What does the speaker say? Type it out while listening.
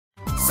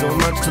so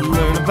much to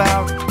learn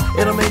about.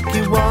 It'll make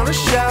you wanna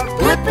shout,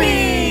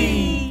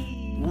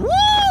 Blippi!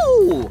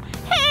 Woo!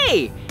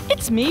 Hey,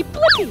 it's me,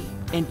 Blippi.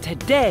 And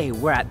today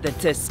we're at the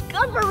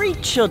Discovery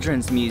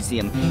Children's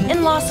Museum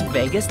in Las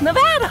Vegas,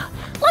 Nevada.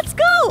 Let's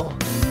go!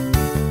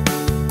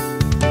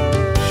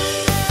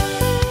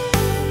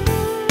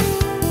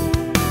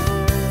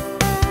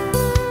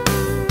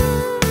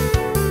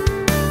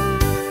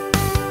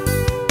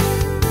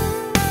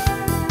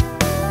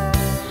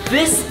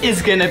 This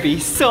is gonna be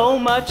so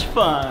much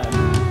fun.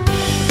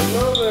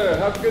 Hello there,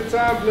 have a good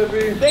time,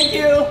 Blippi. Thank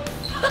you.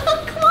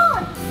 Come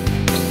on.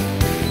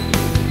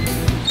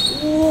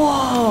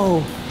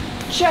 Whoa,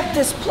 check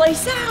this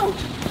place out.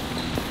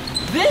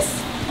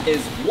 This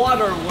is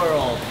Water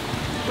World.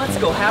 Let's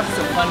go have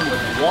some fun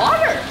with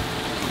water.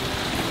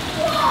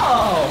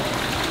 Whoa,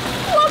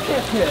 look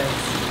at this.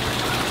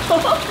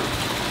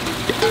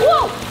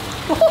 Whoa,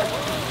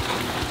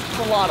 it's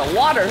a lot of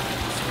water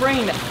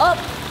spraying up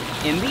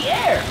in the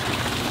air.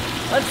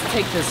 Let's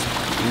take this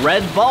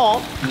red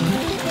ball,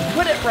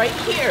 put it right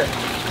here.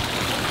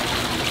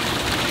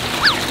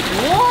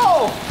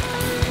 Whoa!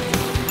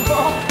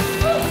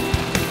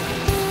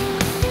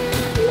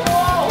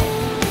 Whoa!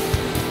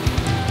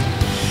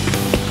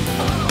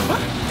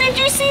 Did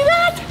you see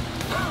that?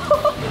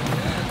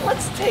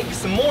 Let's take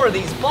some more of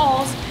these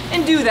balls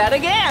and do that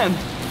again.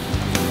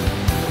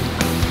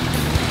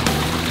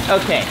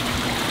 Okay,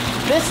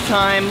 this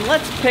time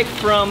let's pick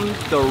from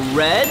the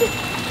red,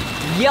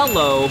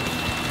 yellow,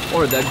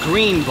 or the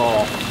green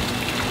ball.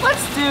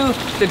 Let's do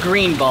the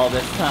green ball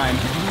this time.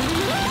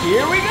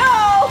 Here we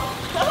go!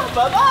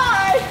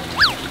 Bye-bye!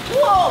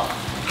 Whoa!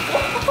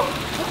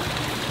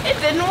 It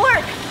didn't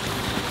work.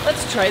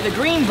 Let's try the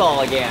green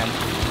ball again.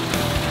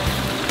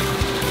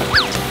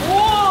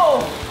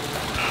 Whoa!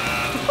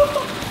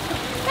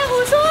 That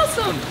was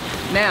awesome!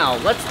 Now,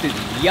 let's do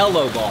the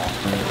yellow ball.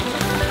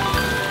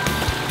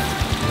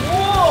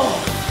 Whoa!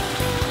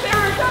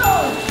 There it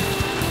goes!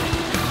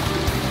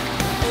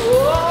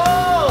 Whoa!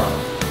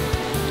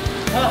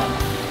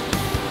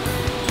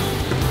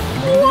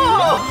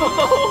 Whoa!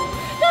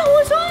 That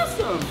was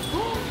awesome!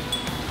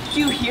 Do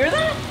you hear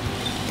that?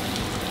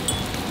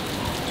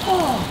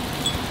 Oh,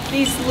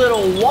 these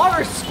little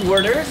water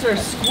squirters are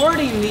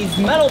squirting these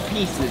metal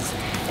pieces,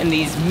 and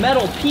these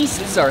metal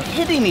pieces are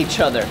hitting each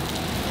other,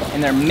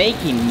 and they're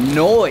making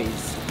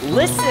noise.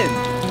 Listen!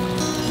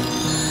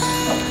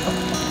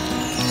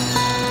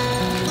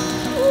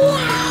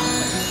 Wow!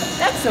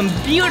 That's some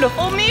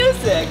beautiful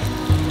music!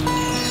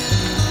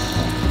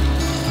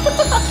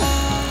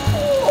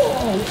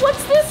 Whoa,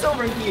 what's this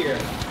over here?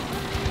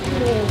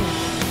 Whoa.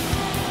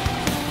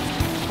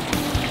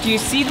 Do you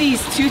see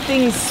these two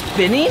things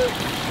spinning?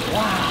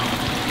 Wow.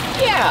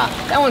 Yeah,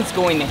 that one's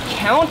going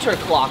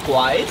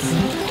counterclockwise,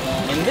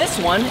 and this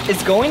one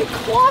is going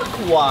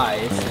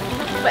clockwise.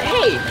 But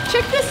hey,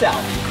 check this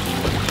out.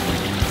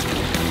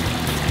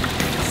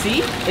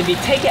 See, if you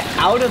take it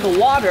out of the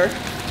water,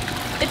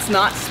 it's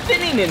not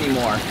spinning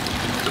anymore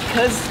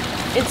because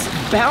it's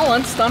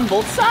balanced on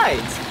both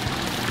sides.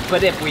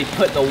 But if we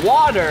put the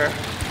water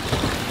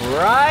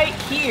right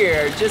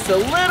here, just a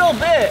little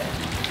bit,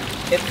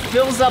 it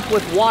fills up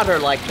with water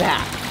like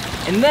that.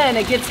 And then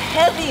it gets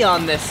heavy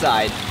on this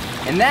side.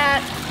 And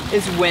that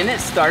is when it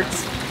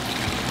starts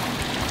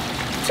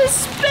to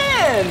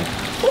spin.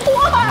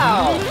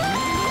 Wow!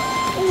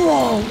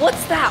 Whoa,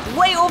 what's that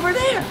way over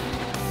there?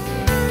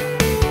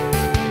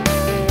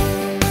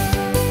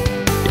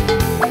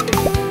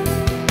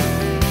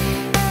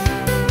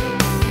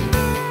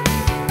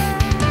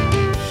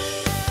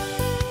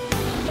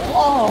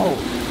 Whoa,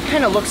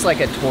 kind of looks like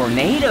a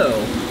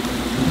tornado.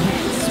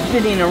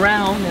 Spinning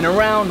around and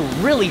around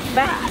really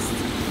fast.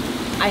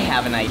 I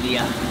have an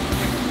idea.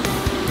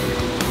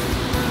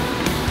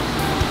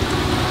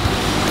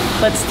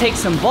 Let's take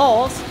some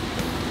balls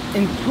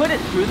and put it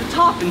through the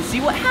top and see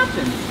what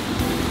happens.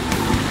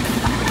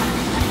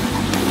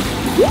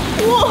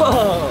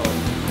 Whoa!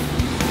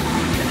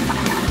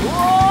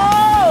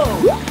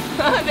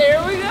 Whoa!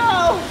 There we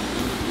go!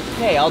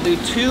 Okay, I'll do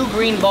 2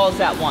 green balls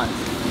at once.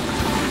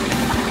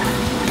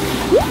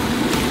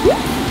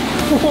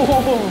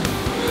 Whoa!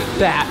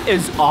 That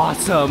is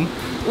awesome.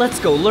 Let's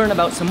go learn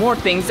about some more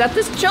things at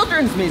this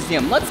children's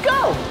museum. Let's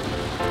go.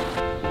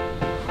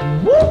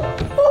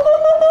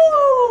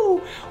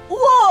 Woo-hoo-hoo-hoo-hoo!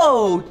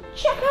 Whoa,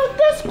 check out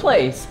this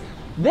place.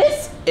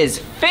 This is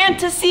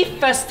Fantasy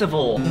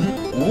Festival.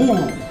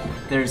 Ooh,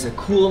 there's a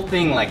cool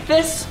thing like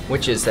this,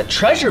 which is a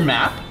treasure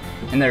map.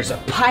 And there's a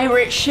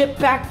pirate ship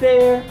back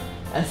there,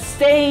 a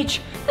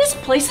stage. This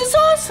place is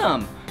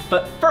awesome.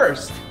 But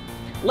first,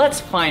 let's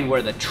find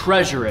where the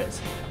treasure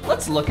is.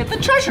 Let's look at the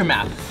treasure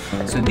map.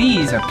 So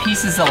these are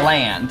pieces of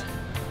land.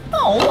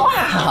 Oh,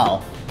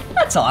 wow.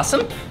 That's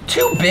awesome.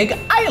 2 big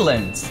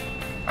islands.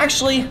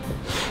 Actually,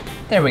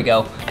 there we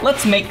go.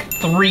 Let's make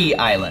 3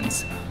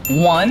 islands.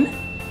 1,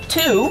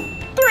 2,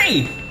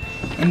 3.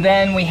 And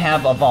then we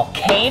have a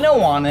volcano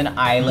on an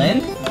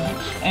island.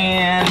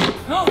 And,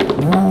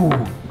 ooh,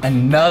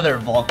 another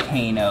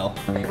volcano.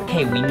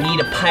 Okay, we need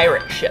a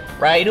pirate ship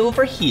right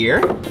over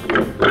here.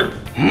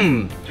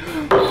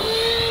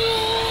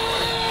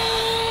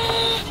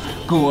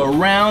 go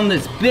around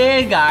this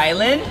big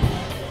island,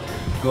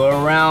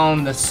 go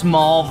around the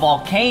small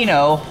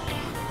volcano,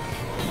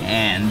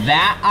 and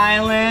that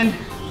island,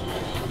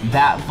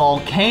 that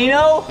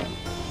volcano,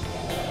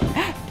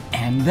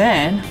 and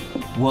then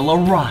we'll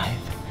arrive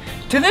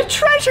to the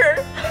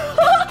treasure.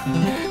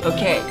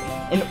 Okay,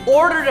 in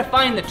order to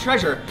find the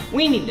treasure,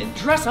 we need to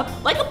dress up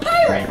like a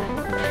pirate.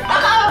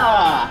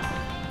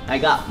 I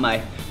got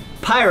my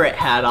pirate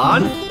hat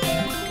on.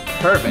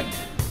 Perfect.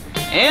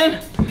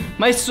 And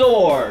my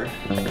sword.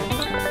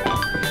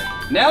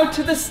 Now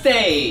to the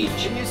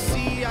stage.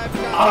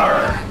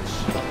 Arr!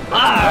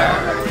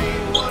 Arr!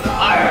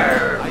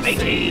 Arr,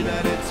 matey!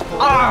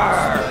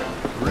 Arr!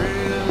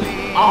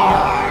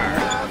 Arr!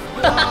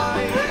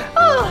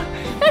 Oh,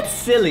 that's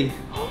silly.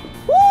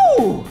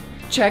 Woo!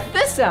 Check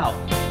this out.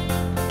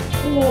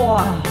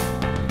 Wow.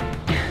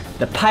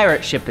 The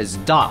pirate ship is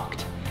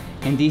docked.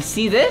 And do you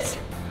see this?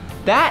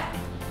 That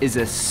is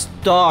a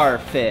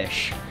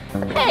starfish.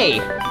 Hey,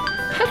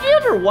 have you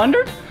ever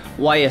wondered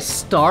why a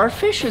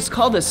starfish is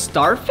called a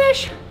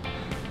starfish?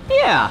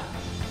 Yeah,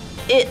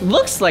 it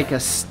looks like a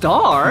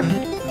star,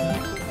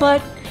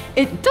 but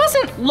it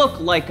doesn't look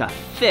like a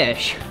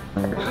fish.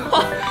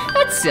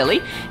 That's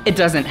silly. It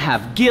doesn't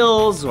have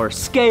gills or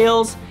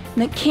scales,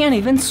 and it can't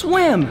even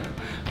swim.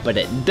 But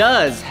it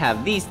does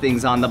have these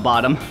things on the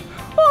bottom.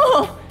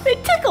 Oh, they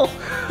tickle.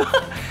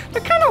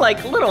 They're kind of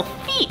like little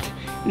feet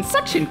and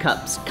suction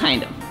cups,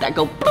 kind of, that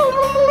go.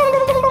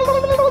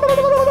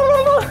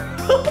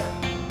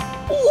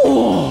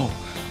 Whoa,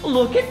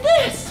 look at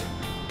this.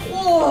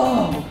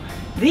 Whoa,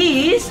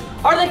 these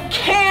are the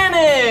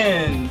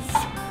cannons.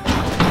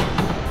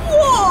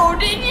 Whoa,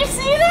 did you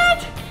see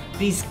that?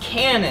 These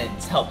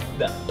cannons help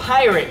the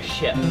pirate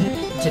ship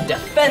to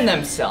defend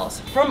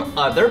themselves from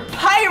other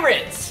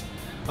pirates.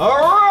 All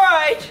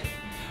right,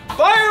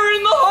 fire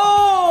in the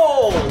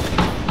hole.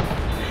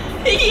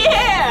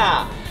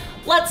 Yeah,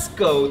 let's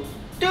go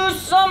do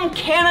some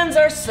cannons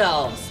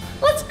ourselves.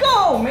 Let's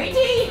go,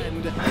 matey.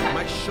 And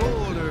my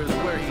shoulders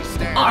where he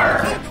stands.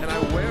 Arr. And I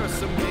wear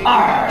some navy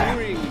Arr.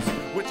 earrings,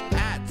 which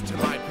adds to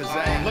my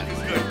pizzazz. Looking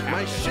good,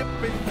 my ship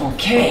is...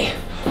 Okay,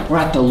 we're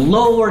at the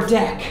lower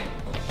deck.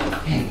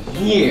 And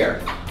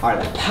here are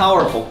the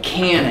powerful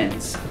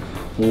cannons.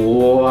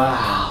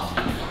 Wow.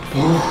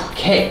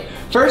 Okay,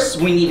 first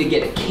we need to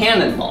get a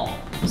cannonball.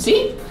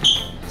 See?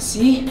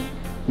 See?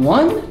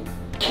 One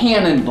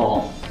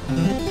cannonball.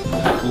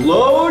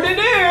 Load it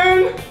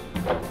in.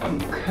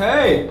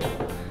 Okay,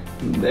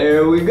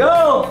 there we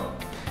go.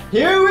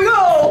 Here we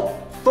go.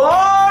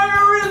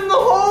 Fire in the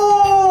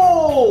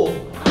hole.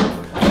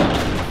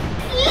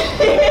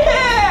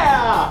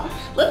 Yeah!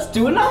 Let's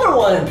do another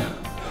one.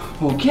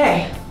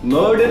 Okay,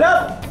 load it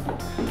up.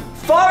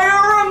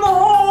 Fire in the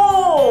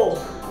hole.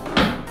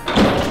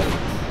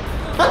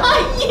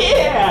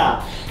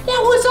 Yeah,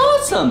 that was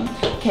awesome.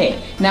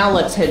 Okay, now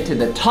let's head to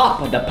the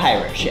top of the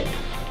pirate ship.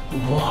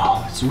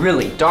 Whoa, it's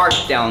really dark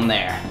down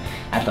there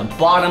at the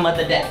bottom of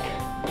the deck.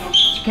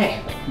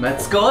 Okay,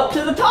 let's go up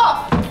to the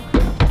top.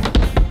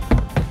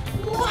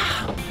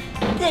 Wow,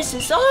 this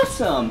is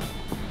awesome.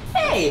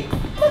 Hey,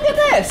 look at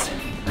this.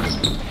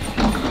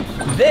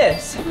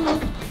 This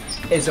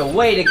is a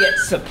way to get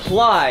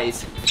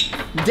supplies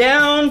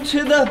down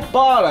to the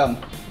bottom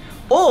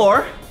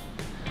or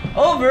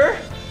over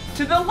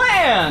to the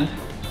land.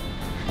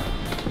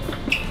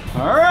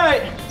 All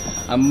right,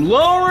 I'm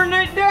lowering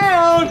it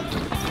down.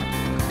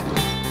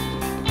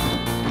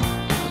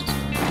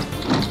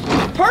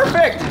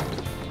 Perfect.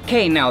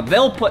 Okay, now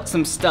they'll put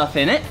some stuff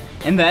in it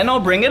and then I'll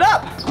bring it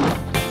up.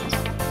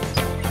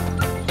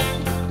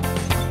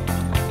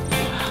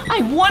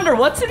 I wonder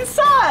what's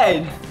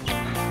inside.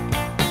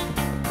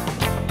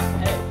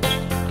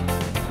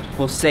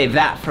 We'll save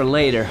that for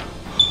later.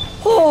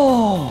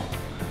 Oh,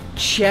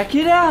 check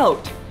it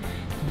out.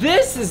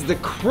 This is the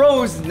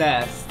crow's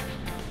nest.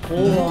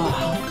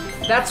 Wow,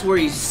 that's where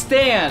you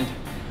stand,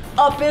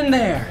 up in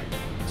there.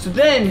 So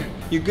then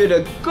you get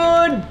a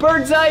good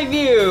bird's eye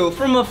view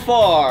from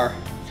afar.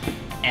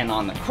 And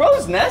on the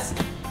crow's nest,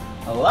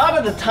 a lot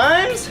of the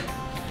times,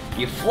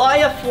 you fly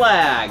a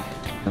flag.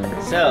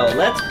 So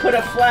let's put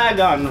a flag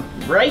on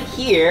right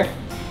here.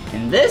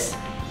 And this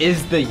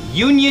is the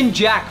Union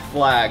Jack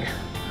flag.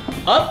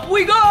 Up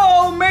we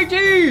go,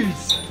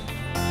 mateys!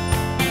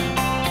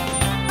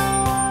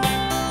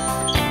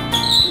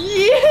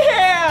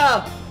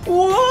 Yeah!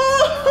 Whoa!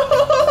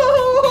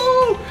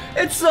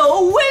 It's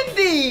so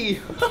windy!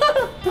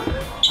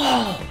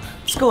 Oh,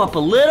 let's go up a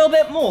little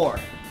bit more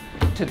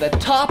to the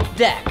top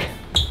deck.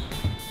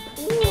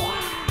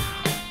 Wow.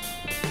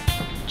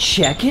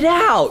 Check it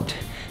out!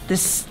 The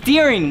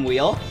steering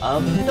wheel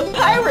of the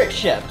pirate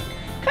ship.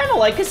 Kind of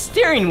like a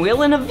steering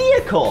wheel in a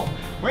vehicle.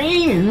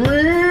 Ring,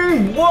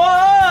 ring,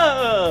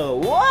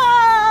 whoa,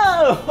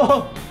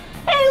 whoa!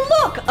 Hey,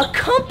 look, a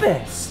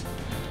compass.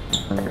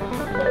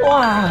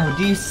 Wow,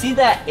 do you see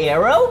that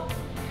arrow?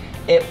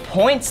 It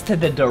points to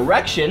the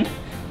direction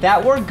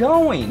that we're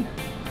going.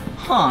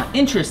 Huh,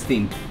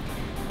 interesting.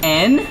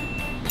 N-E-S-W.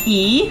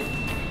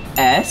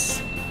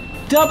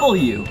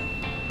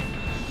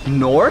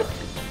 North,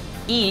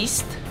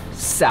 east,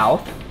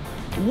 south,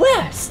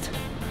 west.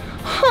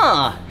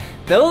 Huh,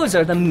 those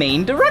are the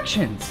main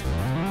directions.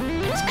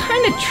 It's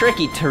kind of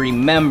tricky to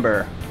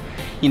remember.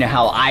 You know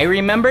how I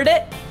remembered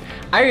it?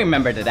 I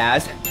remembered it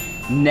as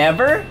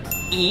never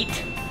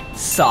eat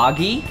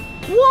soggy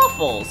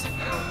waffles.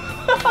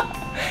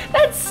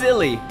 That's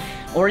silly.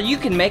 Or you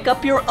can make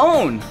up your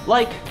own,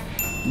 like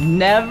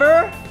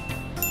never,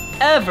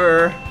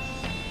 ever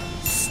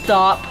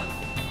stop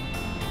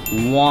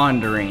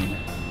wandering.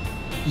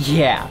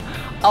 Yeah,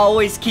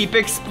 always keep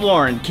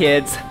exploring,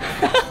 kids.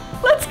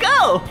 Let's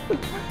go.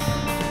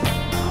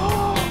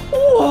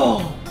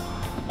 Whoa,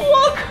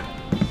 look.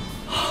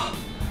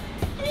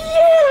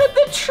 Yeah,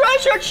 the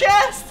treasure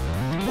chest.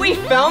 We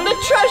found the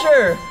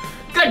treasure.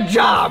 Good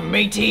job,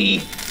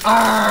 matey.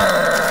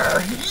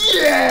 Arr!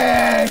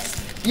 Yes!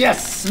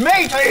 Yes,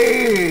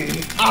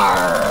 matey!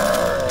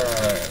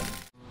 Arr!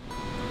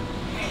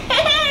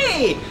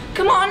 Hey,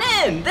 come on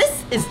in.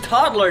 This is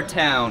Toddler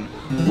Town.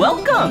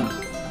 Welcome.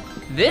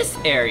 This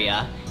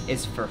area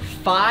is for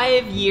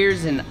 5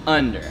 years and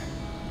under.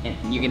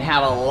 And you can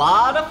have a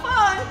lot of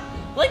fun,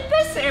 like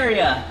this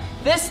area.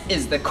 This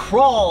is the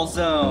crawl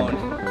zone.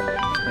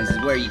 This is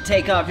where you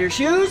take off your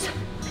shoes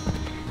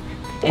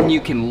and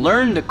you can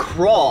learn to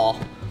crawl.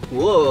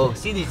 Whoa,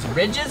 see these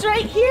ridges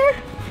right here?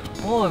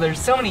 Whoa, there's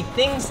so many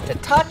things to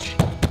touch.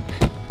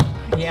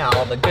 Yeah,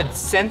 all the good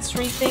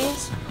sensory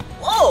things.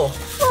 Whoa,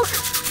 look.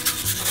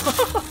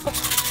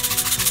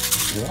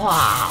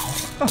 Wow.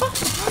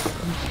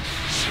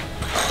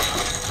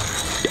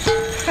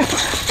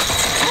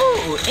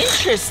 Oh,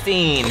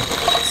 interesting.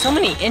 So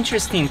many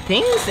interesting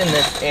things in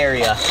this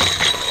area.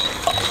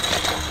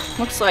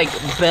 Looks like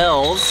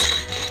bells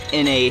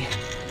in a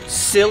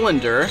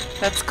cylinder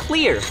that's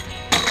clear.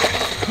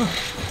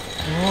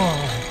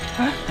 Whoa.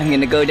 I'm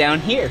gonna go down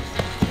here.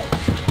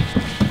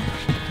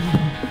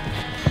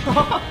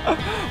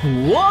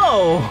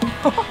 Whoa!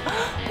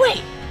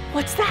 Wait,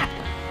 what's that?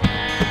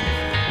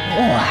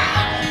 Wow.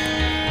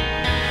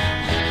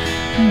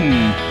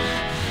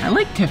 I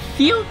like to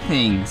feel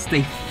things.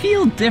 They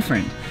feel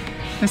different.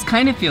 This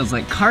kind of feels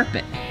like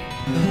carpet.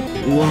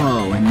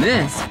 Whoa, and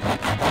this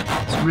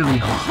is really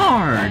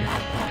hard.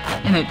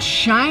 And it's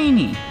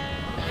shiny.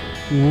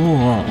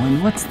 Whoa,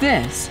 and what's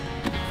this?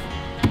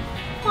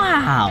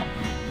 Wow,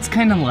 it's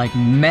kind of like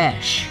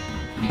mesh.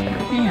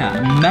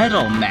 Yeah,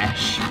 metal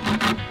mesh.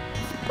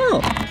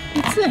 Oh,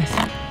 what's this?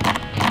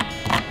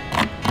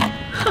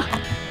 Huh.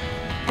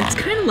 It's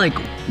kind of like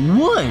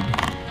wood.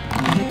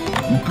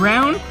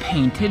 Brown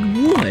painted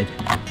wood.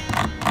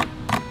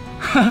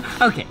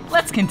 Okay,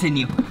 let's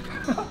continue.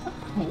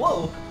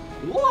 Whoa,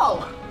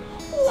 whoa,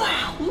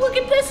 wow, look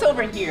at this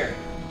over here.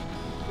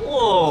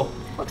 Whoa,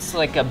 looks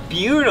like a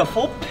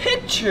beautiful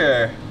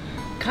picture.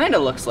 Kind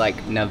of looks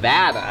like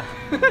Nevada.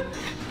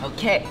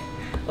 Okay,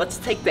 let's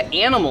take the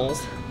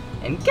animals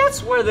and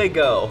guess where they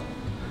go.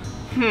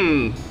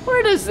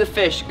 Where does the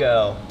fish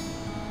go?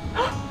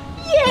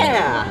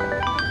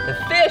 Yeah, the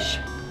fish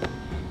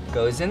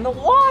goes in the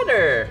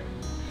water.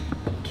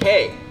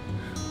 Okay,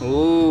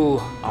 ooh,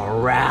 a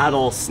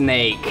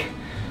rattlesnake.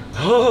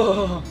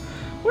 Oh,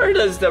 where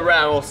does the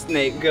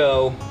rattlesnake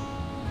go?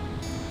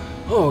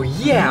 Oh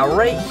yeah,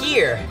 right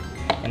here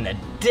in the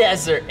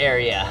desert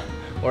area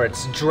where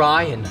it's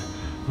dry and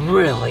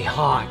really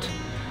hot.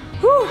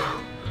 Whew.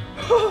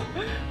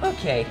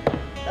 Okay,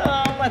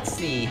 let's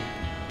see.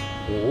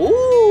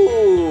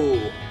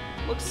 Ooh,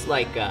 looks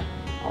like a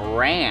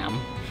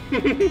ram.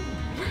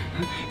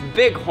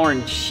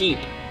 Bighorn sheep.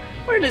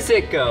 Where does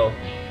it go?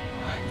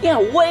 Yeah,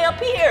 way up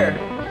here.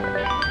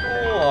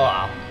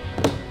 Wow.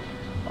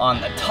 On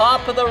the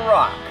top of the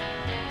rock.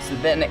 So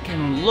then it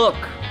can look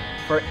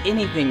for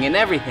anything and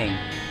everything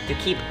to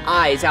keep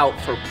eyes out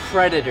for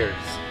predators.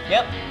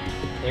 Yep,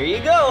 there you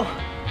go.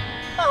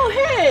 Oh,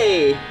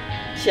 hey,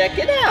 check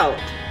it out.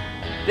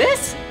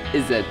 This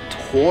is a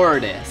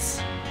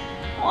tortoise.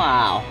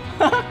 Wow,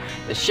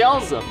 the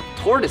shells of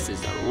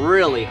tortoises are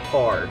really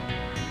hard.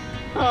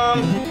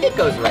 It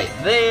goes right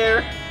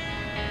there.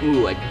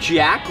 Ooh, a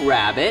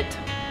jackrabbit.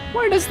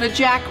 Where does the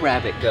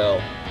jackrabbit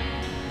go?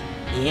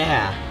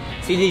 Yeah,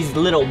 see these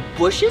little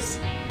bushes?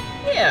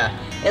 Yeah,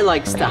 it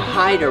likes to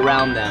hide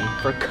around them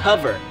for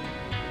cover.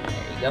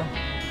 There you go,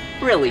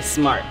 really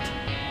smart.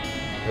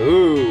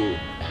 Ooh,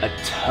 a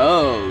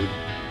toad.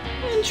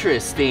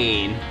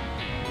 Interesting.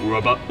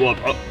 Rubba,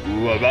 rubba,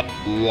 rubba,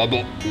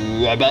 rubba,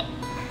 rubba.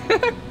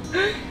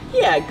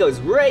 Yeah, it goes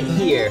right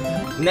here,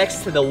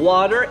 next to the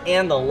water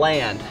and the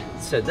land.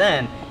 So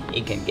then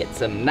you can get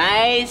some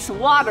nice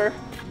water.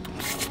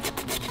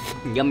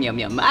 Yum, yum,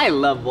 yum, I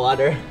love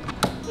water.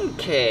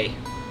 Okay,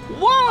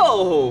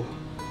 whoa,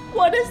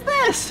 what is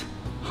this?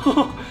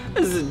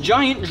 This is a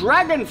giant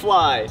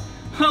dragonfly.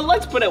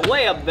 Let's put it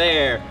way up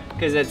there,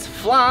 because it's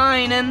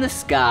flying in the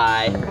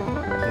sky.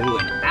 Ooh,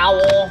 an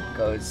owl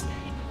goes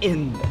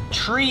in the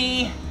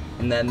tree,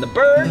 and then the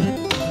bird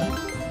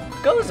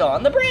goes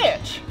on the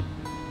branch.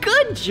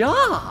 Good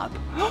job.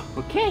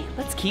 Okay,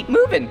 let's keep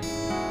moving.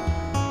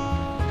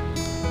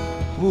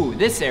 Ooh,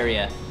 this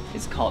area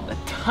is called the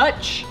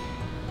Touch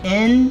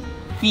and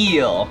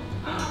feel?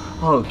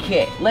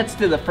 Okay, let's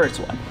do the first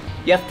one.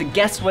 You have to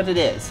guess what it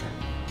is.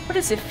 What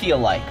does it feel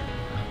like?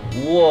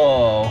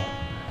 Whoa.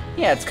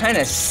 Yeah, it's kind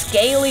of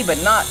scaly,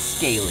 but not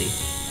scaly.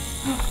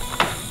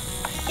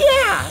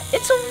 Yeah,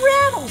 it's a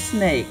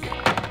rattlesnake.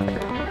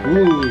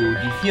 Ooh,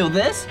 do you feel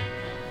this?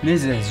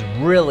 This is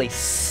really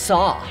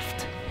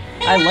soft.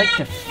 I like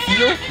to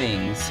feel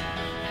things.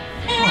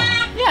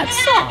 Oh, yeah, it's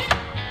soft.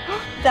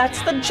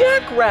 That's the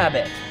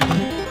jackrabbit.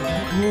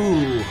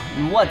 Ooh,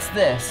 and what's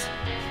this?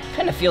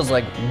 Kind of feels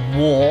like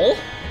wool.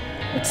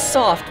 It's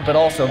soft, but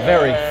also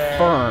very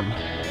firm.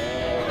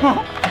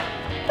 Huh,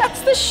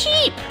 that's the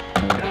sheep.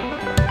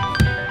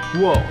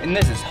 Whoa, and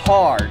this is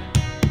hard.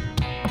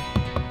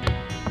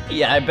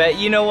 Yeah, I bet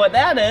you know what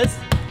that is.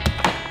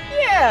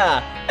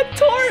 Yeah, a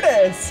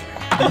tortoise.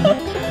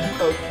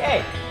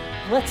 Okay,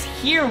 let's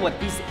hear what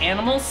these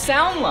animals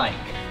sound like.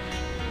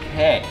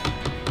 Okay,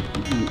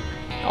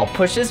 I'll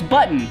push this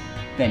button,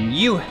 then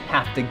you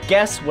have to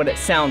guess what it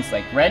sounds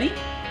like. Ready?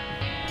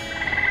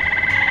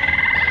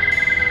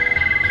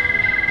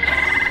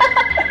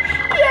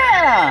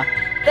 Yeah,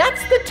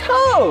 that's the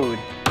toad.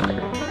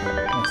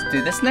 Let's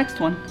do this next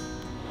one.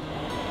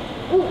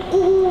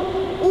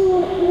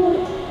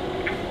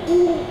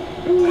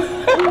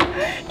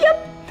 Yep,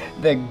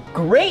 the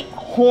great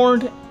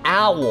horned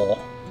owl.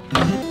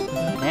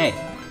 Hey,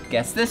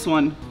 guess this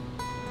one.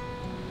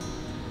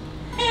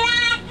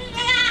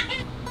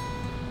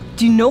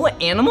 Do you know what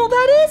animal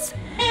that is?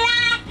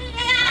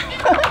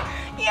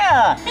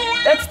 Yeah,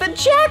 that's the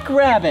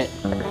jackrabbit.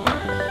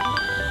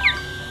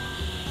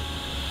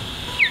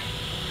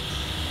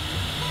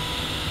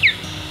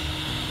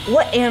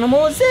 What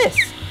animal is this?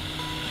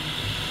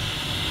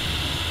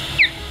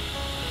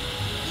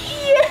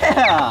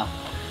 Yeah,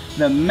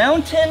 the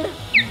mountain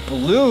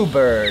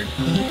bluebird.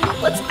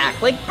 Let's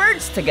act like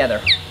birds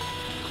together.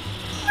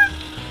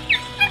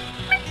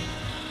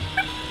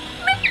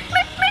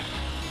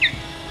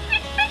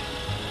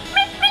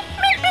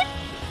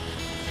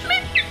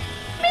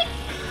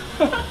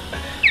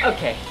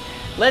 Okay,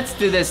 let's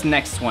do this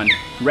next one.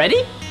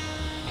 Ready?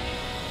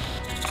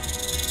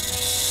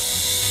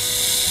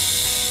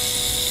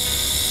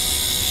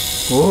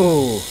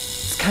 Ooh,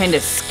 it's kind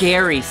of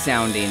scary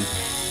sounding.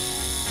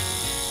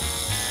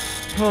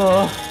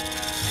 Oh,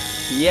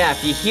 yeah,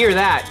 if you hear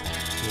that,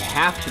 you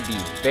have to be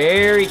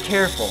very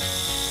careful.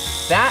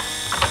 That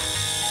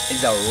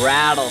is a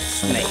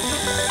rattlesnake.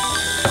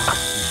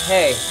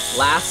 Okay,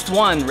 last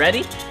one,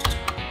 ready?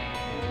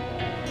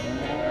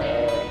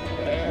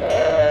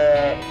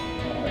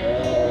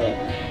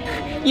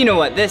 You know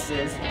what this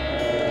is.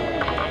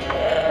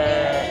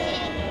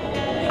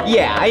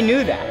 Yeah, I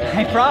knew that,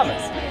 I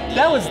promise.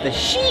 That was the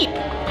sheep.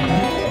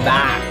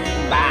 Bah,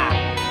 bah,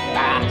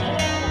 bah,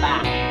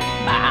 bah,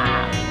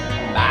 bah,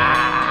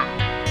 bah.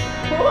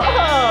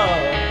 Whoa!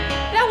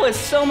 That was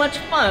so much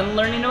fun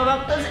learning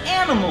about those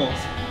animals.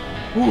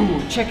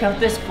 Ooh, check out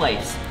this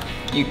place.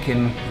 You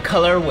can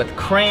color with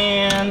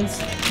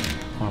crayons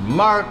or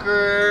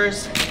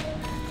markers.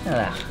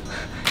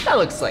 That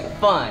looks like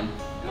fun.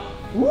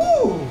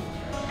 Ooh,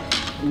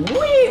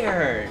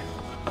 weird.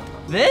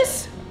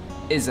 This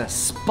is a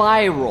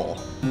spiral.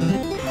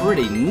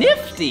 Pretty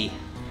nifty.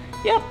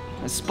 Yep,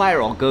 a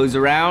spiral goes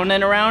around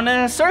and around in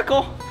a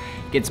circle.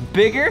 Gets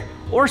bigger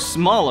or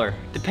smaller,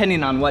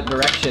 depending on what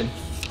direction.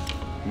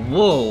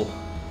 Whoa,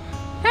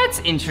 that's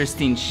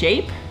interesting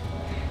shape.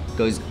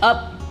 Goes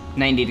up,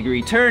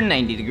 90-degree turn,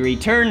 90-degree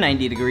turn,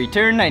 90-degree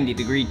turn,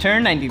 90-degree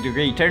turn,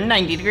 90-degree turn,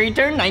 90-degree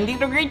turn,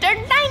 90-degree turn,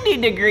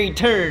 90-degree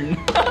turn.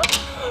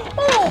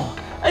 Oh,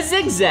 a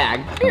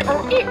zigzag.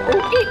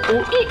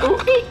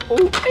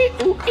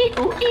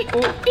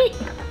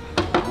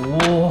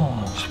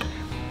 Whoa,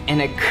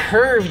 and a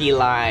curvy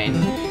line.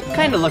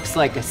 Kind of looks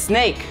like a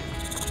snake.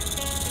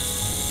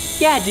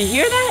 Yeah, did you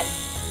hear that?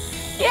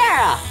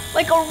 Yeah,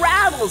 like a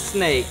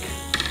rattlesnake.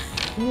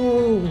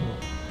 Whoa,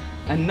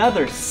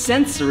 another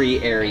sensory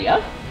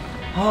area.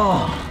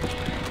 Oh,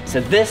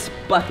 so this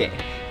bucket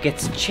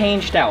gets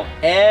changed out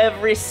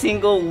every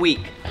single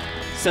week.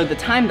 So the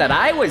time that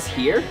I was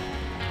here,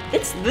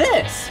 it's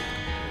this.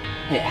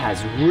 It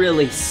has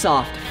really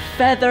soft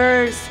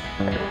feathers.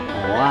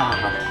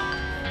 Wow.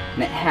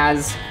 And it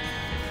has,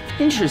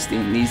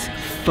 interesting, these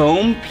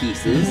foam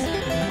pieces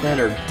that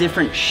are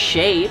different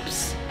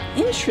shapes.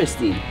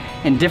 Interesting.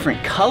 And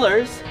different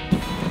colors.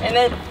 And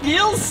it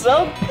feels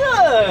so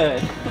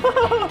good.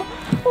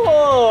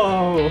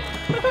 Whoa.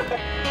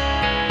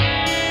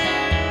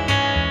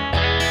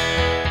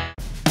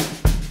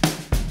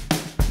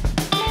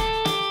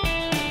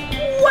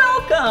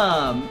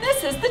 Welcome.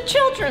 This is the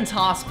Children's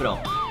Hospital.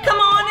 Come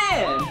on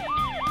in.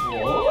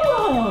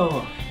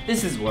 Whoa.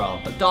 This is where all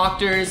the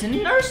doctors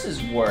and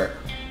nurses work.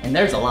 And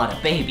there's a lot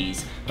of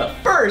babies. But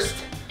first,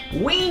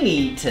 we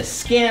need to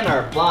scan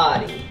our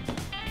body.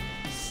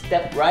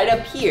 Step right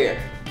up here.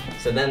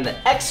 So then the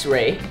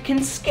X-ray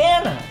can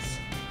scan us.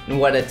 And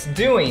what it's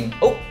doing,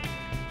 oh,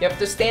 you have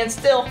to stand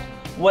still.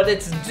 What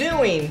it's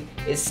doing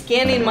is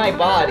scanning my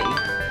body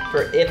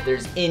for if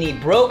there's any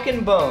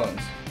broken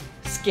bones.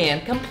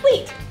 Scan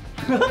complete.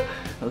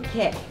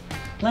 Okay,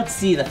 let's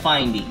see the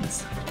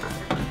findings.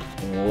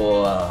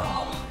 Whoa.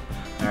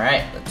 All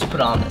right, let's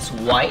put on this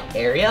white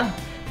area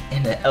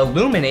and it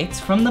illuminates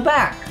from the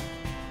back.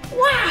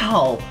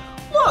 Wow,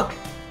 look,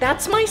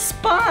 that's my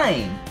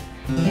spine.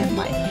 And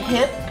my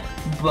hip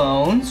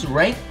bones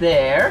right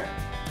there.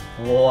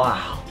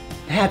 Wow,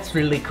 that's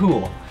really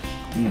cool.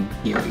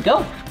 Here we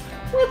go.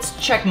 Let's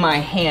check my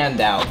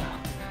hand out.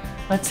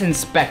 Let's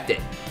inspect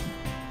it.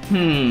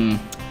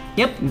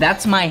 Yep,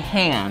 that's my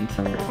hand.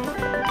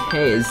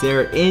 Okay, is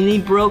there any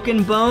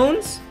broken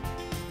bones?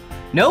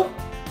 Nope,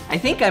 I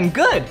think I'm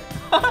good.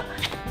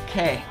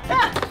 Okay,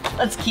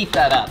 let's keep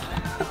that up.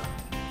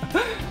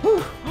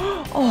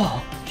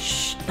 Oh,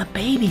 shh, the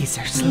babies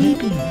are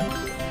sleeping.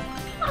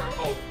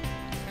 Hi.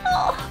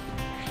 Oh,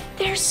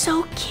 they're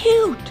so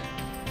cute.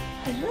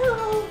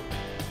 Hello.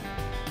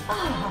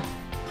 Ah,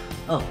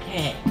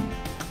 okay,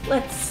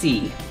 let's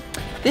see.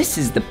 This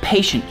is the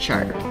patient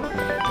chart,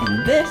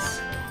 and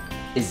this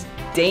is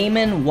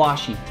Damon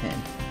Washington.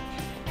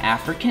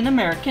 African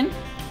American,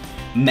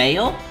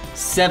 male,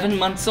 7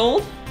 months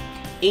old,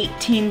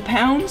 18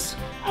 pounds.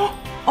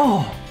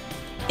 Oh,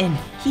 and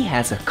he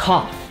has a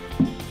cough.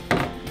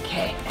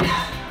 Okay,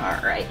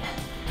 all right.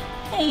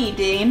 Hey,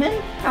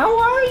 Damon, how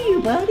are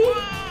you, buddy?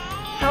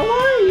 How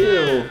are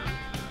you?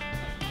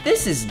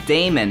 This is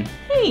Damon.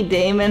 Hey,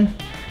 Damon.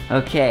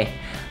 Okay,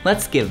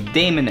 let's give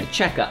Damon a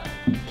checkup.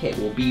 Okay,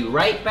 we'll be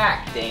right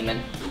back,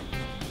 Damon.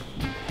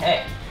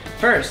 Okay,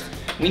 first,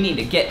 we need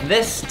to get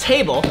this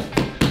table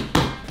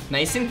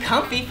nice and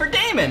comfy for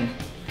Damon.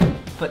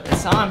 Put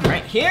this on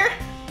right here.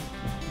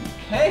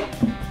 Okay,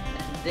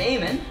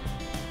 Damon,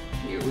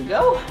 here we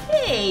go.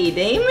 Hey,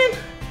 Damon.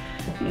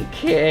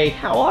 Okay,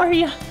 how are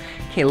you?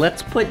 Okay,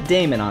 let's put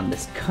Damon on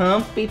this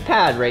comfy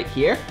pad right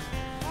here.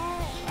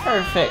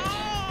 Perfect.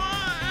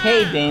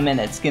 Hey, Damon,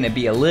 it's gonna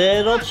be a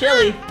little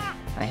chilly.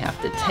 I have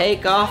to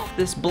take off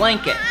this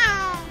blanket.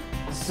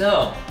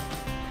 So,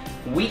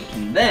 we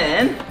can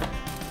then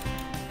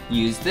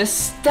use this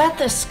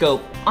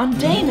stethoscope on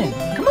Damon.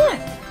 Come on.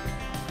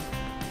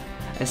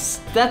 A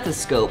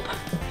stethoscope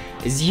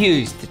is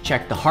used to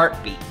check the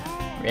heartbeat.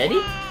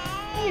 Ready?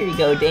 Here you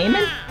go,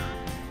 Damon.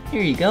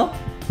 Here you go.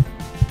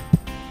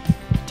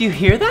 Do you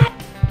hear that?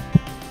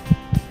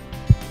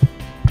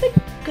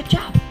 Good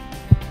job.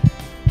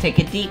 Take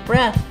a deep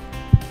breath.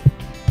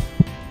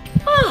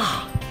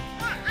 Ah.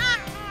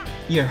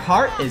 Your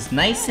heart is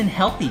nice and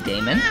healthy,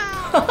 Damon.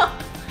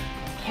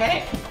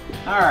 Okay.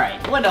 All right,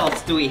 what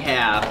else do we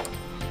have?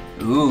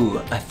 Ooh,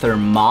 a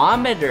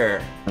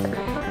thermometer.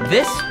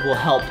 This will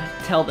help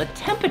tell the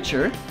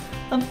temperature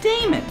of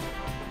Damon.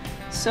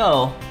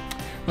 So,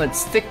 let's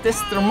stick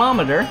this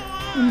thermometer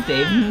in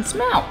Damon's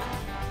mouth.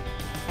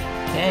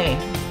 Okay,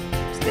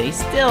 stay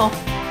still.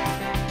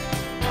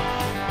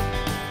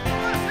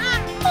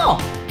 Oh,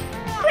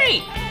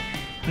 great.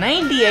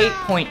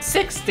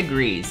 98.6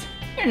 degrees.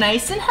 You're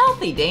nice and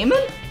healthy,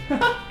 Damon.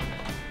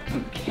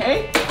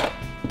 Okay.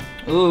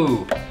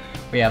 Ooh,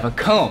 we have a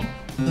comb.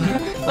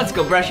 Let's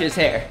go brush his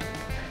hair.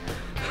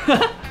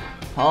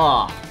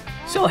 Oh,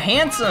 so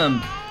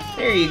handsome.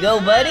 There you go,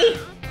 buddy.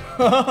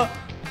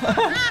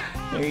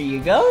 There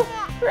you go.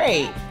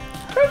 Great.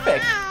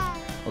 Perfect.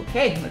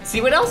 Okay, let's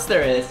see what else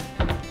there is.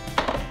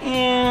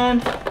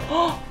 And,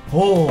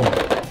 oh,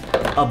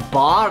 a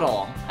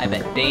bottle. I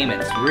bet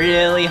Damon's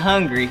really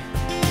hungry.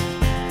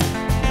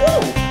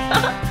 Woo!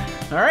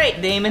 All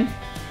right, Damon.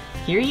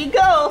 Here you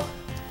go.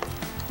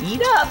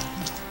 Eat up.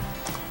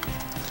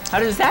 How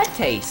does that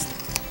taste?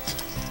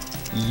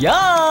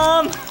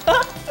 Yum!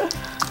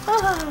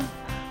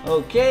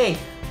 Okay.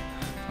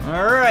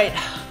 All right.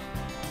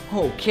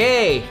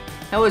 Okay.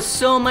 That was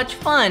so much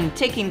fun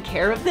taking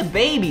care of the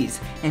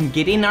babies and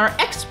getting our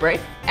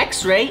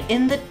X-ray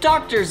in the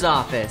doctor's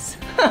office.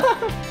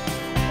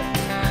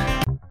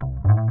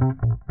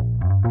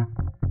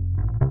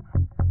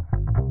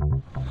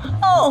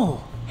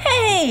 Oh,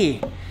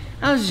 hey!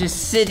 I was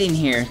just sitting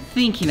here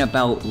thinking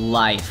about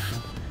life.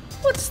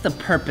 What's the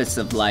purpose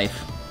of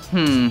life?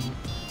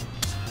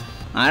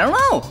 I don't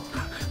know,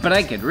 but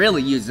I could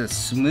really use a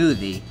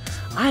smoothie.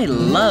 I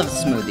love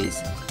smoothies.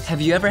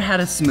 Have you ever had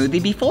a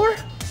smoothie before?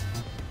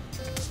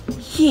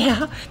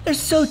 Yeah, they're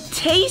so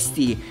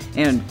tasty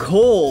and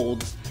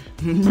cold.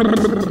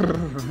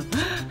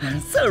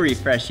 So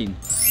refreshing.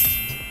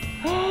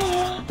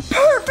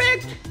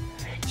 Perfect!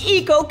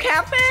 Eco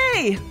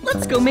Cafe!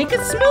 Let's go make a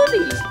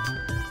smoothie.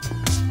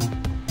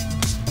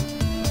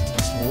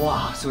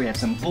 Wow, so we have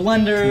some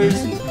blenders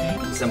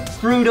and some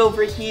fruit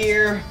over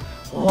here.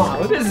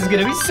 Wow, this is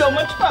gonna be so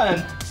much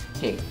fun.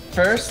 Okay,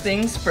 first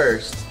things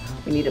first,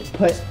 we need to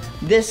put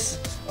this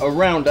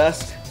around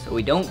us so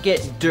we don't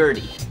get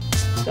dirty.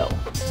 So,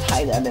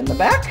 tie that in the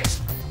back.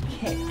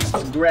 Okay,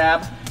 let's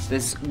grab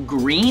this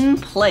green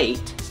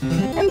plate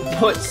and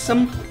put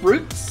some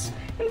fruits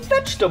and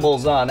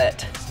vegetables on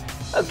it.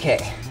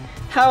 Okay,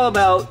 how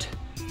about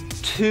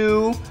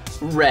 2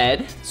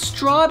 red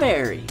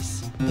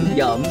strawberries?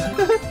 Yum.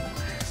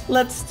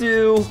 Let's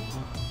do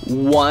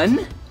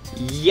 1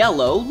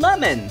 yellow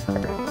lemon.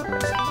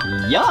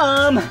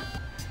 Yum.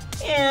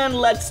 And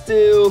let's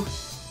do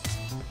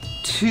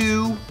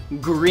 2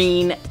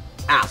 green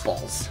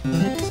apples.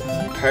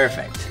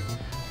 Perfect.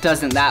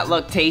 Doesn't that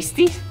look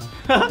tasty?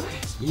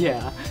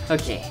 Yeah.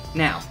 Okay,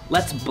 now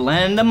let's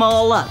blend them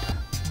all up.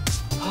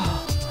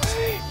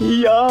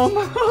 Yum.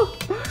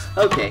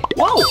 Okay.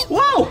 Whoa,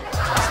 whoa.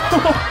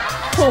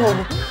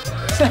 Oh,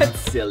 that's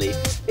silly.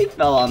 They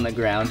fell on the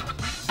ground.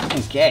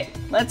 Okay,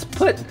 let's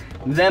put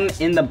them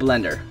in the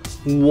blender.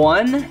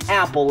 1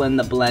 apple in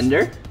the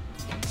blender.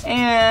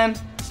 And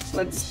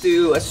let's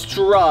do a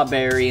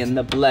strawberry in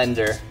the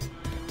blender.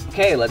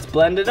 Okay, let's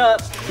blend it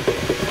up.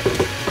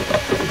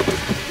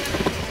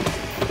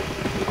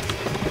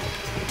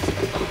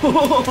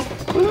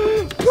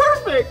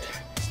 Perfect!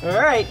 All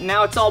right,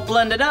 now it's all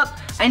blended up.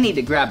 I need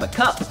to grab a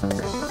cup.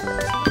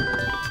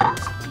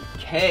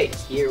 Okay,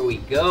 here we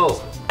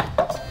go.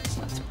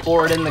 Let's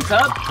pour it in the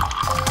cup.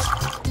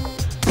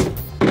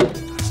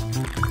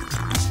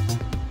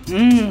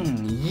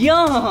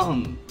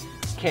 Yum!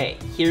 Okay,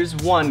 here's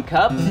 1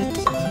 cup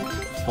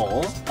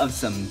full of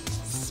some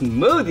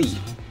smoothie.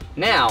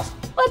 Now,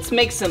 let's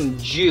make some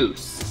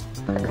juice.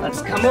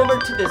 Let's come over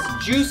to this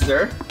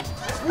juicer.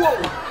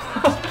 Whoa!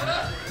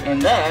 And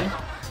then,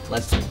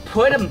 let's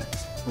put them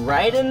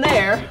right in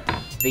there.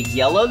 The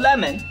yellow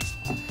lemon,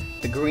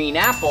 the green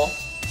apple,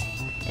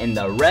 and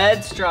the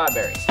red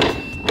strawberry.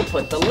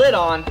 Put the lid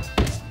on,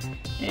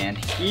 and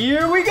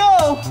here we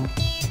go.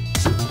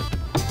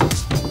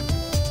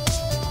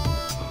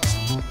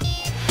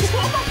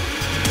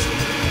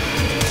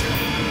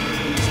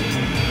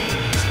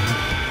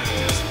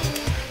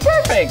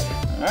 Perfect.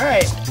 All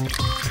right.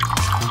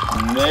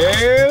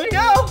 There we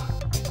go.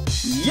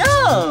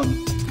 Yum.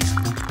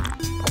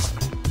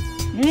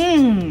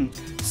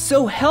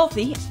 So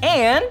healthy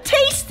and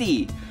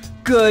tasty.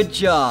 Good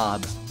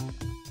job.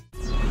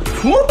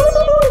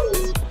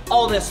 Woo-hoo!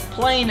 All this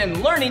playing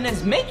and learning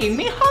is making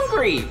me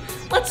hungry.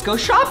 Let's go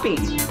shopping.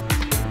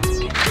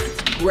 Okay,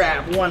 let's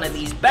grab one of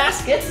these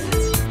baskets.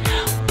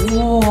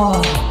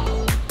 Whoa.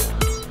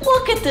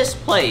 Look at this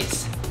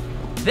place.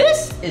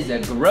 This is a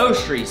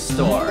grocery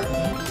store,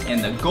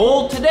 and the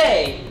goal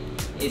today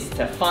is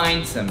to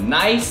find some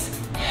nice,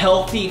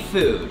 healthy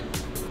food.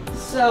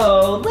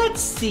 So let's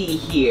see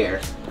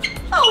here.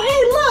 Oh,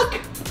 hey,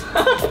 look!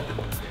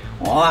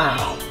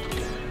 Wow,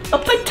 a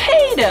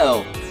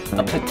potato.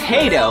 A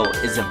potato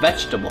is a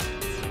vegetable.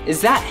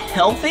 Is that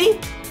healthy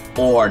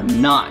or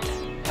not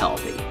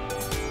healthy?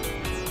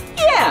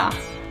 Yeah,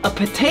 a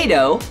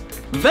potato,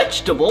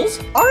 vegetables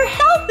are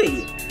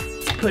healthy.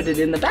 Let's put it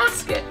in the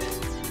basket.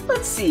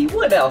 Let's see,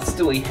 what else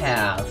do we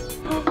have?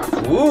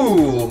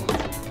 Ooh,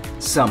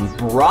 some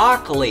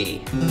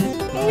broccoli.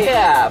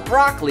 Yeah,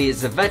 broccoli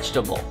is a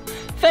vegetable.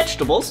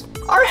 Vegetables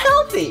are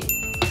healthy.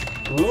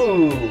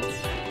 Ooh,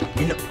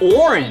 an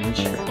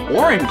orange.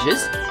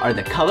 Oranges are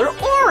the color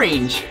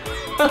orange.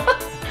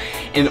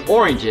 And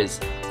oranges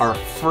are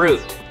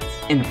fruit.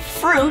 And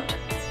fruit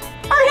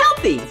are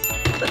healthy.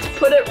 Let's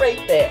put it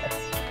right there.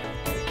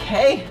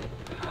 Okay.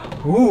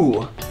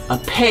 Ooh, a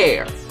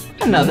pear.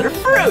 Another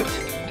fruit.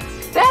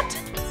 That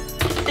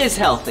is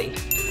healthy.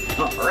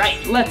 All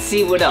right, let's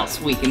see what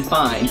else we can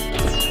find.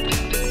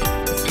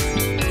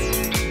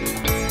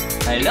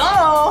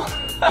 Hello?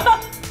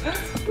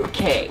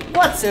 Okay,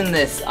 what's in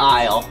this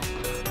aisle?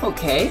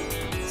 Okay,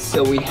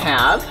 so we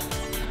have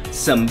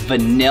some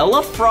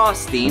vanilla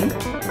frosting,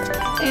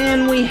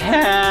 and we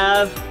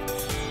have,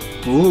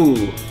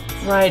 ooh,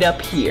 right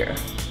up here,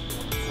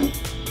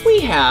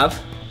 we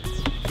have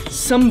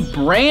some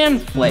bran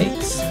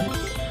flakes.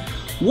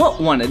 What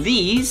one of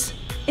these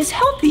is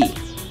healthy?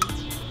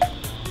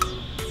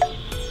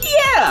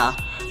 Yeah,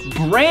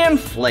 bran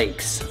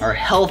flakes are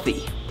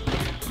healthy.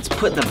 Let's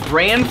put the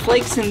bran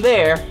flakes in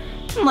there,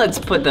 and let's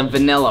put the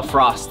vanilla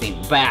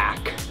frosting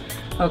back.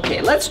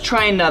 Okay, let's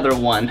try another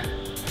one.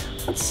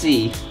 Let's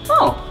see.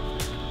 Oh,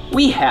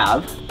 we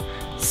have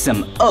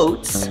some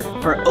oats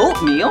for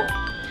oatmeal,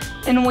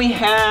 and we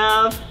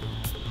have,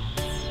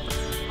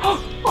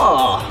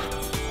 oh,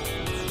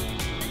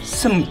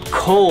 some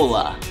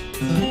cola.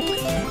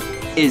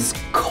 Is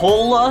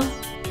cola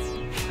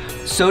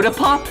soda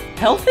pop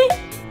healthy?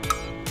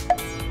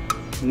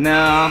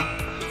 No,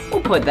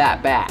 we'll put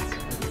that back.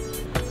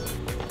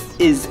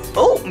 Is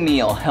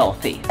oatmeal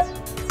healthy?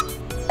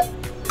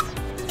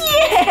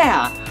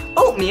 Yeah,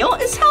 oatmeal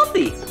is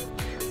healthy.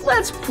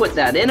 Let's put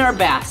that in our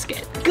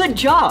basket. Good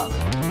job.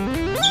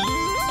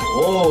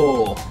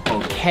 Oh,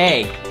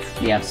 okay.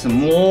 We have some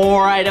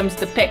more items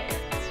to pick.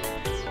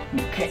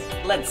 Okay,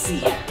 let's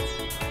see.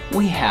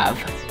 We have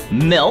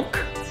milk.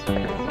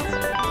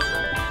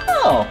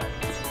 Oh,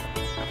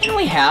 and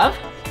we have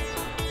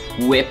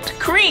whipped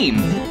cream.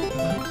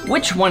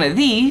 Which one of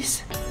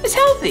these is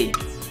healthy?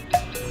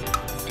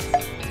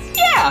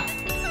 Yeah,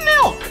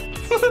 milk.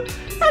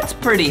 That's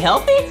pretty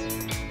healthy.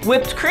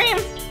 Whipped cream,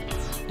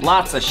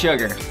 lots of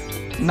sugar.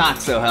 Not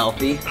so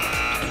healthy.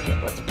 Okay,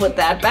 let's put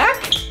that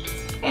back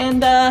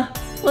and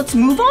let's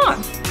move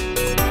on.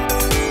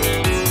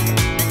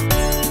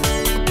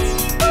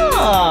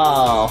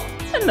 Oh,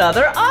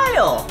 another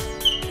aisle.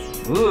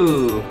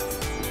 Ooh,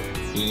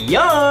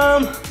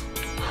 yum.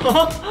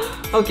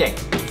 Okay,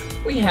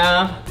 we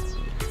have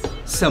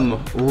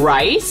some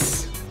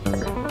rice,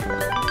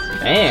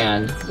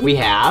 and we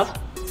have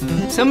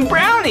some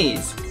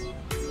brownies.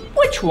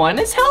 Which one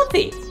is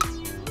healthy?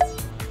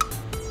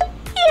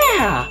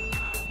 Yeah,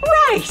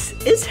 rice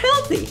is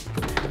healthy.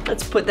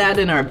 Let's put that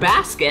in our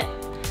basket.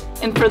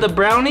 And for the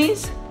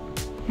brownies,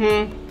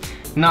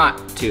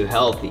 not too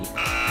healthy.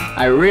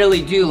 I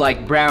really do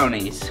like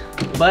brownies,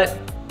 but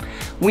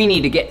we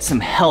need to get some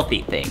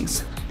healthy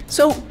things.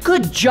 So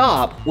good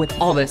job with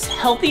all this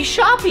healthy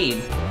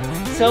shopping.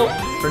 So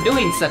for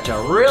doing such a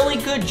really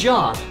good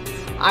job,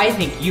 I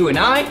think you and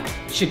I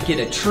should get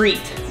a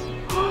treat.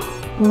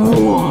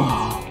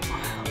 Whoa,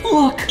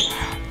 look,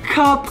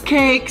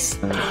 cupcakes.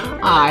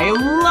 I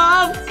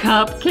love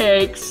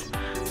cupcakes.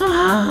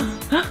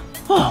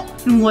 Oh,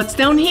 and what's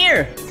down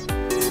here?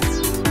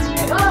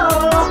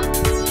 Hello.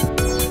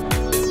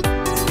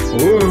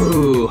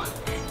 Ooh,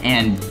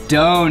 and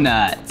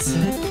donuts.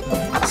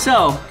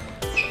 So,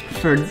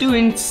 for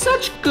doing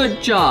such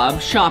good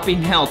job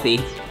shopping healthy,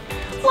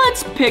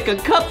 let's pick a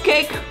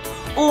cupcake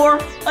or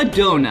a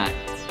donut.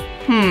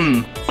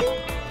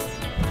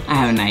 I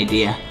have an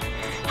idea.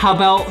 How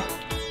about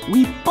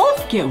we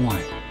both get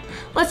one?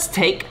 Let's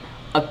take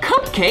a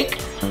cupcake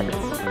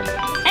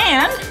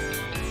and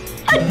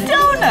a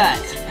donut.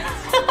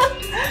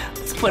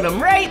 Let's put them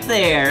right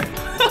there.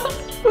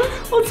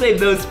 We'll save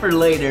those for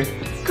later.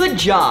 Good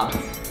job.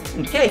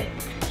 Okay,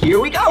 here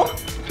we go.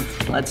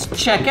 Let's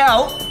check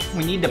out.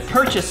 We need to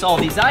purchase all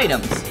these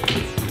items.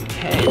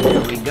 Okay,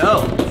 there we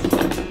go.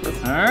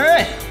 All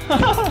right.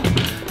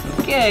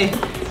 Okay,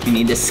 we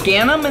need to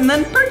scan them and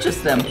then purchase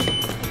them.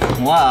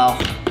 Wow,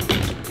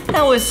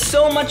 that was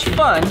so much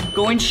fun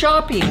going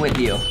shopping with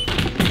you.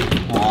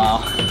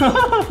 Wow,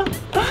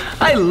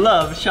 I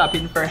love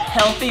shopping for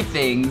healthy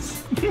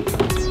things.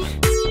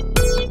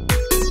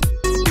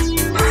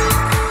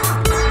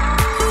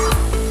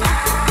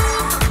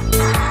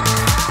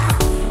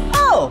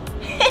 Oh,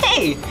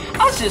 hey,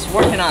 I was just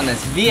working on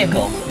this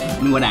vehicle,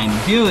 and what I'm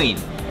doing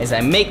is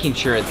I'm making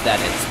sure that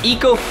it's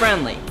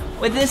eco-friendly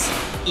with this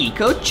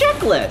eco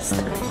checklist.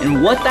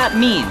 And what that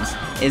means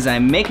is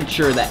I'm making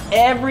sure that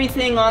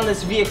everything on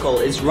this vehicle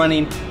is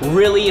running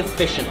really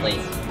efficiently.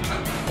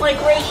 Like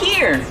right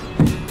here,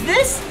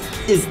 this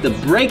is the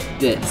brake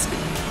disc.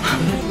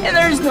 And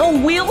there's no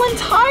wheel and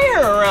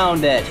tire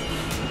around it.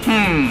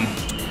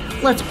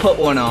 Let's put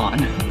one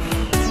on.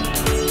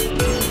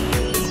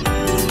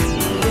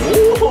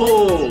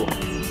 Ooh,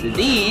 so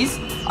these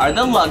are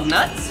the lug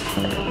nuts.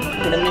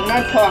 Put them in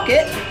my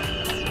pocket.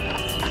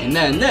 And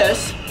then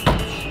this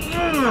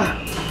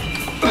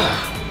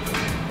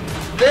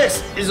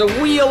is a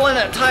wheel and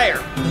a tire.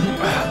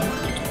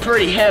 It's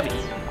pretty heavy.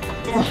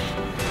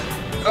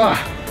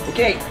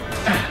 Okay.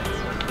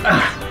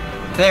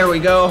 There we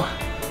go.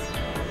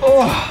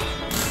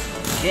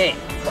 Okay,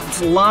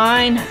 let's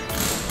line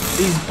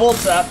these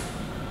bolts up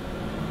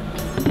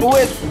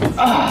with,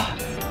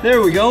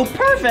 there we go,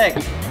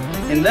 perfect.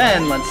 And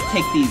then let's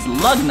take these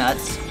lug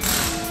nuts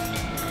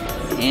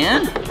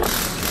and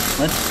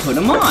let's put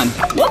them on.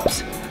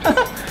 Whoops,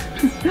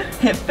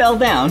 it fell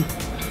down.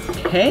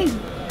 Okay,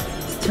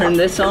 let's turn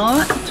this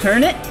on,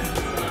 turn it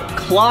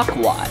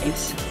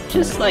clockwise,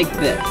 just like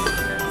this.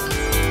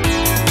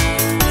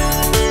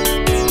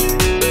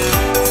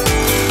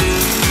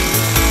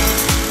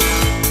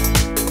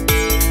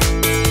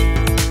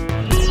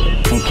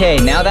 Okay,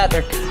 now that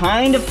they're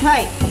kind of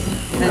tight,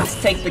 let's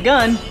take the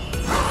gun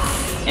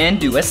and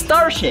do a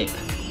star shape.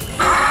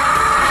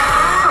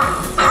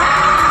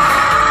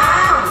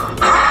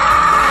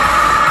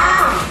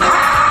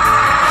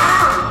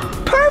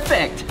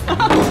 Perfect!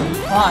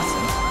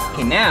 Awesome.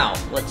 Okay, now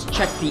let's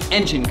check the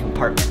engine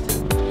compartment.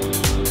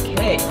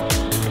 Okay,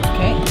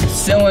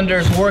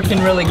 cylinder's working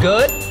really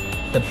good.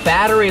 The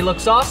battery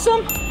looks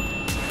awesome.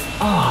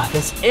 Oh,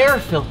 this air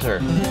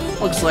filter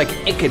looks like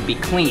it could be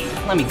cleaned.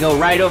 Let me go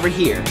right over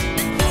here.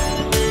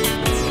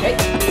 Okay,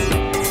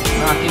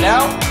 knock it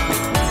out.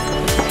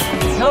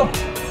 There we go.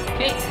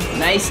 Okay,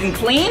 nice and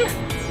clean.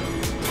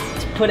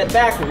 Let's put it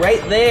back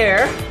right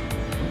there.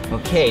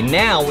 Okay,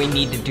 now we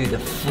need to do the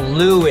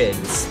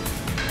fluids.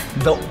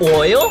 The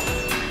oil,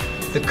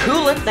 the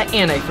coolant, the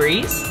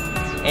antifreeze,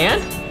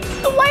 and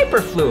the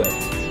wiper fluid.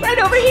 Right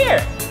over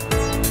here.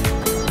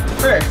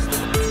 First,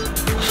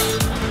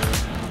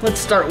 let's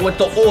start with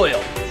the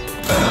oil.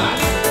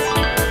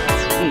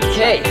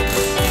 Okay,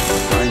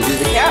 undo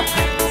the cap,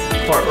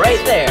 pour it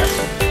right there.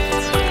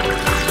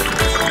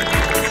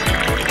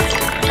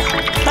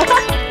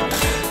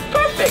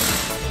 Perfect,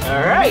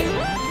 all right.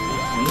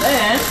 And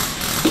then,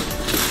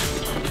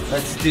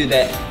 let's do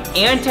the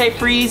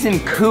antifreeze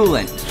and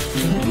coolant.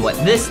 And what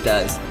this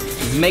does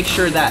is make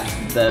sure that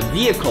the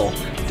vehicle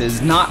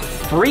does not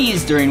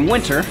freeze during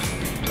winter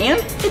and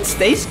it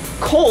stays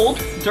cold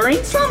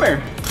during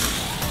summer.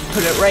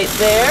 Put it right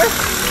there.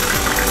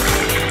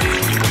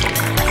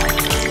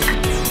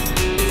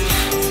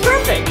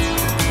 Perfect.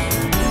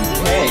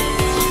 Okay.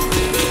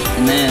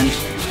 And then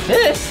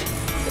this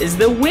is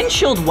the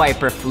windshield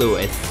wiper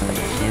fluid.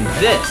 And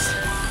this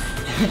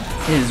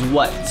is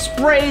what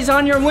sprays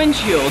on your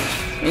windshield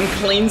and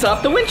cleans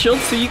off the windshield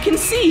so you can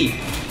see.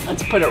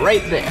 Let's put it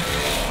right there.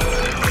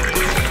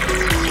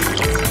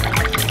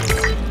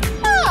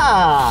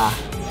 Ah,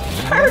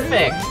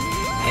 perfect.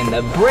 And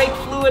the brake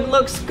fluid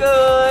looks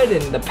good,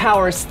 and the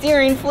power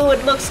steering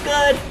fluid looks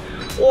good.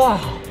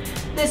 Wow,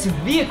 this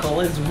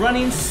vehicle is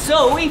running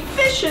so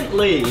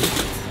efficiently.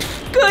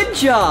 Good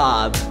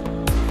job.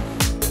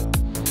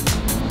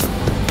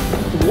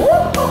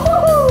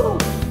 Woo-hoo-hoo!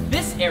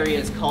 This area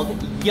is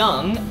called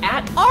Young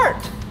at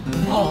Art.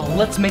 Oh,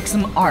 let's make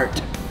some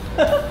art.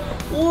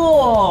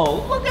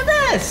 Whoa, look at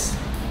this.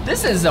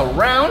 This is a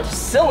round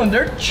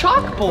cylinder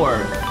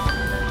chalkboard.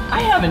 I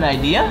have an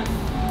idea.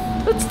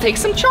 Let's take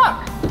some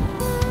chalk.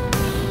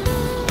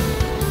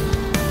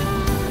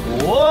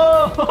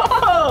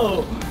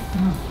 Whoa!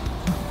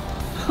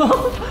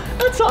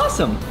 That's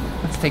awesome.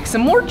 Let's take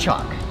some more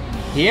chalk.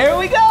 Here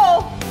we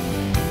go.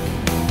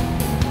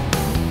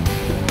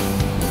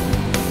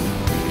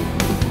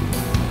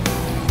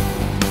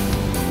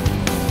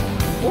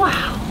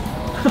 Wow.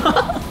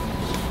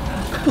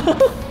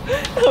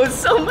 That was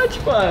so much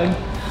fun.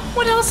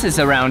 What else is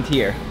around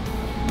here?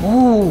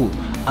 Ooh,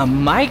 a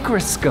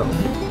microscope.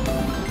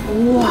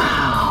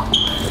 Wow.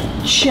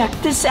 Check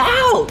this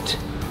out.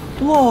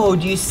 Whoa,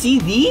 do you see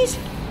these?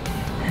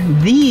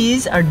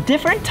 These are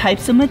different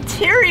types of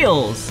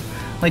materials.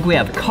 Like we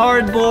have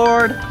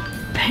cardboard,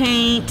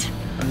 paint.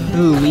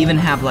 Ooh, we even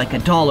have like a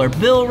dollar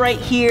bill right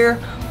here.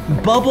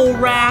 Bubble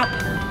wrap.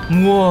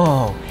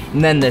 Whoa.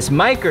 And then this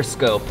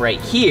microscope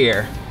right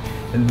here,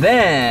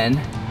 then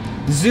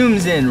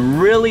zooms in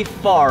really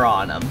far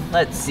on them.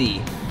 Let's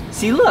see.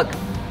 See, look,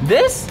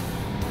 this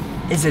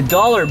is a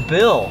dollar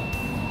bill,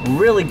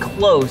 really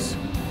close.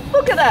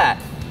 Look at that.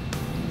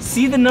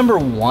 See the number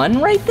 1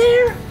 right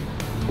there?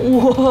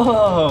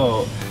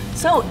 Whoa,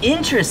 so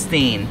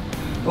interesting.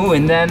 Oh,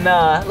 and then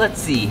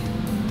let's see.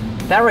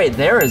 That right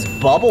there is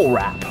bubble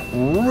wrap,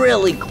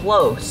 really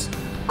close.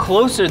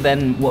 Closer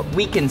than what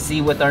we can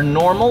see with our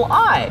normal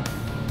eye.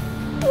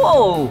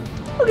 Whoa,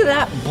 look at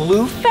that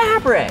blue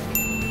fabric.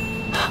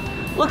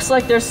 Looks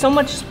like there's so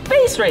much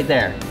space right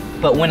there.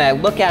 But when I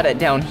look at it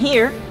down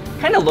here,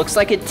 kind of looks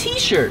like a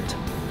t-shirt.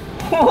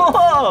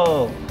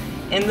 Whoa,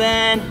 and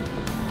then,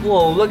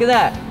 whoa, look at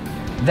that.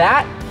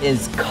 That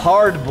is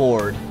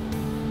cardboard.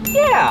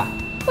 Yeah,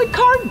 like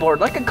cardboard,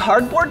 like a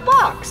cardboard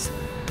box.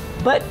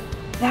 But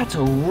that's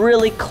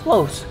really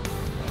close.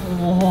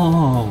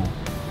 Whoa,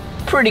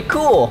 pretty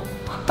cool.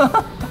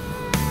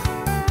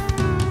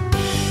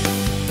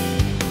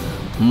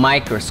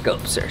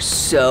 Microscopes are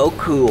so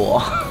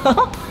cool.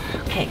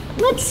 Okay,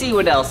 let's see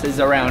what else is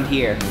around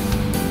here.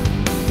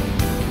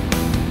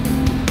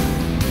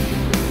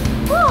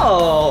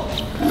 Oh,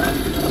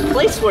 a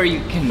place where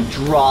you can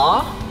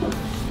draw,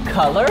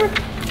 color,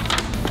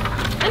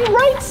 and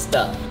write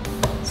stuff.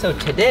 So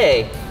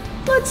today,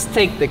 let's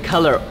take the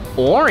color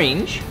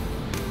orange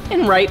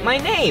and write my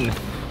name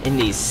in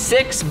these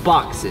 6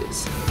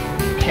 boxes.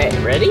 Okay,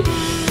 ready?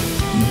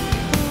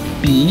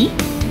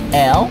 B-L-I-P-P-I.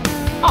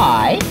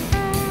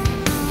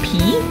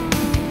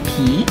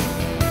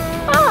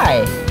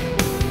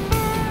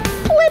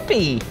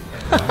 Blippi.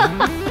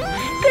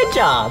 Good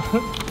job.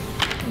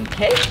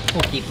 Okay,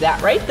 we'll keep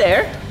that right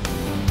there.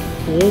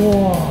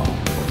 Whoa,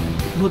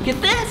 look at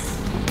this.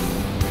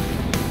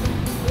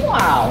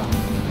 Wow,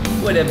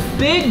 what a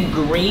big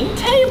green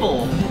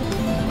table.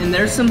 And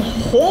there's some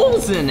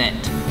holes in it.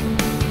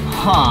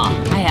 Huh,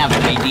 I have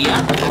an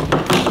idea.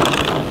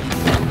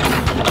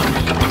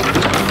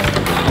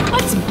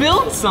 Let's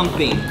build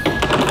something.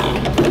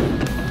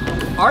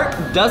 Art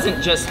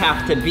doesn't just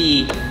have to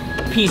be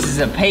pieces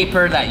of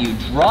paper that you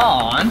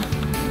draw on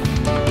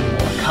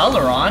or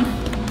color on.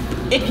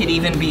 It could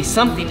even be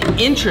something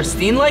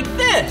interesting like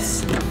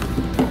this.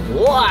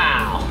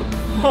 Wow.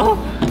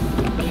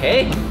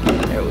 Okay,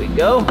 there we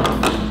go.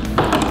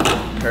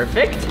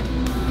 Perfect.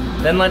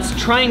 Then let's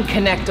try and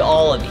connect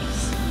all of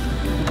these.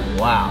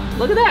 Wow,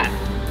 look at that.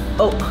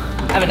 Oh,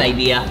 I have an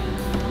idea.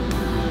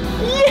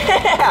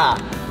 Yeah,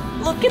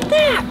 look at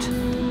that.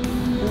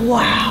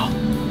 Wow.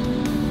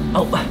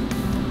 Oh,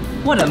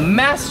 what a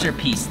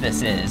masterpiece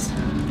this is.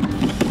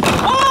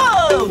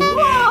 Oh,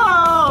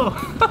 whoa.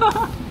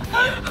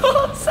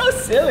 Oh, so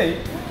silly.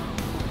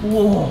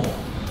 Whoa,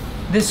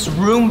 this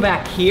room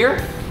back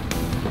here,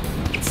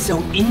 it's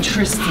so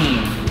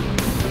interesting.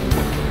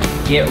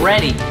 Get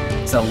ready,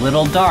 it's a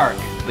little dark,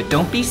 but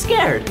don't be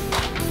scared.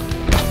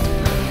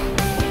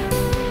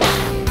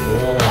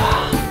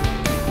 Wow,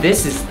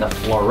 this is the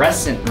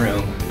fluorescent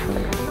room.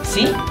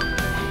 See,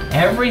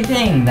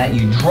 everything that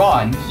you draw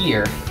in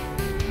here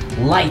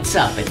lights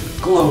up and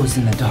glows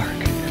in the dark.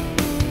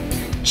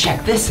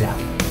 Check this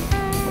out.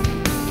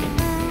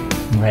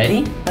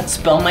 Ready? Let's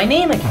spell my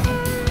name again.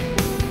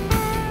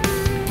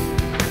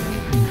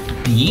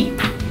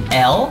 B-L-I-P-P-I.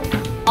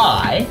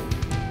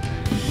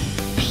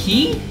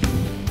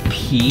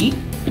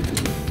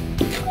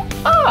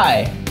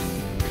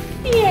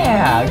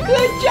 Yeah,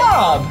 good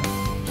job.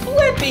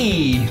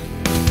 Blippi.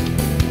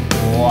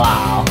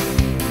 Wow.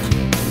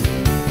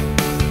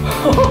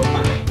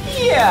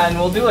 Yeah, and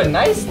we'll do a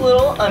nice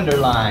little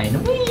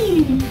underline. Whee!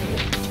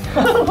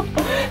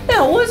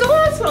 That was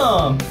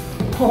awesome!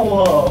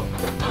 Whoa!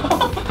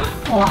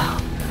 Wow!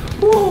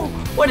 Whoa!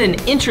 What an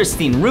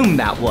interesting room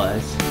that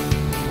was!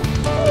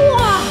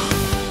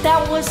 Wow!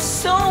 That was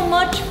so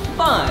much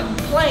fun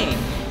playing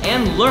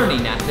and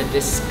learning at the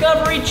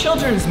Discovery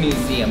Children's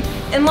Museum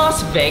in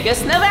Las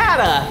Vegas,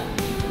 Nevada.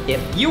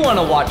 If you want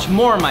to watch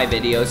more of my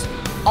videos,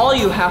 all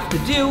you have to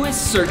do is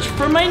search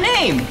for my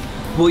name.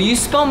 Will you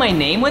spell my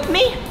name with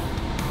me?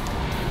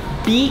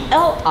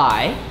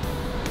 B-L-I-P-P-I.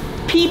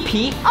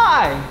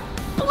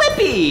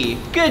 Blippi!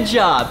 Good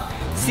job.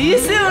 See you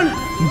soon.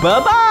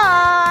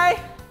 Bye-bye.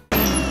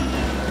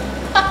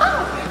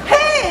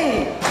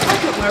 Hey!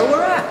 Look at where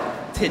we're at.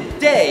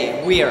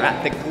 Today, we are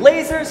at the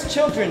Glazers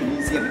Children's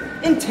Museum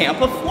in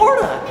Tampa,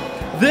 Florida.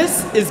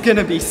 This is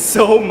gonna be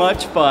so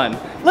much fun.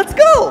 Let's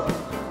go!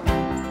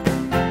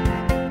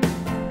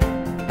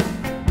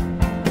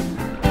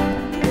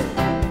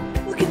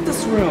 Look at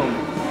this room.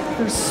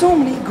 There's so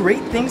many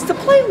great things to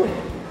play with,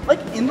 like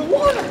in the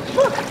water.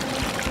 Look.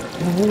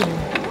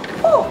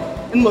 Oh,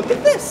 and look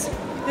at this.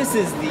 This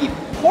is the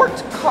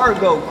port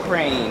cargo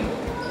crane.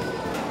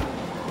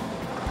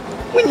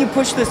 When you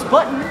push this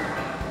button,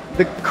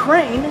 the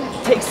crane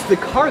takes the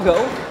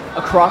cargo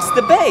across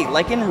the bay,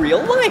 like in real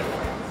life.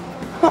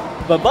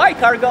 Bye-bye,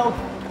 cargo.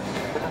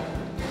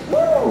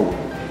 Woo!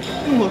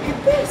 And look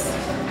at this.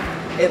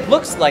 It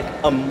looks like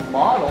a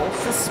model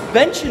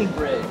suspension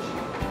bridge.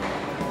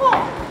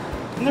 Oh,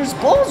 and there's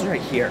balls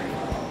right here.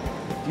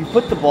 You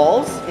put the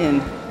balls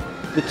in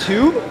the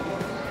tube.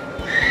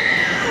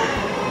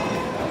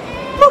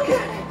 Look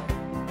at it.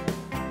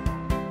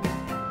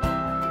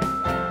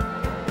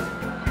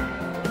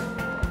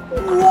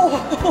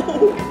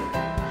 Whoa!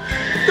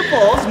 The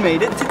balls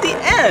made it to the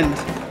end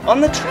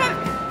on the track,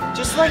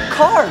 just like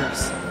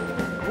cars.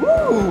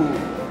 Woo!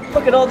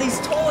 Look at all these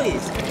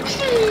toys.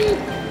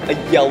 A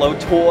yellow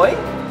toy,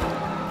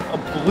 a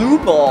blue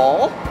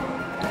ball,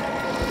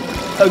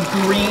 a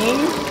green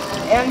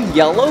and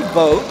yellow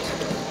boat,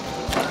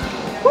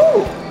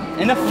 woo!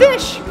 And a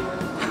fish.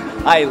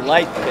 I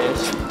like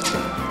fish.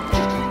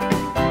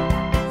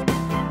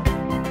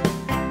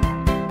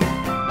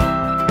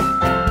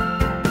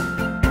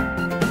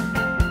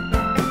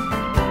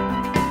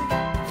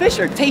 Fish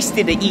are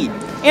tasty to eat,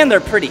 and they're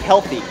pretty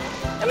healthy.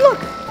 And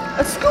look,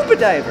 a scuba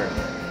diver.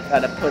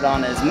 Gotta put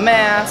on his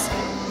mask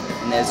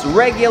and his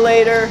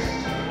regulator,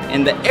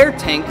 and the air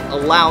tank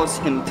allows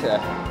him to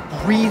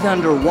breathe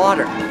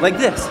underwater, like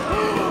this.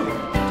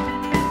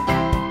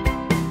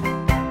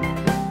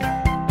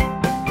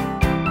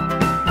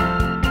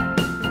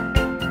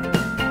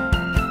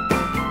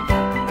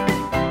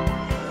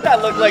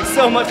 That looked like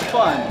so much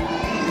fun.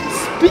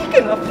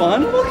 Speaking of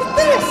fun, look at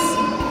this.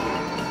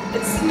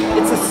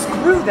 It's a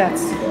screw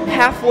that's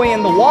halfway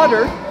in the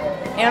water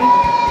and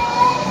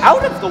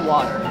out of the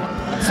water.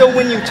 So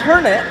when you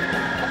turn it,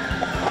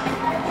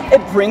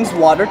 it brings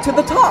water to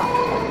the top.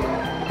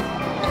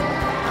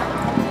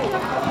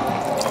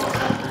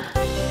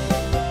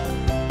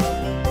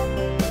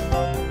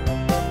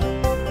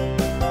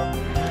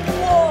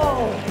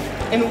 Whoa!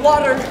 And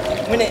water,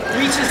 when it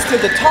reaches to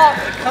the top,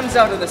 it comes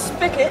out of the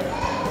spigot,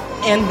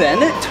 and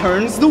then it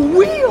turns the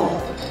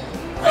wheel.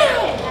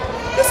 Wow!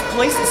 This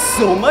place is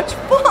so much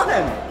fun!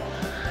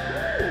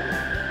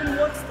 And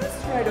what's this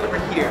right over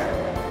here?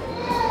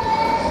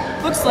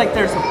 Looks like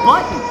there's a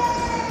button.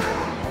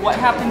 What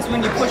happens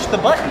when you push the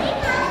button?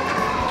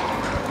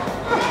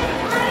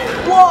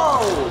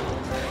 Whoa!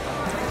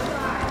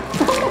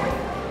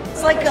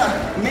 It's like a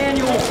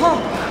manual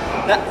pump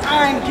that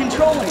I'm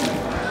controlling.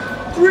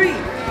 3,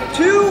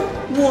 2,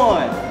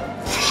 1.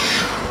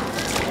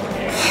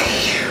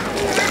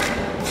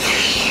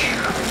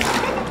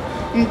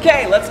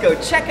 Okay, let's go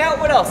check out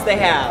what else they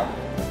have.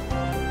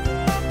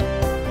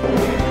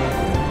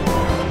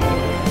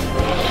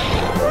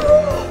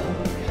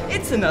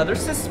 It's another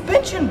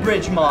suspension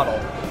bridge model.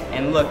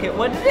 And look at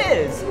what it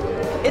is.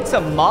 It's a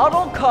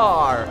model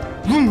car.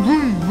 Vroom,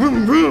 vroom,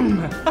 vroom,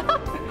 vroom.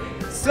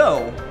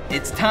 So,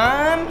 it's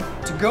time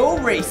to go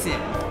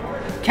racing.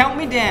 Count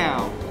me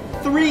down.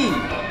 3,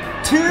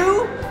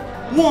 2,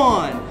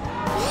 1.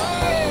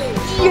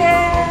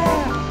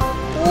 Yeah!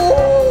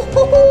 Ooh.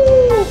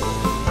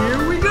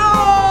 Here we go!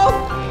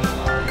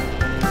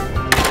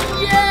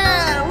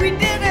 Yeah, we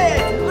did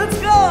it! Let's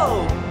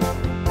go!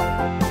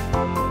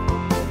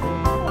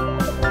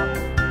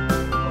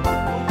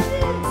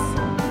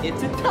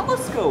 It's a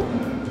telescope.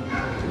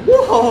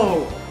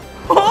 Whoa!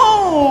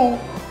 Oh!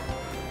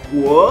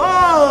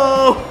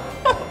 Whoa!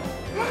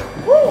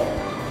 Whoa!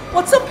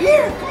 What's up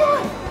here? Come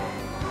on!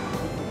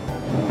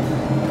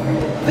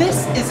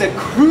 This is a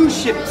cruise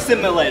ship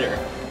simulator.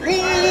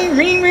 Ring,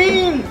 ring,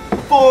 ring!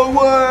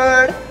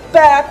 Forward!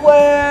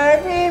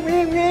 Backward! Ring,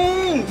 ring,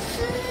 ring!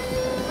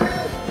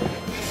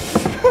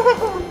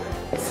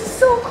 This is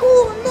so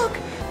cool! And look!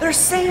 There's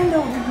sand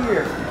over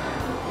here!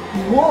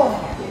 Whoa!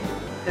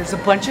 There's a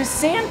bunch of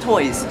sand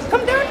toys!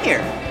 Come down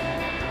here!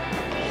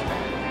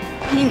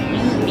 Ring,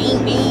 ring,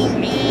 ring, ring,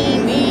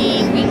 ring,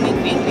 ring, ring,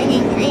 ring, ring,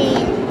 ring,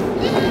 ring.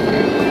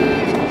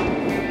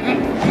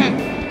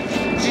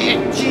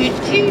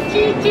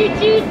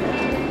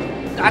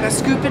 Gotta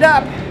scoop it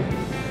up.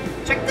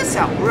 Check this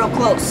out, real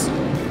close.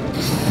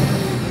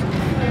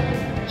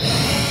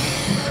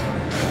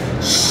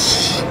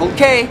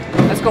 Okay,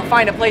 let's go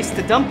find a place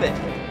to dump it.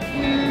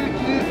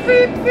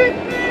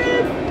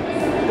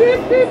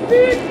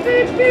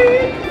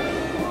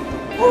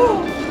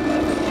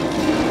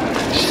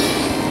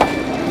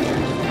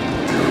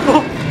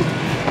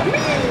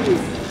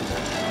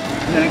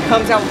 And then it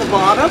comes out the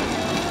bottom,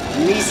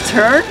 and these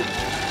turn.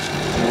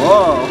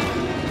 Whoa.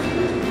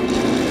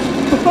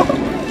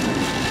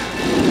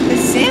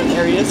 This sand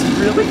area is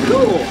really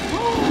cool.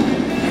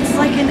 It's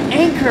like an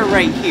anchor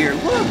right here,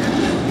 look.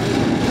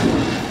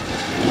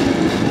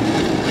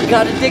 We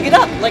gotta dig it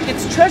up like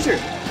it's treasure.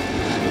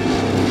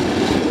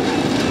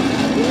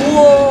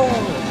 Whoa!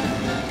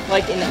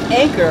 Like an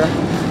anchor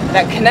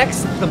that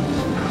connects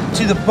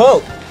to the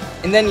boat.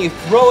 And then you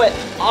throw it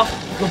off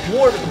the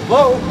board of the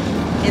boat,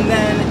 and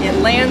then it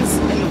lands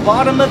in the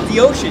bottom of the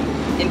ocean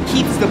and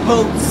keeps the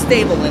boat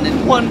stable and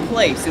in one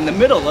place in the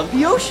middle of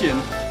the ocean.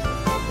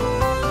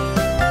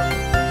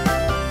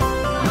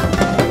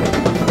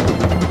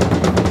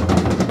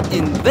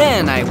 And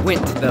then I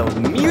went to the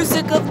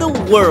Music of the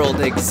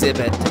World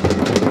exhibit.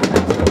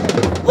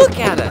 Look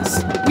at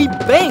us! We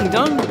banged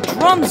on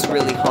drums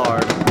really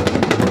hard.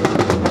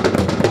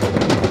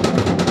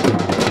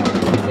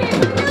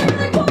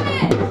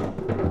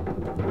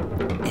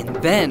 And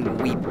then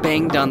we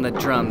banged on the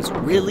drums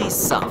really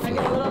softly.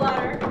 A little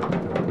louder.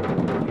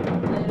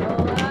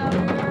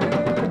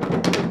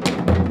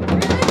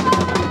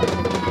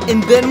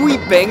 And then we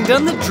banged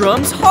on the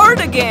drums hard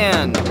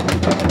again.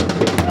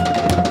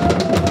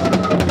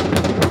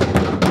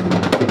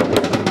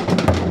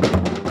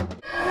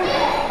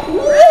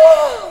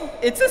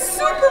 It's a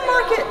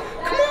supermarket!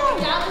 Come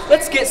on!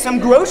 Let's get some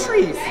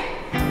groceries!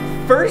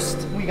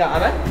 First, we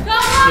gotta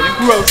get a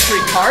grocery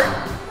cart.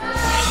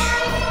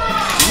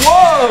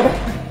 Whoa!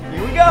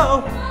 Here we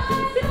go!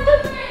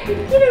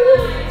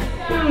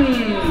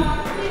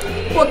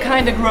 What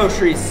kind of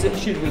groceries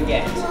should we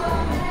get?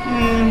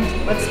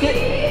 Let's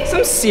get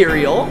some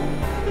cereal.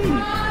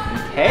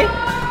 Okay.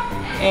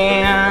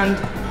 And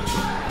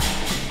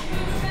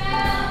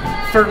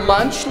for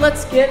lunch,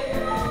 let's get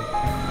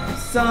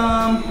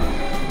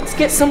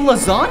some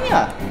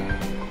lasagna.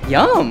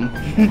 Yum!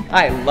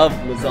 I love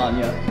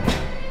lasagna.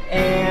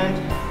 And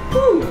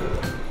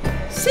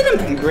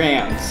cinnamon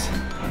grams.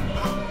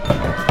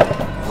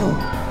 Ooh.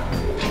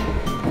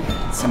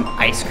 Some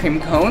ice cream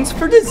cones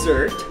for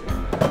dessert.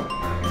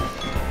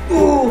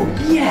 Ooh,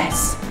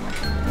 yes!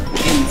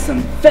 And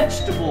some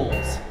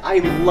vegetables. I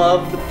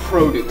love the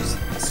produce.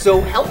 It's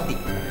so healthy.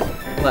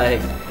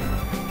 Like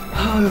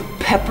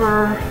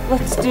pepper.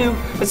 Let's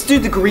do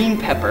the green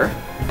pepper.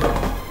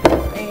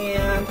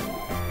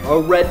 A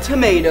red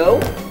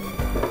tomato,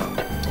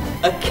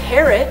 a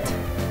carrot,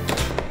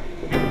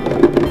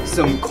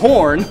 some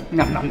corn,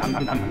 nom nom nom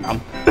nom nom nom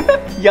nom,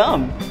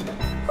 yum.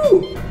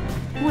 Ooh,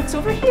 what's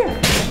over here?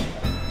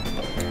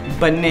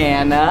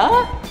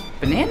 Banana.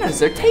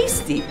 Bananas are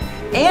tasty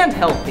and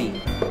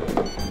healthy.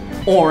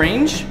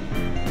 Orange.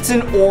 It's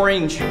an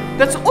orange.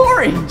 That's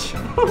orange.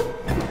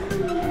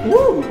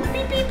 Woo.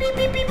 Beep, beep, beep,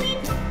 beep, beep,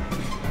 beep.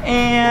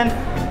 And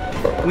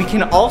we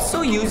can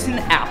also use an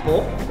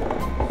apple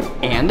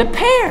and a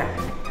pear.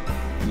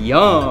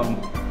 Yum.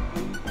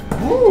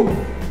 Ooh.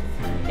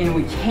 And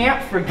we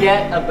can't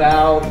forget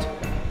about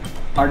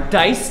our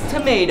diced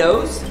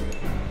tomatoes.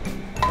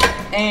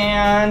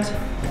 And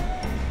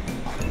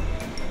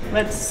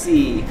let's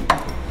see,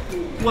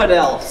 what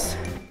else?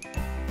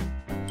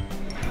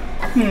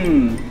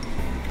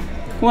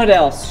 What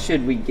else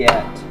should we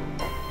get?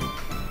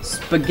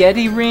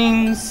 Spaghetti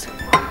rings.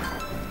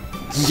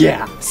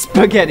 Yeah,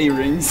 spaghetti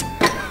rings.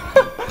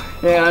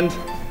 And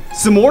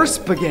some more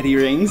spaghetti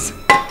rings,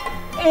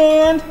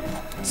 and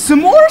some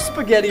more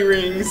spaghetti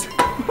rings.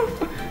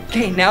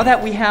 Okay, now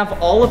that we have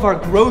all of our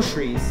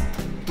groceries,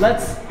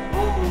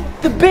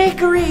 the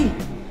bakery!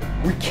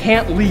 We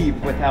can't leave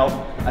without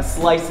a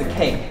slice of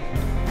cake.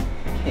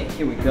 Okay,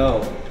 here we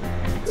go.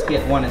 Let's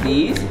get one of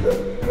these.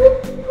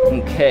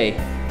 Okay.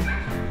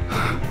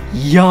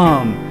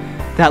 Yum!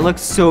 That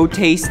looks so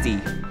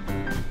tasty.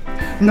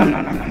 Nom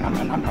nom nom nom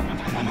nom nom nom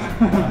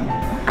nom nom.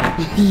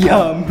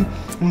 Yum!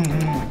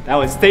 That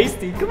was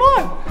tasty. Come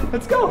on,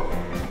 let's go.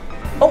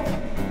 Oh,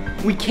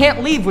 we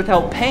can't leave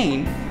without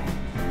paying.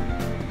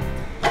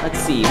 Let's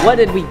see, what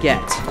did we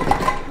get?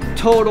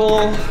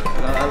 Total,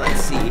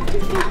 let's see.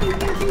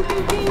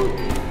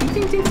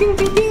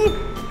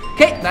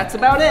 Okay, that's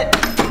about it.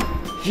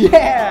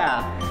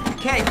 Yeah.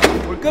 Okay,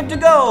 we're good to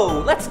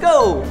go. Let's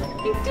go.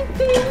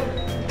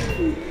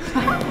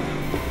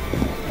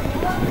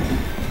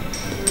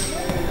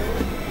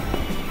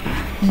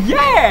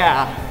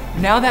 Yeah!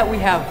 Now that we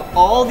have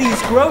all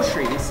these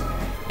groceries,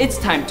 it's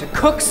time to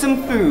cook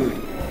some food.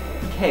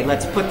 Okay,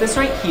 let's put this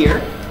right here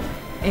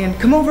and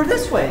come over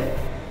this way.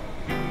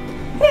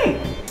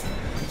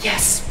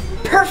 Yes,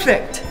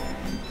 perfect.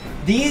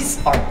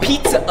 These are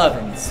pizza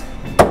ovens.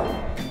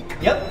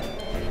 Yep,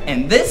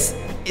 and this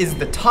is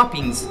the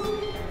toppings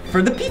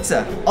for the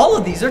pizza. All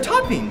of these are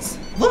toppings.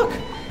 look.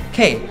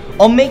 Okay,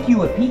 I'll make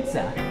you a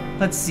pizza.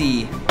 Let's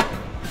see.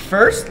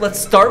 First, let's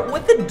start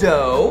with the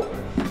dough.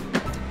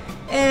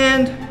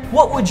 And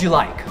what would you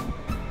like?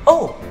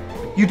 Oh,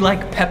 you'd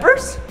like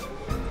peppers?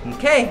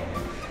 Okay,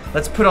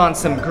 let's put on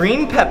some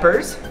green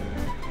peppers.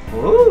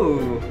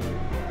 Ooh,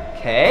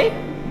 okay,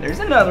 there's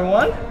another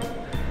one.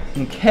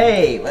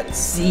 Okay, let's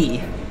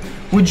see.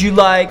 Would you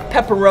like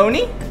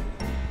pepperoni?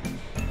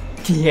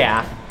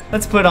 Yeah,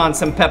 let's put on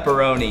some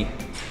pepperoni.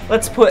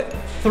 Let's put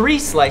 3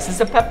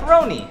 slices of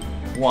pepperoni.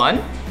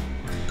 1,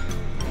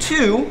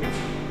 2,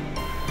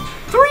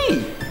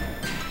 3.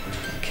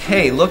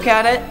 Okay, look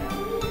at it.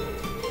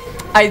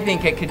 I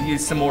think I could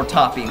use some more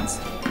toppings,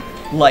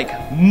 like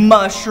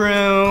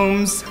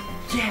mushrooms.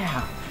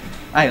 Yeah,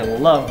 I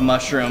love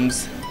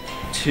mushrooms.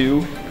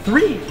 2,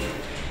 3.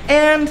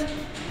 And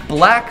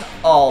black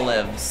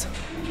olives.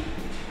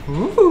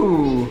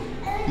 Ooh,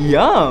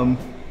 yum.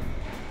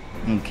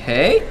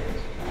 Okay.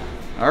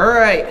 All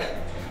right.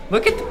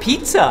 Look at the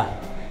pizza.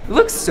 It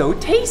looks so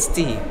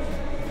tasty.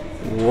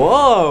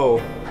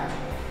 Whoa.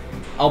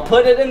 I'll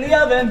put it in the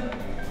oven.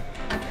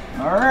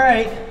 All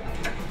right.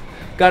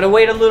 Gotta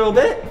wait a little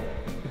bit.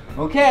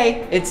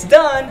 Okay, it's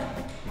done.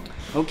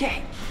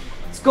 Okay,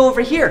 let's go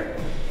over here.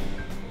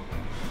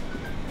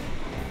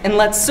 And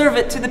let's serve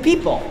it to the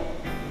people.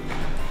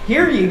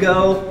 Here you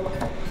go.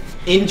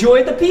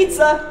 Enjoy the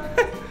pizza.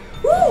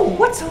 Ooh,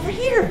 what's over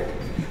here?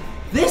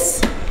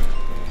 This,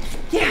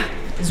 yeah,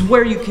 is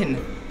where you can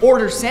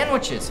order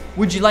sandwiches.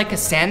 Would you like a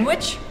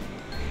sandwich?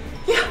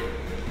 Yeah,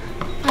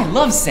 I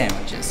love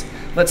sandwiches.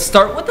 Let's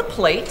start with a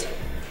plate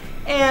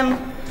and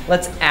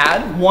let's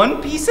add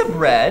 1 piece of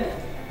bread.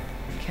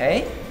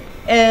 Okay,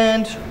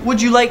 and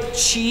would you like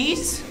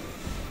cheese?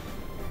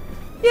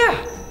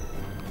 Yeah,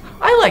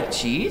 I like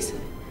cheese.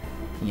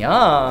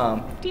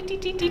 Yum.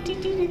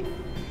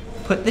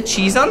 Put the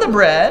cheese on the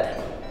bread.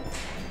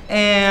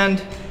 And,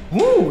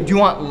 ooh, do you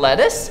want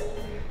lettuce?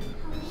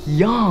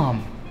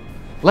 Yum.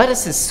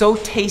 Lettuce is so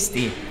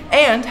tasty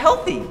and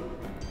healthy.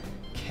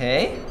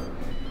 Okay,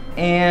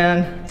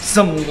 and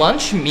some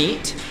lunch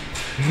meat.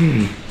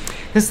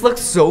 This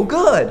looks so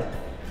good.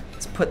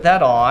 Let's put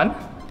that on.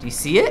 Do you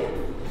see it?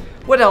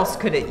 What else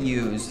could it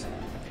use?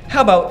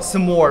 How about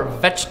some more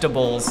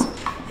vegetables?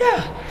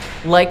 Yeah,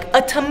 like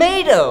a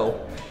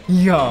tomato.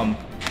 Yum.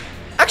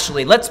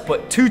 Actually, let's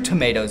put 2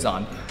 tomatoes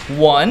on.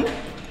 1,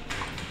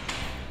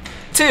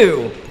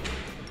 2.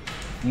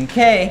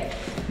 Okay,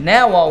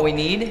 now all we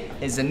need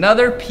is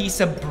another piece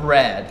of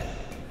bread.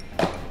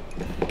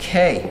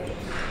 Okay.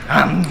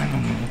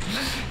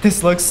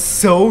 This looks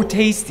so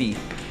tasty.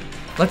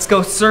 Let's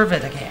go serve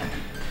it again.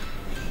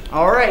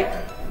 All right,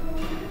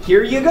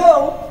 here you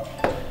go.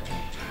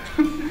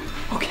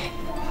 Okay,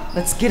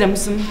 let's get them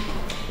some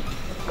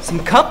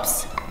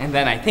cups, and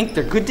then I think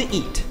they're good to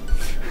eat.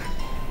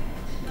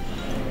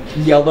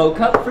 Yellow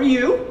cup for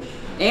you,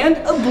 and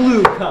a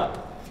blue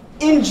cup.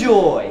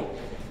 Enjoy.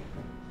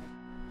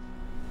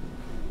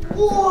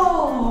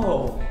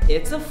 Whoa,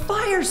 it's a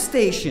fire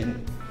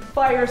station.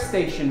 Fire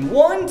station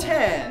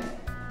 110.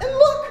 And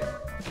look,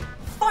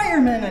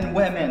 firemen and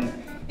women.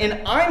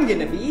 And I'm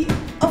gonna be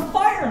a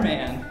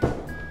fireman.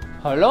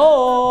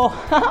 Hello,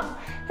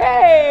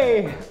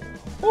 hey,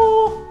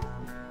 oh,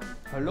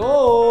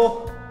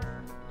 hello,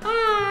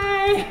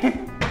 hi.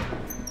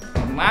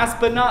 And last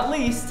but not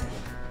least,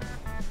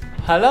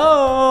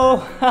 hello,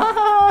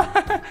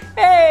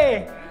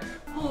 hey.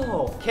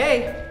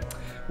 Okay,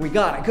 we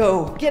gotta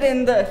go get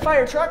in the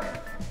fire truck.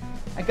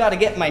 I gotta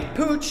get my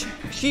pooch.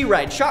 She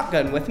rides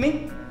shotgun with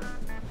me.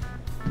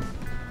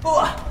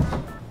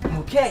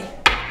 Okay,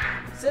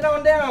 sit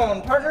on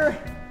down, partner.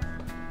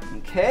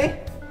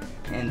 Okay,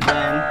 and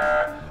then,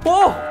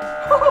 whoa!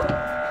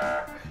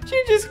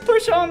 She just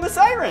pushed on the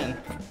siren.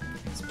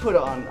 Let's put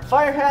on the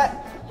fire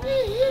hat.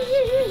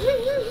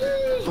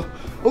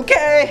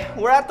 Okay,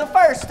 we're at the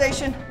fire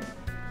station.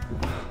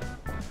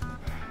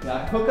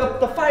 Gotta hook up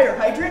the fire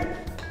hydrant.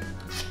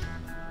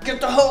 Get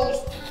the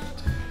hose.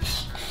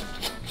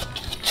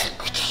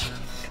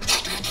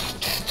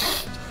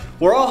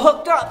 We're all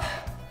hooked up.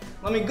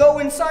 Let me go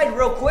inside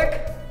real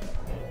quick.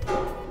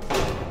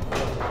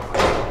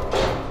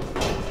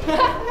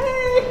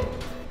 Hey.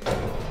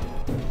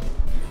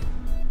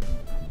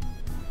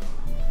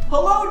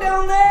 Hello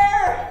down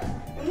there.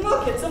 And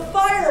look, it's a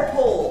fire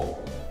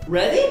pole.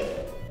 Ready?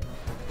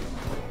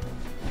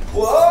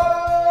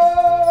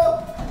 Whoa!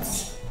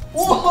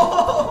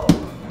 Whoa!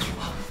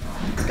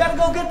 Gotta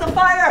go get the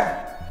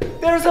fire.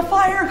 There's a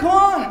fire, come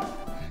on.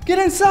 Get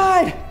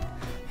inside.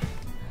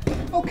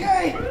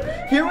 Okay,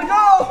 here we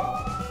go.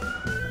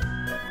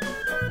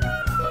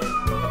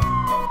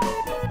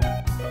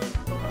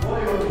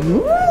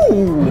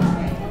 Ooh,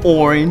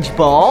 orange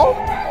ball,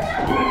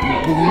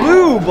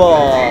 blue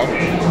ball.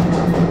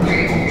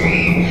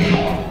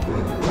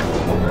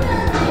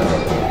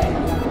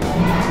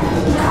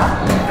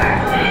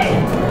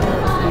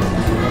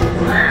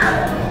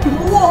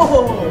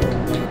 Whoa!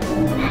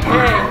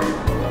 Hey,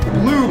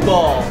 blue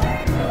ball.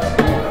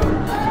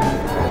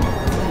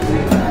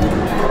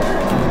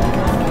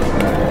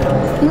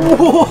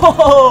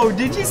 Whoa,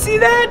 did you see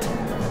that?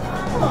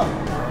 Huh.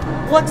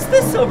 What's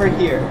this over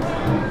here?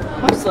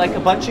 Looks like a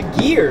bunch of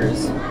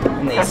gears.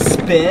 And they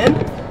spin.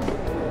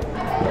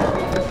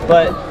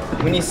 But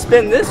when you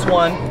spin this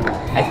one,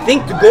 I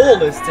think the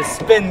goal is to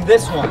spin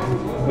this one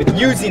with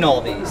using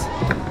all these.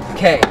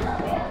 Okay.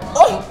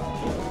 Oh!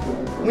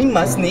 We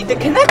must need to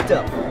connect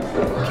them.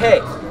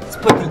 Okay, let's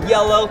put the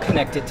yellow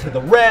connected to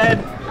the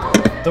red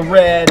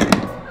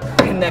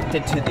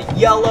connected to the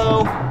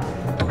yellow,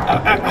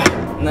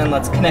 and then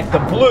let's connect the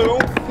blue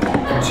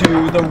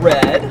to the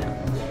red.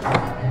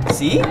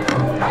 See?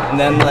 And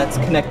then let's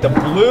connect the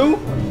blue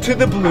to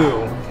the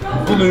blue.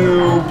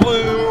 Blue,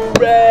 blue,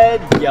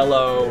 red,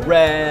 yellow,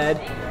 red.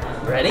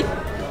 Ready?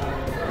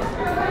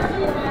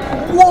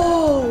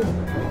 Whoa!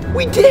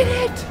 We did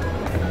it!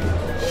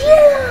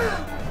 Yeah!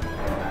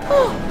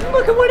 Oh,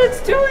 look at what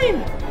it's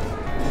doing!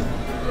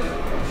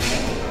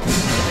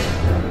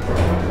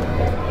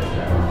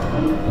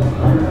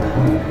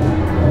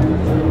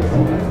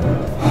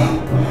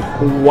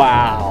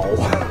 Wow!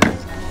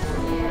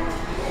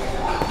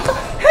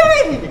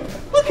 Hey!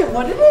 Look at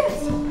what it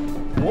is!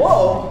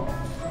 Whoa!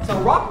 It's a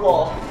rock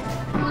wall.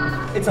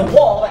 It's a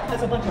wall that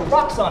has a bunch of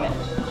rocks on it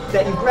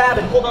that you grab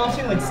and hold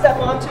onto and step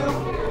onto.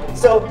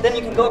 So then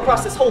you can go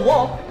across this whole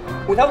wall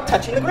without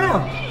touching the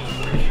ground.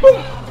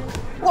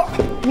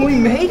 We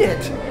made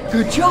it!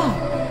 Good job!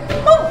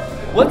 Oh,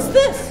 what's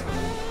this?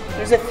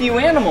 There's a few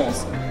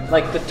animals,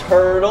 like the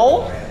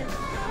turtle.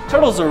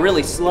 Turtles are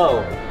really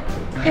slow.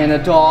 And a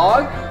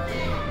dog,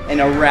 and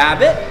a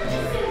rabbit,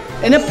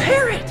 and a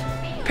parrot.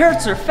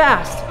 Parrots are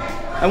fast.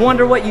 I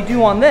wonder what you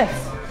do on this.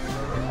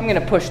 I'm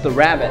gonna push the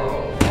rabbit.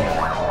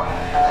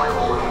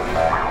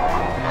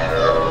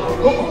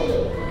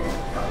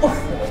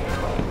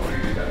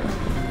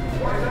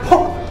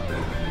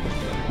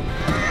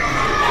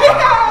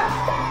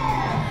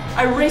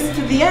 I raced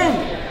to the end,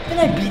 and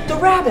I beat the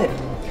rabbit.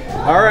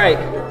 All right,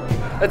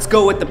 let's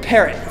go with the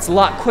parrot. It's a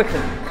lot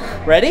quicker.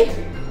 Ready?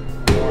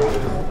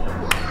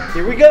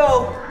 Here we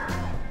go.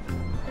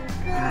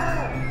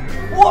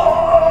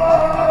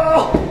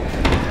 Whoa!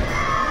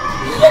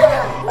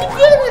 Yeah, we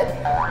did it!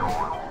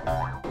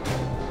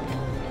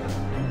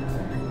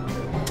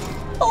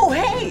 Oh,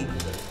 hey!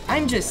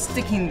 I'm just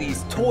sticking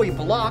these toy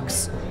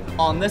blocks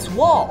on this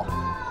wall.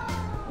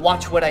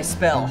 Watch what I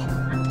spell.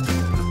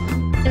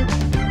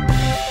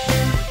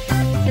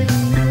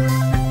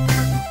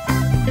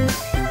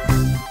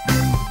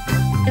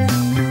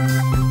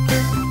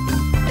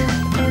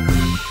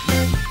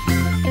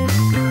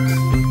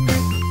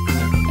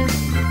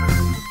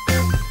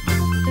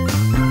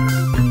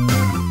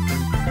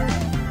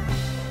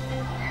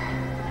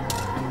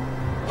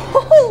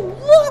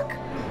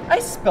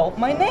 Spelt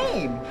my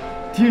name.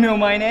 Do you know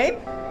my name?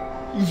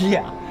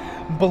 Yeah,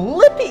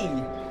 Blippi.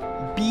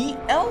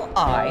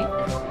 B-L-I-P-P-I.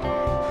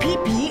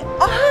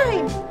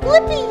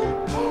 Blippi.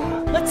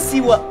 Let's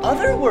see what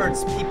other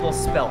words people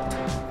spelt.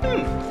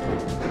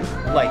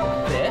 Like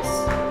this.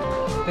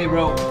 They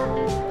wrote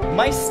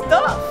my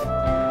stuff.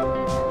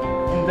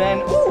 And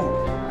then,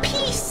 ooh,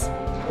 peace.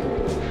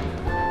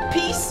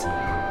 Peace.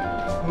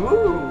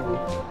 Ooh,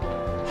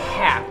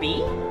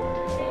 happy.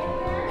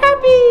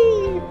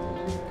 Happy.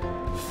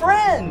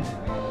 Friend.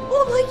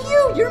 Oh, like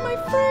you're my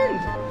friend.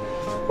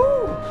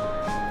 Woo.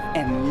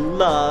 And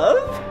love.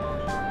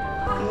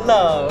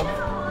 Love.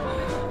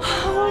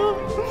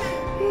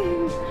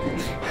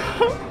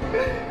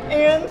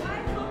 And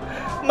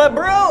my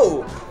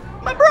bro.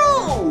 My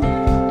bro.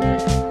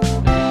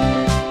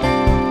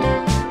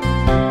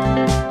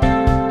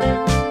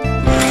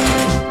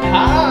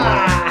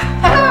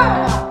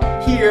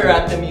 Here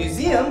at the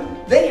museum,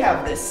 they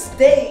have this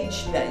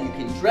stage that you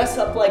can dress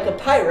up like a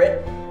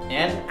pirate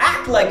and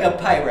act like a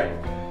pirate.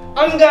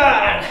 On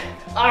guard,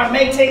 our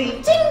matey.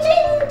 Ding,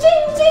 ding,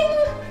 ding, ding,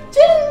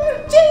 ding,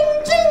 ding,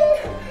 ding,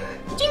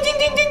 ding, ding,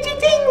 ding, ding, ding,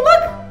 ding.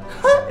 Look,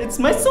 it's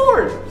my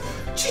sword.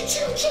 Choo,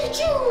 choo, choo,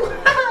 choo.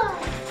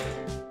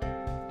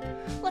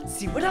 Let's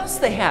see what else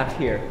they have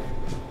here.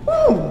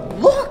 Ooh,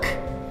 look,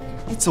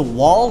 it's a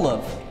wall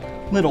of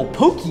little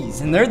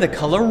pokies, and they're the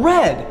color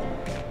red.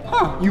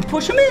 Huh? You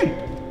push them in.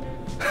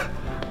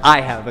 I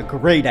have a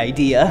great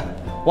idea.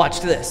 Watch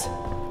this.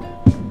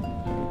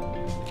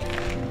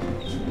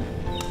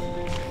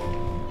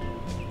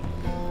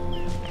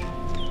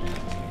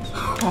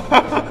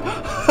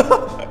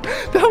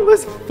 That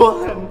was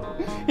fun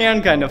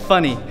and kind of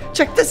funny.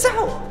 Check this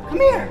out. Come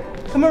here.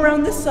 Come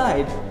around this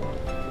side.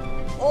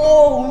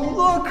 Oh,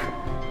 look.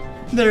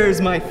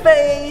 There's my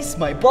face,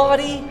 my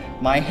body,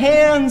 my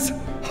hands.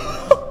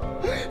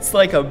 It's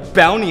like a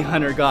bounty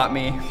hunter got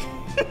me.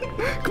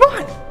 Come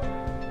on.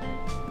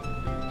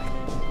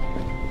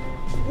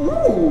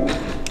 Ooh,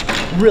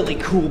 really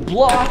cool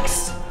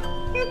blocks.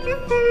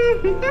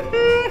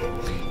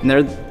 And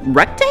they're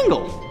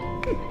rectangle.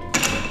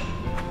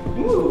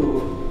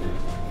 Ooh,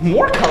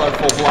 more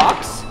colorful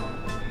blocks,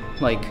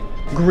 like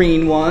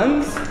green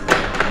ones,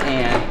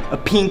 and a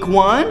pink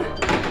one,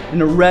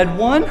 and a red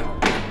one.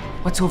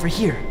 What's over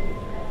here?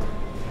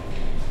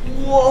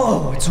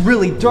 Whoa, it's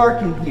really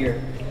dark in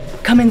here.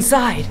 Come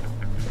inside.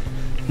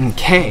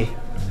 Okay,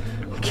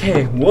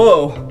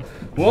 whoa,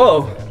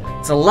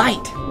 it's a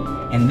light.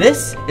 And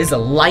this is a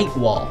light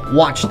wall.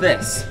 Watch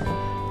this.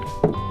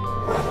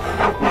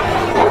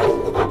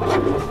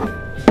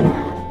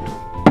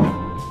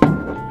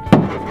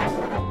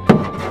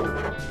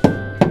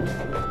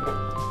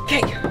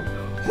 Okay,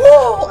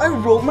 whoa, I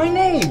wrote my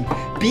name.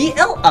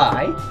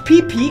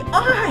 B-L-I-P-P-I.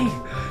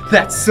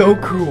 That's so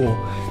cool.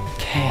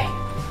 Okay,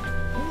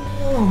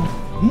 whoa,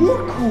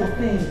 more cool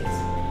things.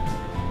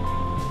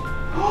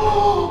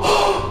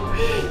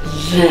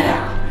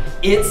 Yeah,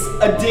 it's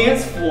a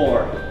dance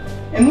floor.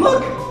 And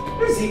look,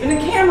 there's even a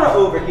camera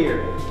over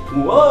here.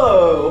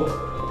 Whoa,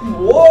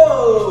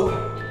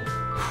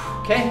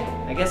 Okay,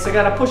 I guess I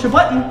gotta push a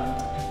button.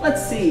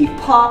 Let's see,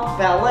 pop,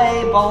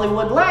 ballet,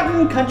 Bollywood,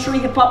 Latin, country,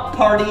 hip hop,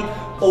 party,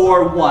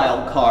 or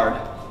wild card.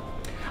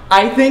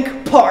 I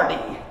think party.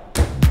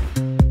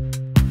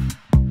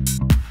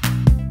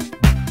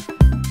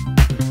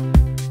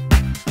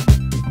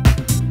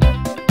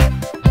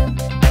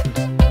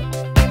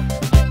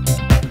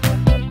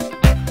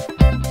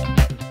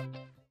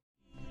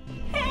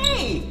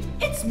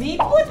 It's me,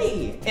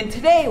 Blippi, and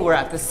today we're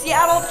at the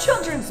Seattle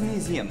Children's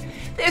Museum.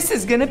 This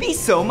is gonna be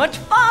so much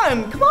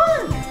fun, come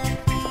on!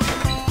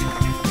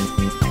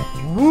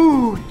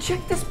 Woo,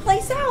 check this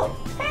place out.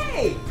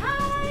 Hey!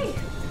 Hi!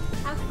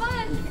 Have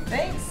fun!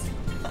 Thanks.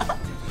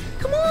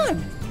 Come on!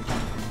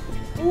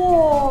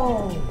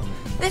 Whoa,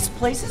 this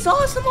place is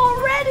awesome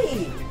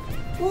already.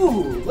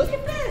 Ooh, look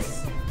at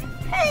this.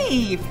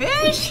 Hey,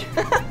 fish!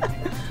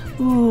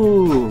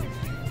 Ooh,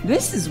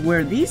 this is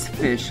where these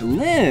fish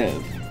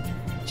live.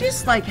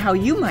 Just like how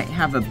you might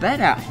have a bed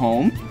at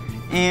home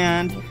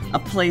and a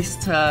place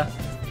to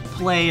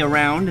play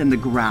around in the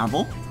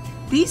gravel.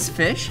 These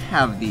fish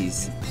have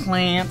these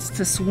plants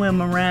to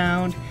swim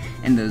around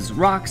and those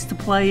rocks to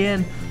play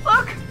in.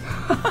 Look,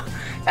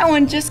 that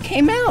one just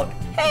came out.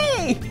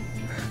 Hey!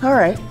 All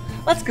right,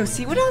 let's go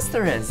see what else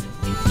there is.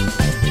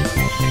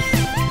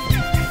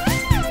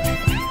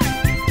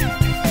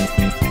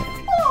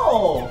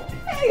 Oh,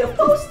 hey, a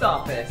post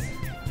office.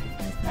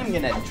 I'm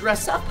gonna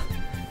dress up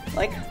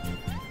like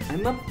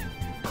I'm a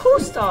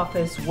post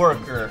office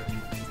worker.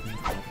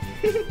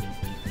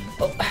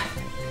 Oh,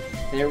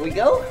 there we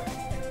go.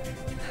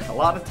 A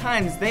lot of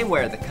times they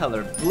wear the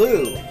color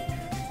blue,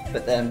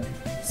 but then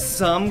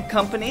some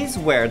companies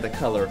wear the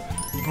color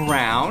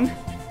brown.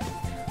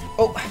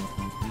 Oh,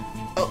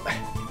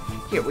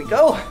 here we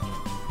go.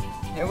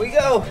 Here we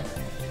go.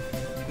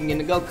 I'm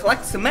gonna go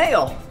collect some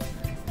mail.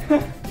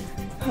 All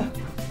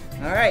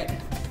right,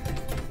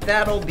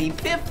 that'll be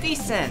 50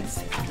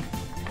 cents.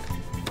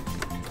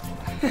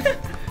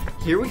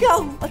 Here we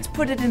go. Let's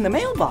put it in the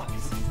mailbox.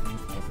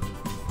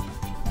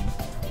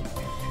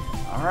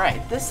 All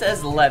right, this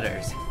says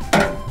letters.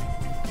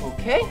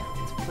 Okay,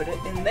 let's put it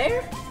in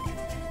there.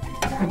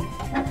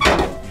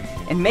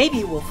 And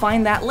maybe we'll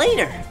find that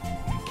later.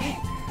 Okay,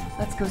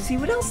 let's go see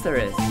what else there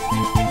is.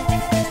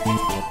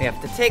 We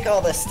have to take all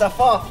this stuff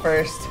off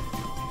first.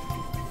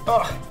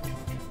 Oh,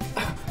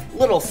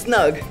 little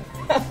snug.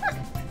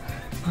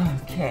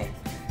 Okay,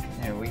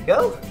 there we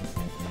go.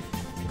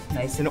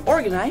 Nice and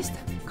organized.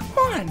 Come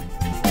on.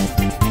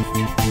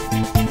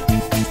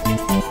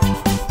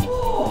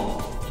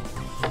 Whoa,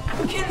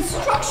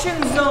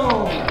 construction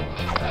zone.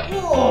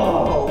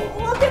 Whoa,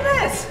 look at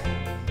this.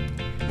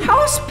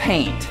 House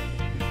paint.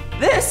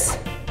 This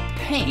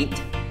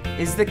paint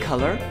is the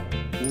color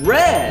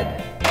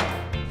red.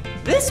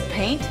 This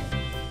paint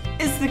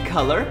is the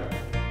color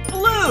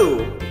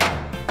blue.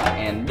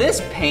 And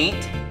this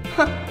paint,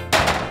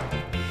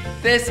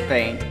 this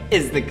paint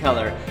is the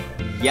color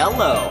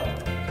yellow.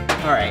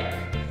 All right,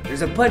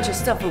 there's a bunch of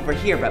stuff over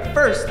here, but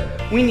first,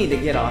 we need to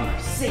get on our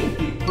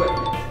safety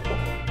equipment.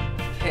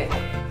 Okay,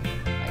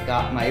 I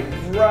got my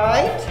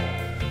bright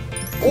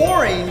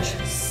orange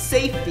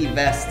safety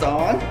vest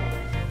on.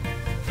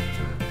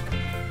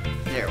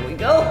 There we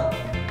go.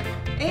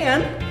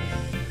 And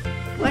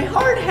my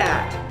hard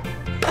hat.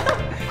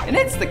 And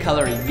it's the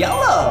color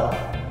yellow.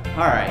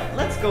 All right,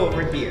 let's go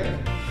over here.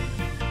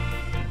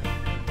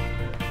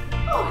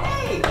 Oh,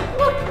 hey,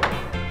 look.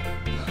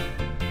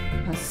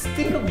 A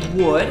stick of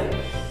wood.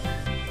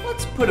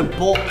 Let's put a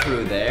bolt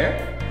through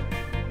there.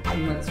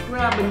 And let's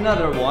grab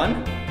another one.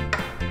 All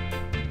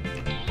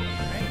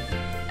right,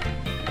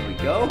 there we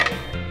go.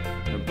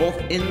 They're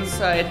both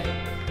inside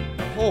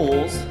the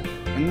holes.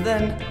 And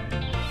then,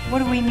 what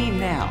do we need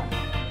now?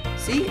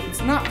 See,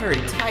 it's not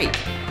very tight.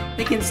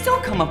 They can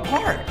still come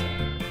apart.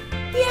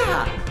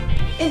 Yeah,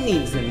 it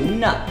needs a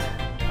nut.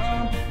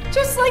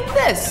 Just like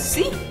this,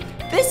 see?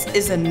 This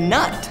is a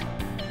nut.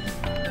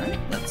 All right,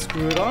 let's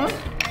screw it on.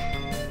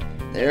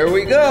 There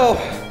we go.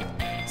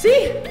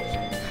 See?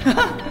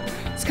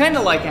 It's kind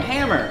of like a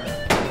hammer.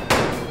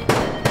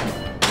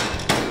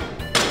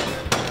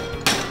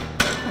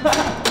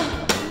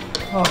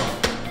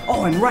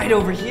 Oh, and right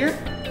over here,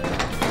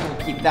 we'll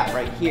keep that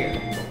right here.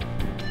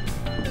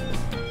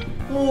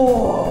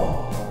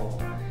 Whoa,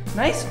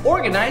 nice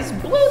organized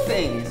blue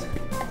things.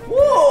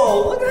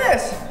 Whoa, look at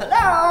this.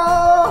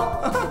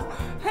 Hello.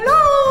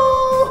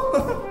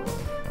 Hello.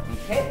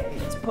 Okay,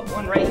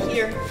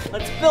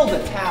 let's build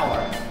a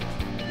tower.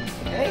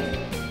 Okay,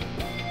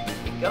 there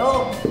we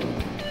go.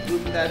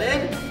 Loop that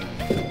in.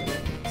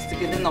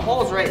 Stick it in the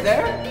holes right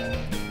there.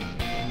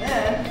 And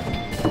then,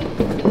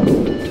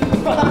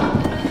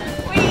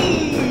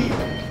 whee!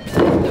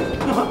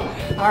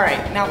 All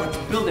right, now let's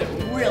build it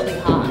really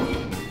high.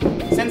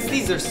 Since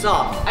these are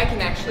soft, I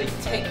can actually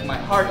take my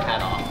hard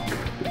hat off.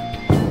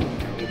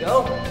 There we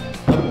go.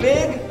 A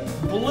big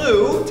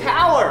blue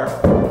tower.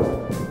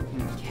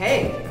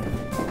 Okay.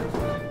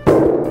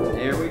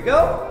 There we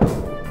go.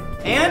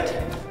 And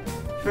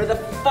for the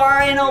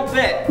final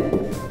bit,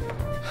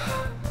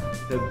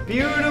 the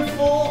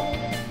beautiful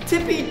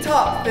tippy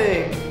top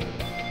thing.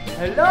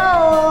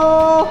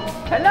 Hello?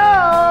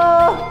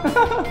 Hello?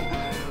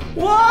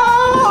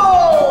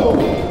 Whoa!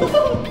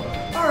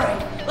 All right,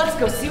 let's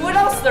go see what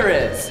else there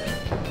is.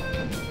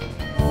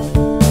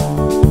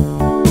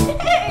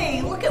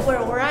 Hey, look at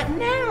where we're at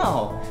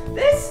now.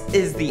 This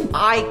is the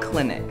eye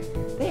clinic.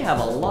 They have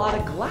a lot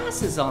of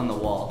glasses on the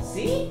wall,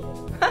 see?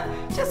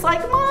 Just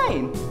like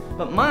mine.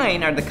 But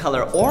mine are the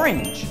color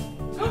orange.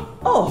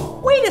 Oh,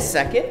 wait a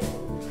second.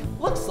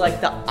 Looks like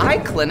the eye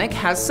clinic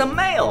has some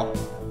mail.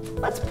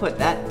 Let's put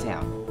that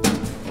down.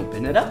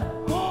 Open it up.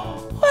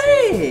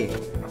 Hey,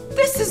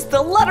 this is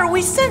the letter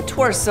we sent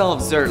to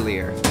ourselves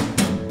earlier.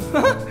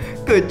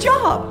 Good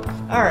job.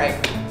 All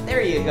right,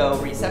 there you go,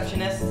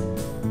 receptionist.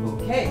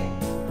 Okay,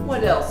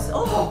 what else?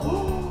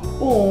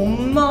 Oh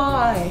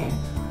my.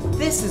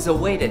 This is a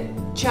way to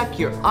check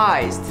your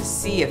eyes to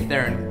see if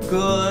they're in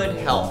good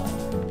health.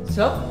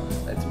 So,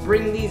 let's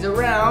bring these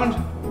around.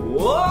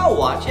 Whoa,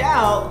 watch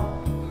out.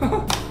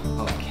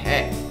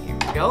 Okay, here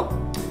we go.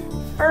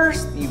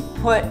 First, you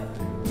put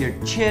your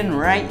chin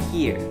right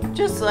here,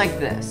 just like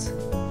this.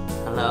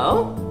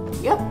 Hello?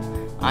 Yep,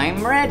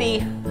 I'm ready.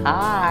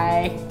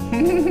 Hi.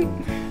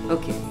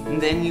 Okay, and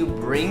then you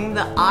bring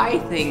the eye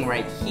thing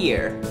right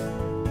here,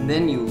 and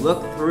then you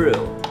look through.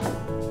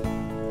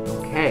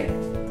 Okay,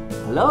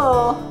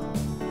 hello?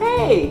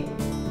 Hey,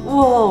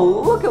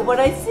 whoa, look at what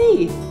I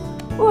see.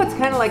 Oh, it's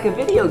kind of like a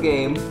video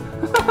game.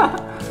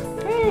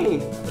 Hey,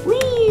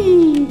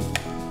 whee!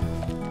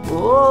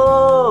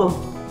 Whoa!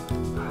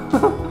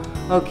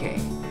 Okay,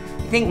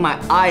 I think my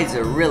eyes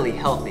are really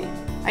healthy.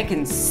 I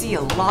can see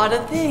a lot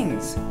of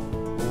things.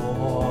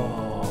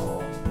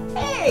 Whoa!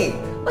 Hey,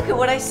 look at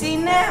what I see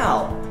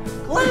now.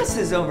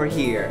 Glasses over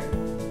here.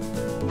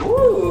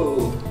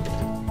 Ooh!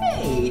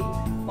 Hey,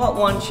 what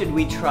one should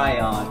we try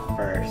on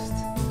first?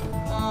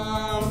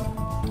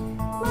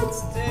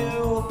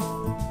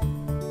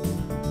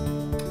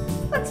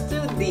 Let's do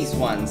these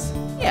ones.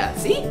 Yeah,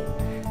 see?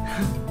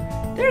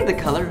 They're the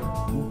color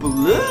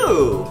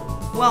blue.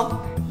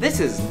 Well, this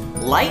is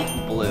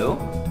light blue,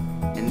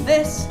 and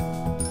this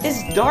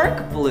is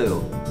dark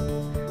blue.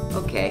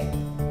 Okay,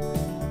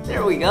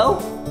 there we go.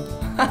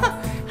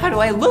 How do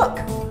I look?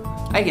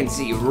 I can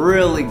see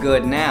really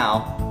good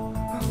now.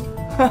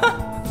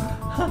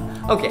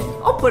 Okay,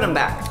 I'll put them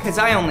back, because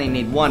I only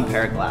need one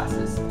pair of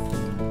glasses.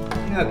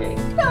 Okay,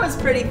 that was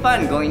pretty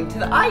fun going to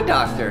the eye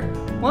doctor.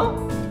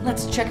 Well,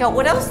 let's check out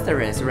what else there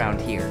is around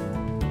here.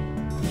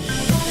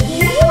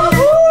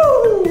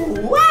 Woohoo!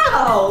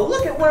 Wow,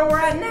 look at where we're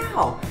at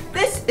now.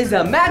 This is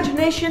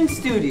Imagination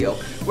Studio,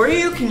 where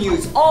you can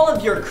use all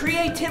of your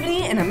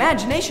creativity and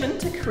imagination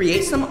to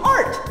create some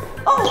art.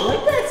 Oh,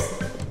 like this,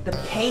 the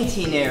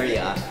painting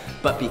area.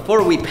 But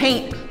before we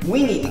paint,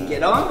 we need to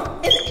get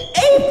on an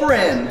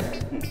apron.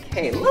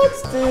 Okay,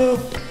 let's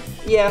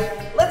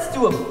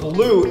do a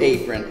blue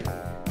apron.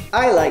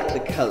 I like the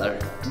color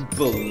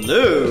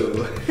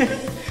blue.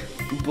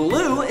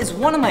 Blue is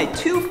one of my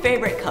 2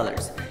 favorite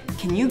colors.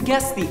 Can you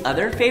guess the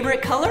other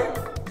favorite color?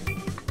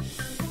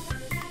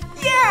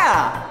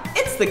 Yeah,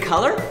 it's the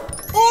color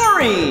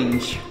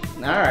orange.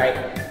 All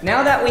right,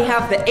 now that we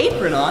have the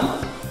apron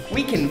on,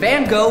 we can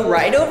Van Gogh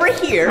right over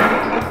here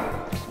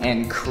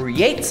and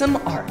create some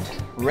art.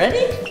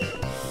 Ready?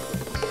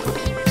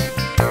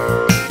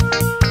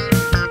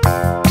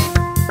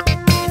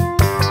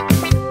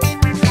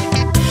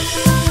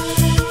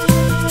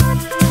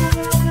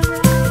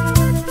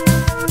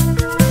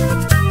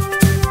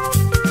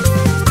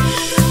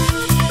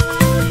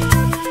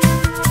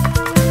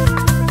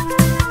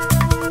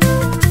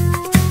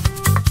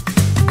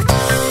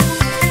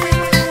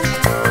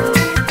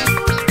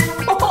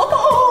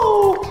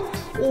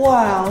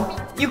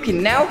 Wow, you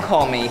can now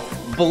call me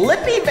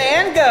Blippi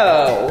Van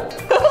Gogh.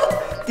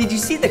 Did you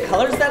see the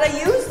colors that I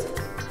used?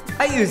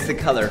 I used the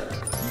color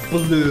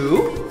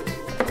blue,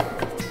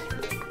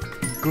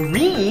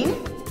 green,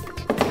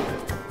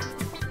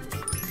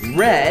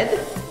 red,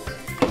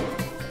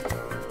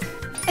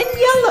 and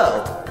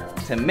yellow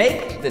to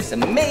make this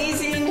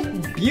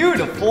amazing,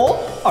 beautiful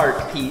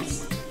art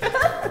piece.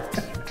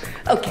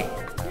 Okay.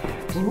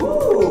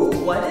 Ooh,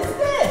 what is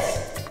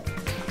this?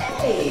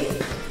 Hey,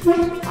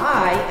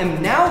 I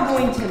am now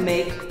going to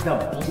make the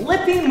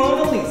Blippi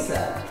Mona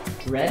Lisa.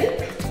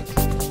 Ready?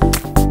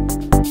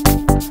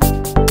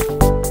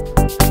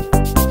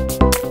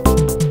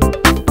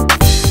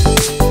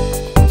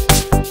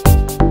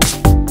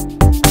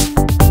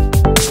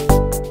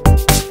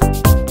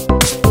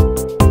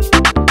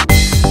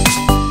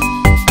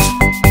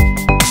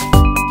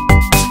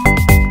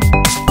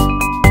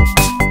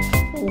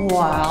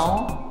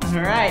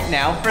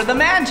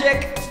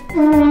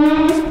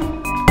 Wow,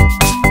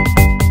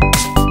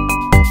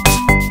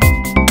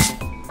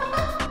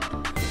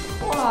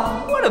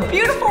 what a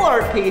beautiful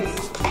art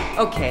piece.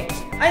 Okay,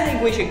 I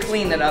think we should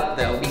clean it up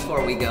though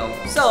before we go.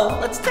 So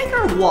let's take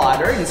our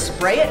water and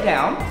spray it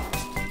down.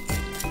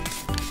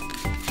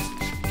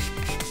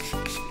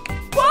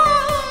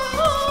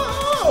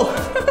 Whoa!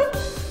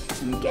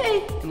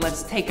 Okay, and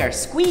let's take our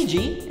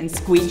squeegee and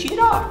squeegee it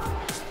off.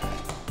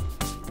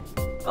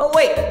 Oh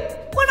wait,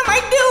 what am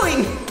I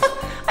doing?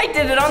 I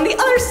did it on the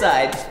other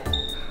side.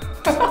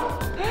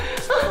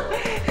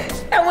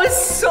 That was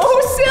so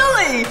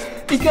silly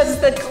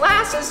because the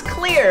glass is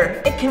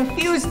clear. It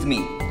confused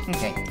me.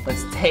 Okay,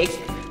 let's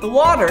take the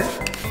water,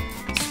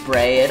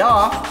 spray it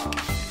off.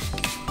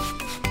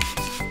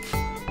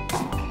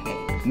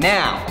 Okay,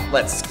 now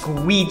let's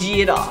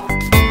squeegee it off.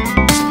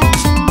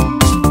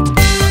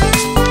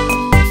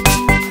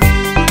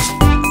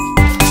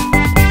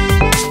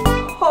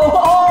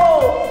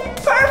 Oh,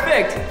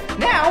 perfect!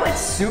 Now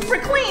it's super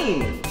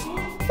clean.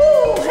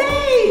 Oh,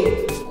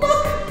 hey,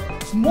 look,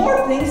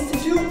 more things to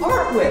do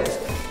art with.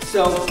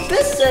 So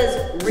this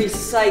says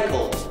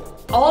recycled.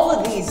 All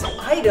of these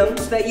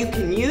items that you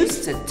can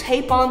use to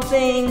tape on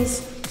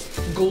things,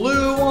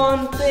 glue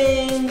on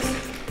things,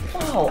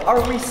 wow,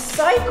 are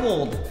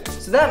recycled.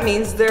 So that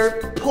means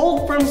they're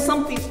pulled from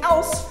something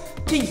else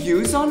to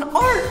use on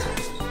art.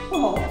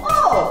 Oh,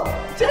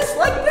 just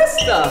like this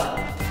stuff.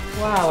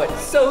 Wow,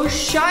 it's so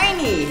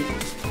shiny.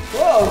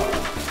 Whoa,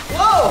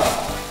 whoa,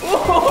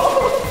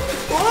 whoa,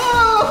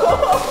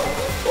 whoa,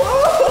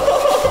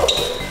 whoa,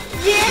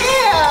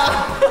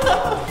 yeah!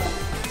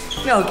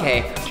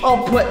 Okay,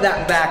 I'll put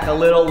that back a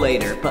little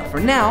later, but for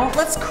now,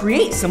 let's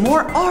create some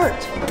more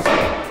art.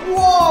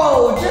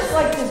 Whoa, just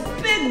like this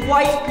big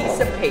white piece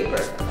of paper.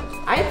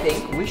 I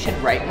think we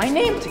should write my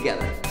name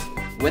together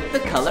with the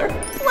color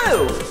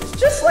blue,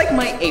 just like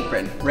my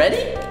apron.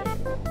 Ready?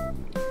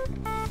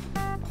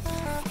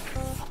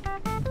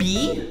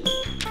 B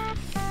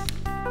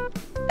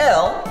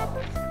L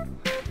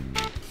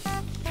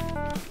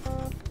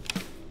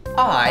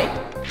I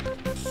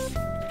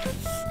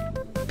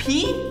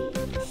P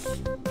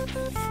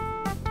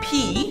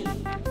P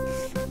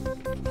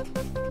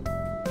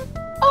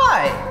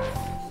I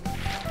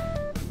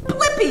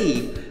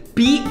Blippi.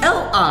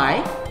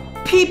 B-L-I-P-P-I.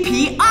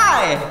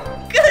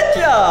 Good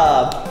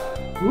job.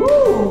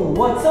 Ooh,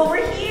 what's over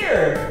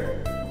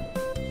here?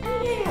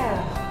 Yeah,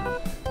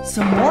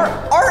 some more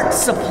art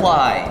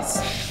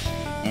supplies.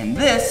 And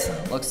this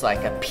looks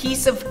like a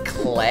piece of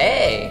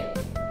clay.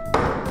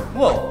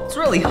 Whoa, it's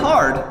really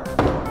hard.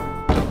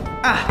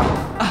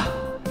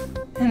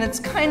 And it's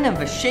kind of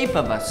the shape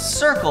of a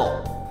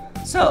circle.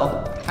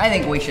 So, I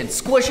think we should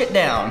squish it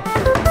down.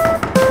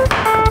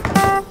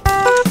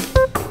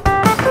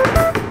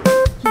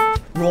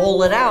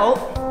 Roll it out.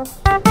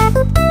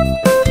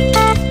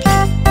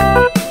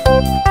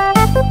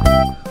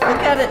 Look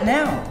at it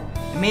now.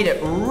 I made it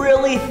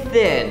really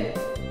thin,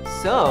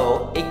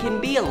 so it can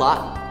be a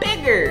lot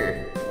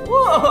bigger.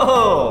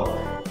 Whoa!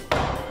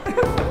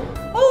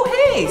 Oh,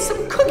 hey,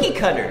 some cookie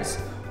cutters.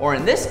 Or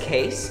in this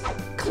case,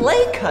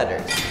 clay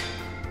cutters.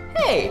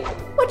 Hey,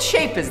 what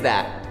shape is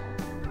that?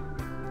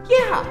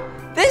 Yeah,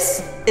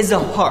 this is a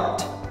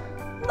heart.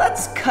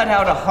 Let's cut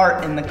out a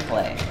heart in the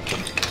clay.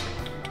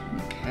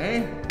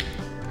 Okay.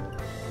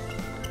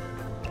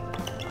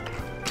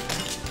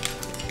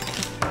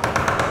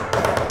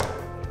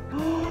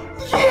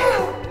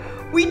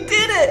 Yeah, we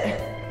did it!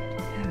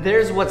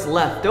 There's what's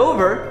left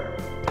over.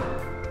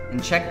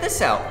 And check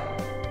this out.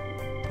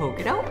 Poke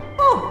it out.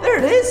 Oh, there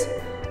it is.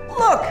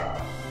 Look,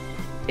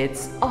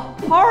 it's a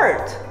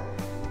heart.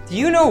 Do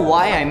you know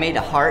why I made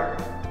a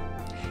heart?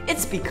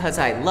 It's because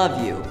I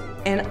love you.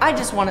 And I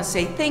just want to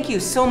say thank you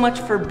so much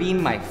for being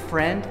my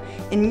friend.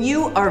 And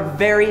you are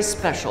very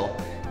special.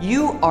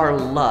 You are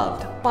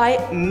loved by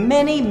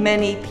many,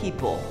 many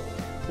people.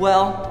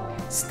 Well,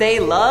 stay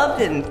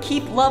loved and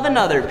keep loving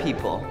other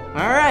people.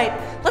 All right,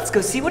 let's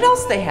go see what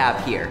else they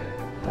have here.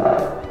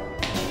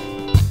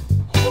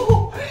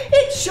 Oh,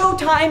 it's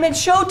showtime, it's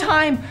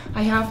showtime.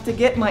 I have to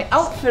get my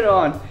outfit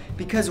on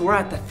because we're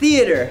at the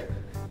theater,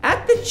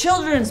 at the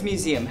Children's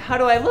Museum. How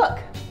do I look?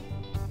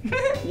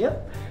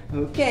 Yep,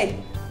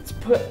 okay, let's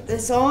put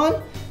this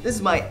on. This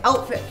is my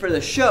outfit for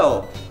the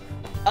show.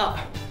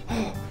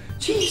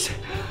 Jeez,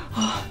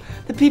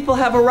 the people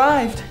have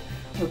arrived.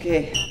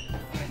 Okay,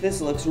 this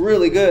looks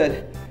really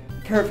good.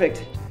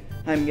 Perfect.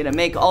 I'm gonna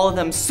make all of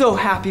them so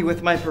happy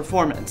with my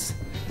performance.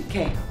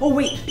 Okay, oh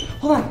wait,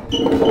 hold on.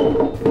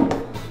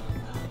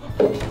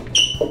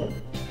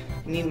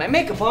 I need my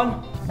makeup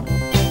on.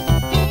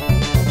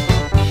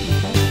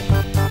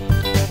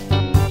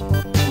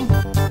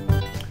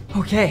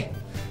 Okay,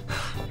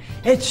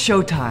 it's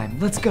showtime,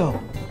 let's go.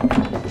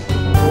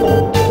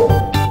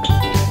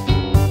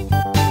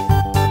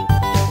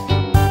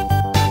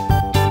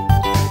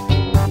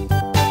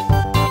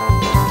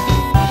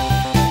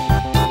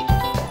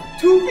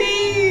 To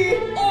be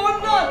or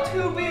not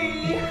to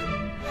be?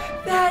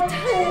 That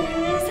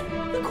is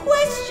the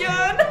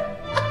question.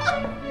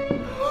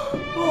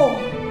 Oh,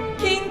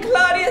 King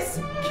Claudius,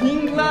 King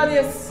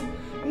Gladius.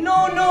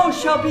 No, no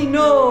shall be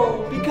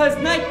no, because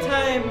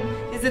nighttime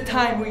is the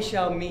time we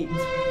shall meet.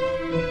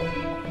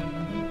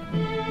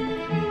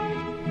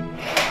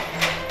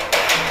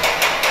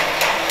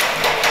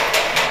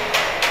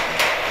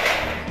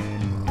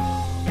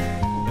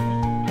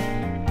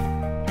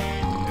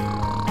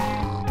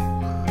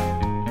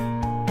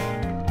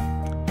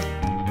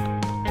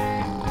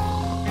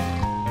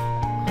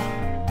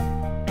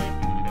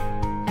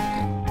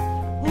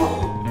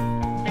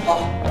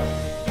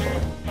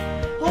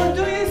 Oh,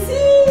 do you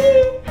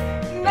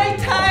see?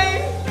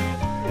 Nighttime!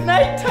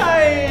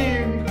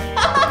 Nighttime!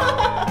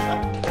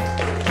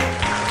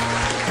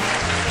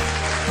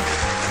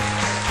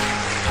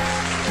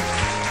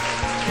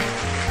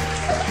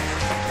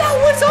 That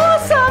was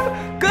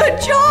awesome!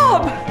 Good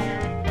job!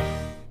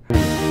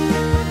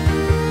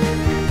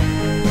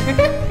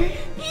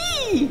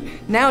 Eee,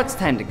 now it's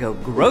time to go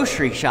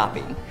grocery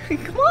shopping.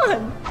 Come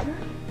on.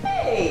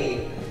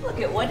 Hey, look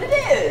at what it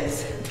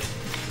is.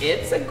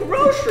 It's a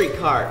grocery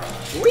cart.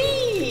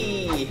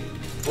 Whee!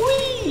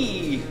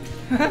 Whee!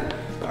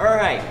 All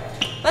right,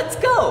 let's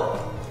go.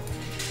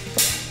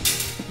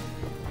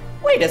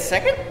 Wait a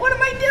second, what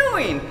am I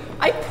doing?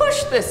 I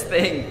pushed this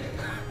thing.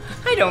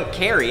 I don't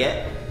carry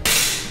it.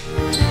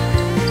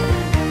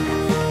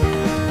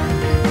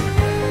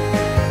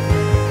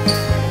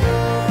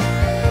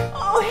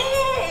 Oh,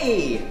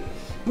 hey!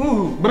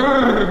 Ooh,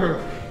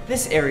 brr.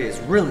 This area is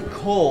really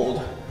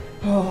cold.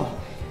 Oh,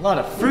 a lot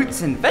of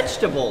fruits and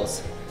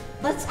vegetables.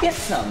 Let's get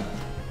some.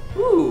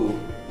 Ooh,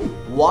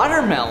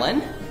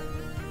 watermelon.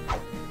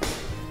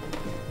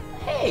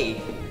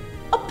 Hey,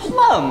 a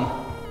plum.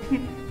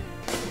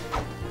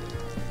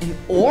 An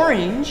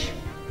orange.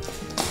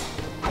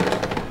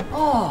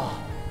 Oh,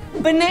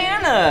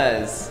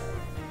 bananas.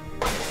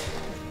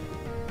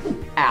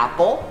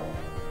 Apple.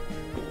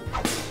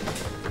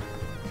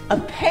 A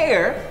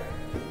pear.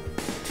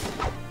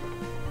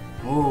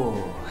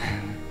 Ooh.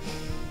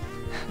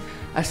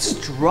 A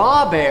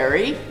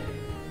strawberry.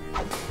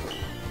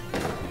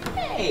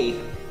 Hey,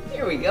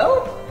 here we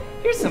go.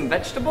 Here's some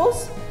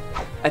vegetables.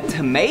 A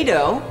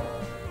tomato.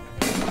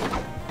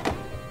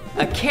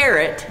 A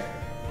carrot.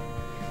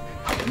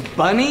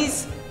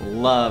 Bunnies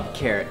love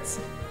carrots.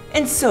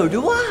 And so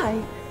do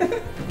I.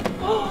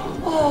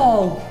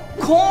 Oh,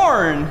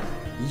 corn.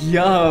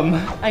 Yum.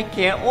 I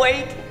can't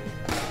wait.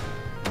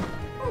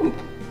 Ooh,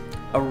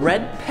 a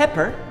red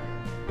pepper.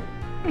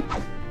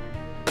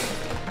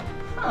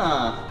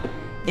 Huh.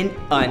 An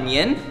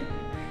onion.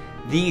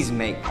 These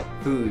make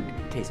food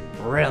taste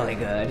really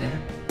good.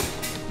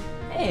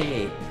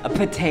 Hey, a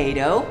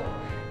potato.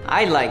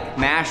 I like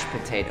mashed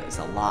potatoes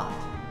a lot.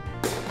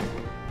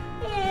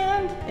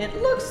 And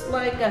it looks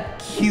like a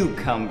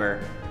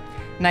cucumber.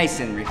 Nice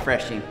and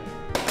refreshing.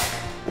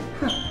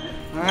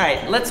 All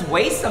right, let's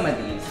weigh some of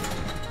these.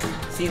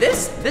 See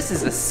this? This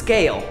is a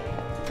scale.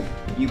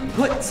 You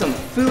put some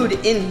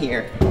food in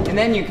here, and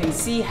then you can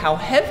see how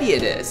heavy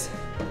it is.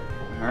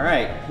 All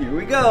right, here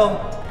we go.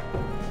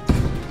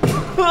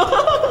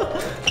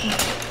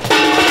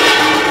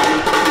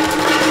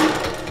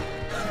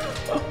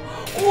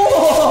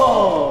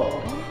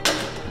 Whoa!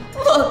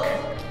 Look,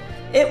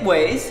 it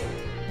weighs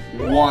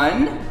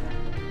 1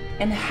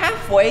 and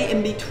halfway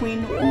in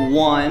between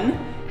 1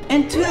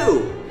 and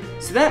 2.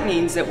 So that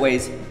means it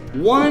weighs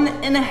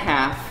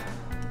 1.5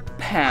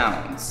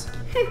 pounds.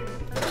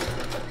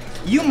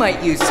 You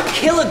might use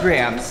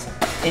kilograms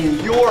in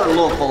your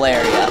local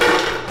area,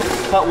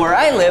 but where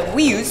I live,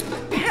 we use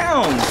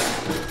pounds.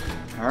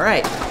 All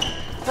right,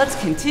 let's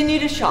continue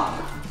to shop.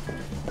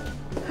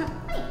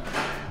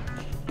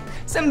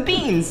 Some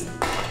beans.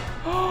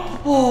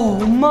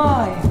 Oh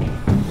my,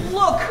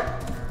 look.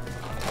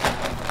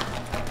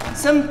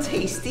 Some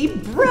tasty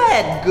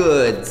bread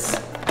goods.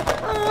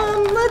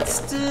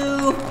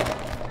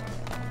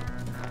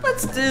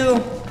 Let's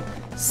do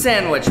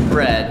sandwich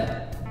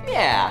bread.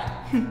 Yeah.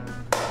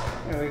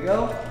 There we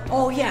go.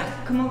 Oh yeah,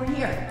 come over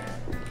here.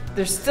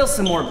 There's still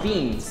some more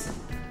beans,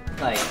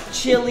 like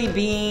chili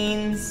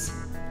beans.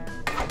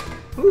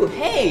 Ooh,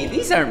 hey,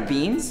 these aren't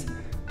beans,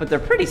 but they're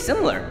pretty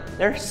similar.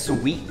 They're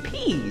sweet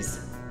peas.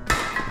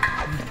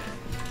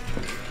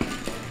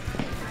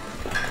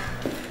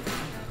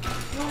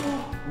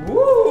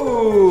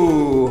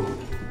 Ooh,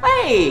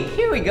 hey,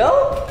 here we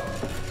go.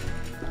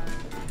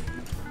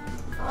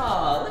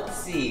 Oh, let's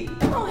see.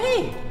 Oh,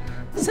 hey,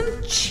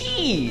 some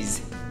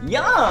cheese.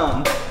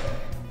 Yum.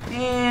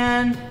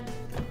 And,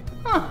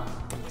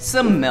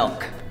 some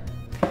milk.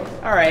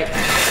 All right,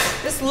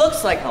 this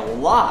looks like a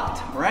lot,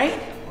 right?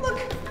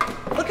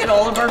 Look at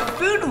all of our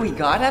food we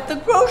got at the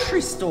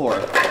grocery store.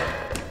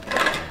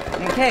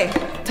 Okay,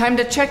 time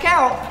to check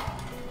out.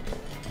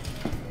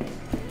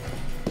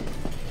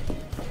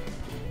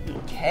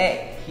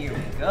 Okay, here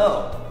we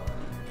go.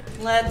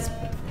 Let's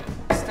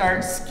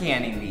start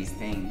scanning these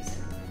things.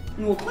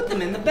 And we'll put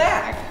them in the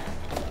bag.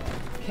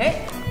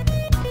 Okay.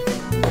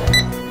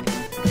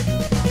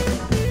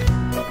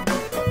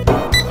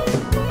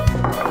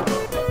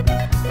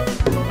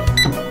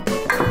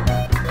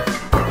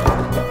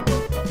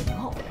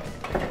 Oh,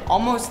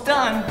 almost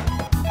done.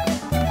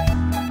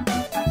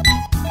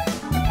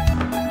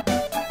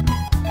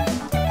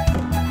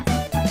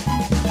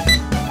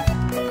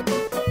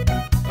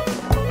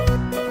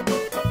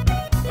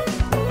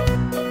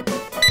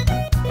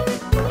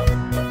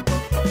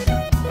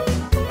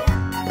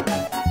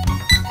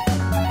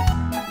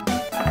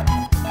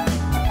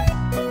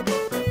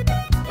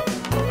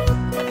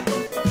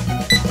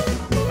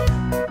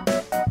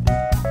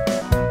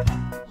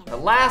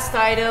 last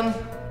item.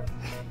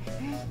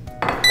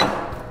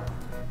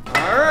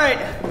 All right,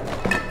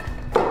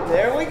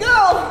 there we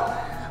go.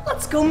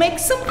 Let's go make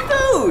some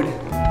food.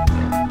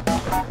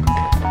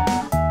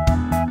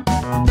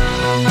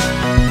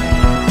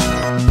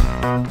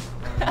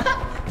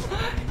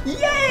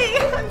 Yay!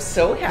 I'm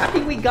so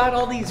happy we got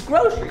all these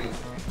groceries.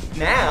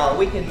 Now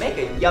we can make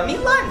a yummy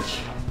lunch.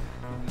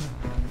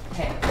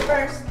 Okay,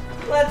 first,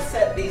 let's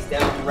set these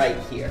down right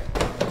here.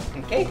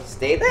 Okay,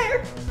 stay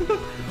there.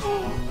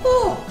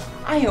 Oh,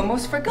 I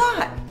almost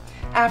forgot.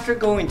 After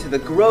going to the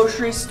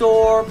grocery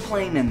store,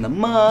 playing in the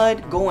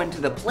mud, going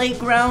to the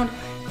playground,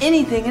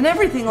 anything and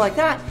everything like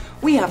that,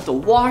 we have to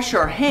wash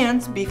our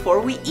hands before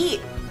we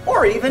eat,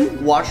 or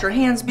even wash our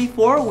hands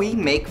before we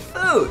make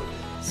food.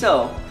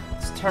 So,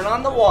 let's turn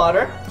on the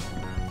water,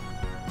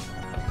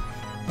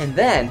 and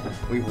then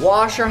we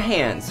wash our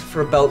hands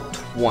for about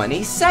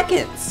 20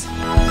 seconds.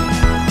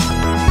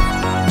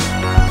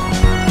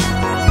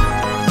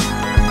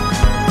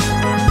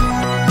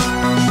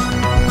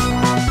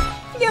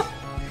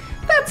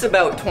 That's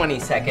about 20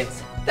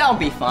 seconds. That'll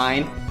be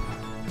fine.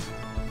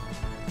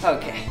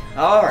 Okay,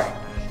 all right.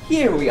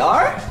 Here we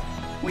are.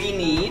 We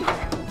need,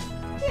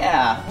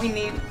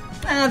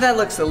 that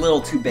looks a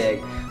little too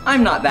big.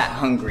 I'm not that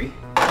hungry.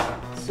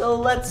 So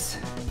let's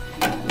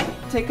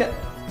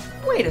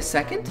wait a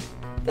second.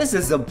 This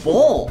is a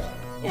bowl.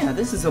 Yeah,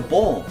 this is a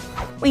bowl.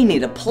 We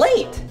need a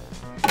plate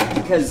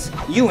because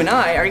you and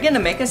I are gonna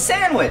make a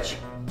sandwich.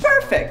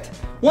 Perfect.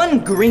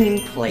 One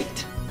green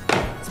plate.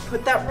 Let's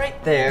put that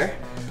right there.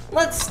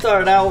 Let's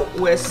start out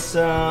with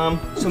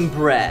some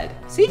bread.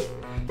 See?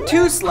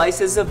 2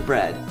 slices of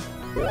bread.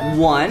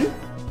 1,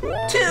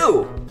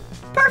 2.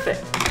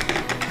 Perfect.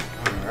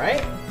 All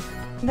right.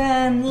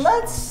 Then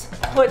let's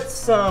put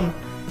some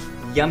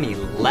yummy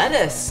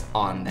lettuce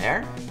on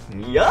there.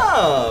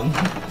 Yum.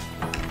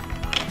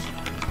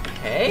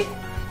 Okay.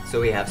 So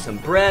we have some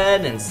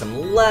bread and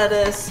some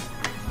lettuce.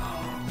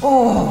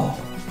 Oh,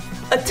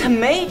 a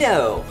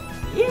tomato.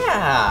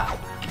 Yeah.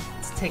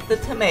 Let's take the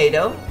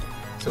tomato.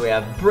 So we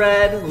have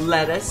bread,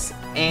 lettuce,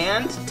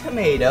 and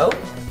tomato.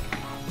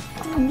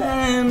 And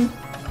then,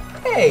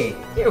 hey,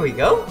 here we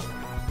go.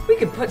 We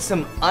could put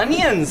some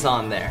onions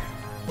on there.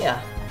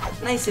 Yeah,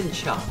 nice and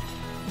chopped.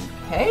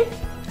 Okay,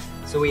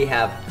 so we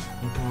have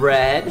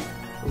bread,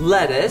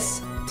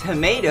 lettuce,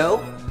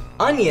 tomato,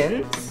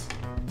 onions,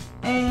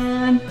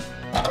 and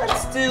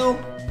let's do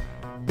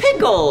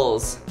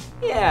pickles.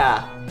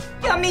 Yeah,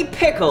 yummy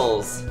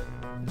pickles.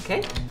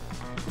 Okay,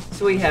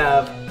 so we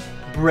have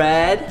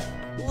bread,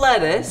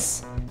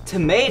 lettuce,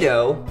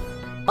 tomato,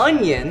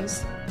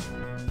 onions,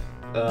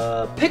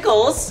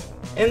 pickles,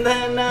 and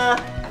then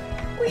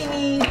we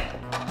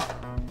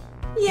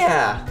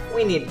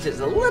need just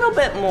a little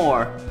bit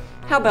more.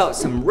 How about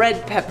some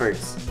red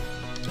peppers?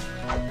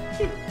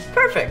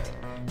 Perfect.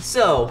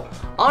 So,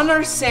 on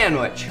our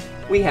sandwich,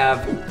 we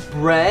have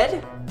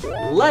bread,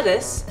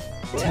 lettuce,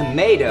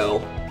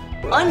 tomato,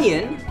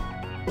 onion,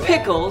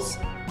 pickles,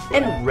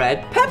 and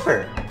red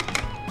pepper.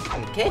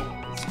 Okay.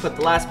 Put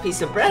the last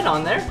piece of bread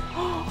on there.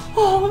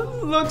 Oh,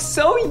 it looks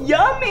so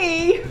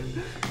yummy.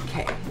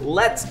 Okay,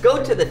 let's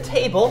go to the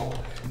table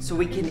so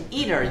we can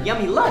eat our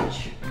yummy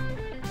lunch.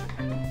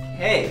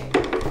 Okay.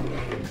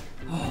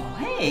 Oh,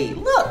 hey,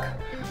 look.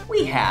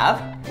 We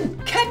have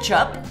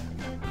ketchup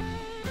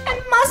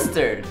and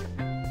mustard.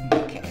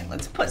 Okay,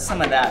 let's put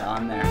some of that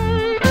on there.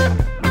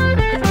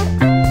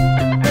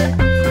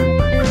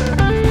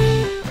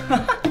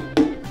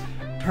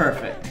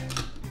 Perfect.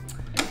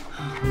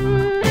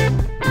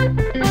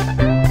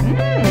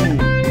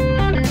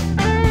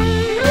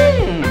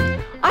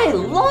 I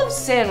love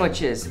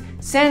sandwiches.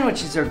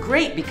 Sandwiches are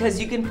great because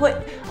you can put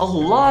a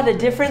lot of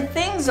different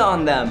things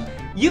on them.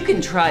 You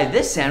can try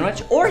this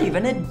sandwich or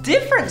even a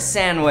different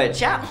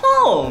sandwich at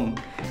home.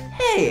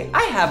 Hey,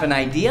 I have an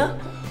idea.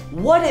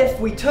 What if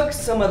we took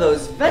some of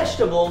those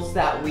vegetables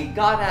that we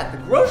got at the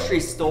grocery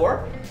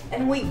store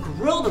and we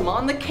grilled them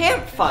on the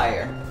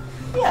campfire?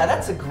 Yeah,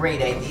 that's a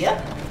great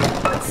idea.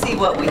 Let's see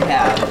what we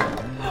have.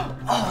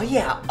 Oh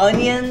yeah,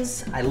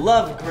 onions. I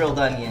love grilled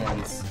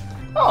onions.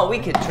 Oh, we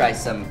could try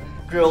some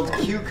grilled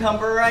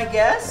cucumber, I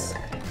guess.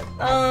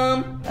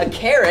 A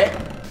carrot.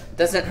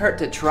 Doesn't hurt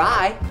to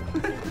try.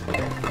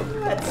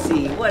 Let's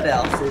see, what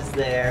else is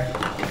there?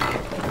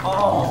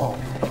 Oh,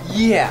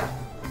 yeah,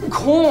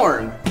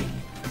 corn.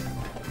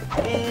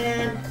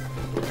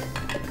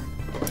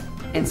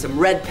 And some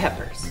red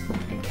peppers.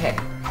 Okay,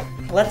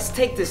 let's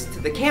take this to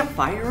the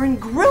campfire and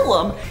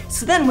grill them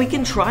so then we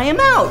can try them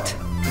out.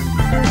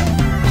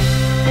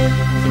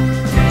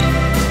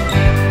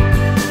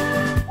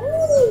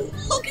 Ooh,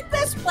 look at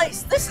this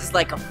place. This is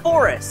like a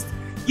forest.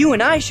 You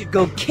and I should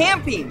go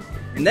camping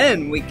and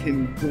then we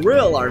can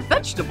grill our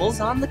vegetables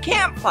on the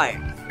campfire.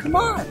 Come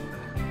on.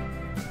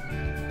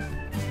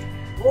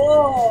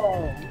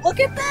 Whoa, look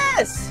at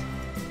this.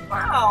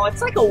 Wow,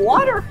 it's like a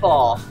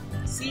waterfall.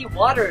 See,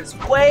 water is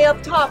way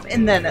up top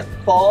and then it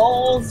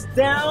falls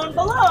down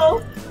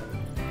below.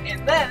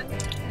 And then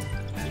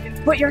you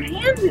can put your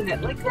hands in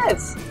it like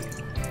this.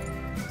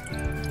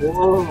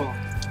 Whoa,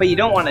 but you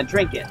don't want to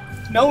drink it.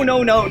 No,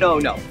 no, no, no,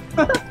 no.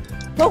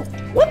 Oh,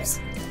 whoops.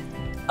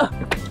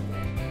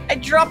 I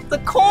dropped the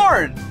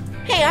corn.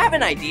 Hey, I have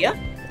an idea.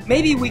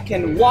 Maybe we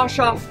can wash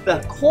off the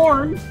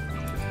corn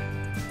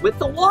with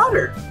the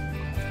water.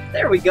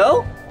 There we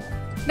go.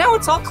 Now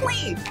it's all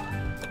clean.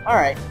 All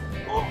right.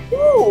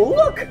 Ooh,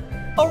 look,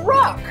 a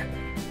rock.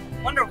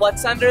 Wonder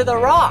what's under the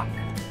rock.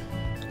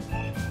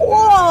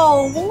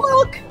 Whoa,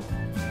 look.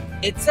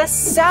 It's a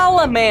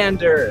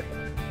salamander.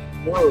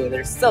 Whoa,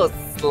 they're so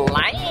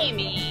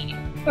slimy.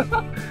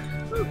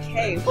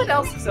 Okay, what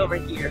else is over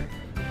here?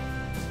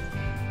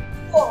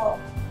 Whoa,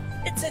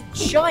 it's a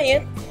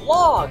giant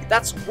log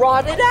that's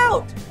rotted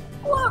out.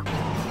 Look.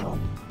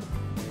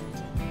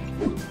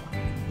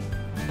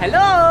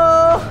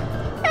 Hello.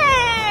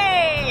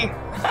 Hey.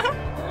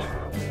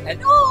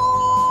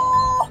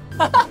 Hello.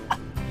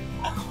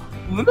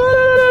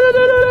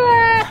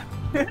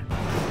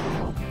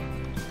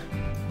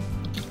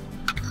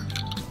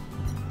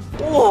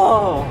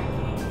 Whoa!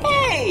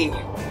 Hey!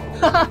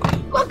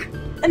 Look,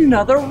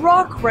 another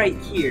rock right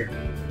here.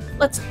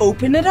 Let's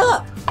open it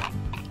up.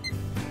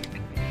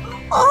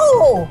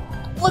 Oh!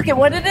 Look at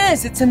what it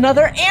is. It's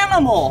another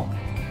animal.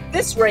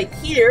 This right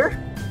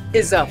here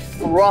is a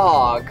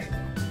frog.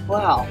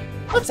 Wow.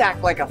 Let's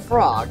act like a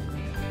frog.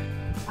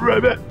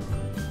 Ribbit,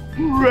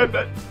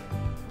 ribbit,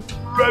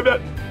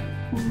 ribbit,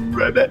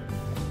 ribbit.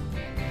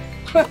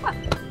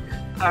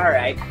 All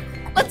right,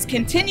 let's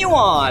continue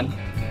on.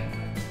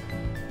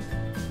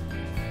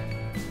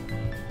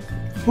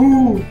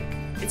 Ooh,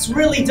 it's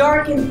really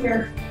dark in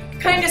here.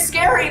 Kind of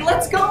scary.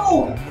 Let's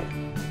go.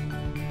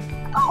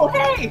 Oh,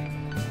 hey,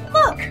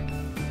 look.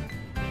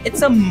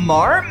 It's a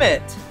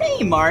marmot.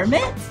 Hey,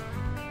 marmot.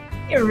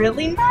 You're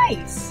really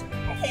nice.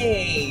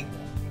 Hey.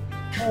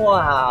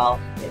 Wow,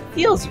 it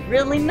feels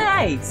really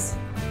nice.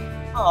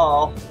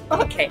 Oh,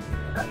 okay.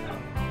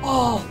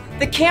 Oh,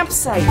 the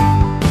campsite.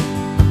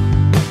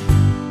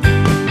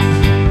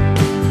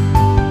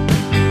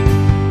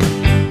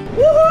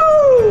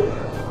 Woohoo!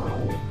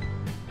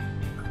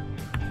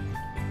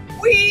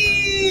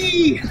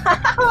 Whee!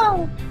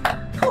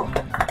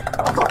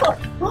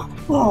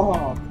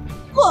 Oh,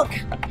 look,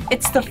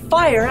 it's the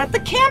fire at the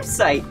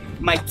campsite.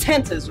 My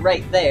tent is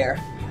right there.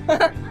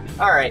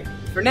 All right,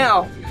 for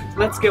now,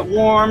 let's get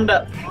warmed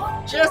up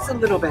just a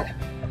little bit.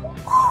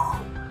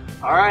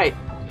 All right,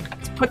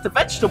 let's put the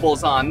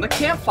vegetables on the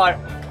campfire.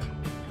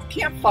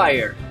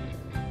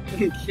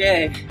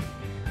 Okay,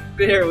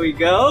 there we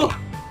go.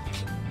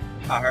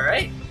 All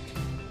right.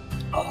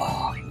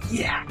 Oh,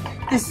 yeah,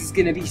 this is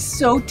gonna be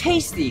so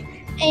tasty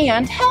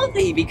and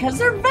healthy because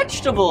they're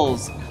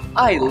vegetables.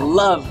 I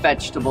love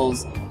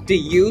vegetables. Do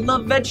you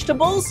love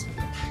vegetables?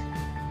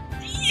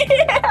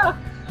 Yeah!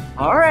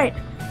 All right,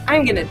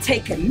 I'm gonna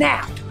take a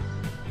nap.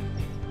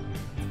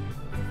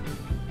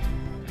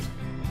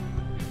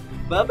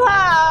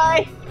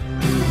 Bye-bye!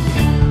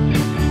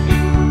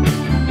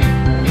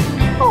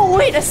 Oh,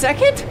 wait a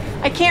second.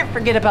 I can't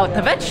forget about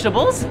the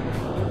vegetables.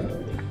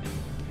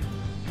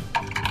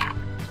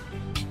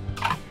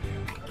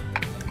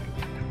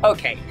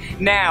 Okay,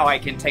 now I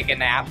can take a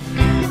nap.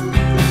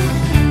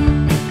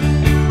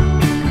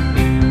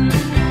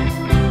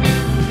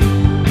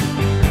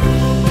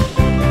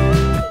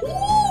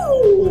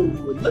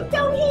 Ooh, look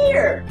down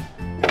here.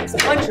 There's a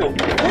bunch of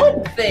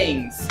wood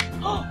things.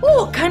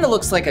 Oh, it kind of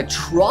looks like a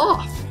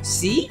trough,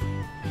 see?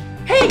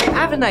 Hey, I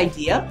have an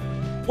idea.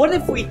 What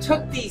if we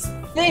took these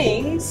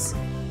things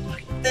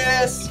like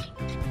this,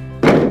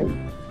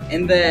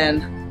 and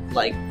then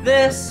like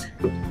this,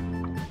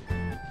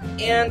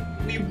 and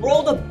we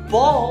rolled a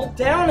ball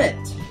down it?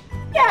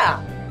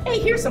 Yeah, hey,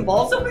 here's some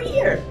balls over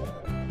here.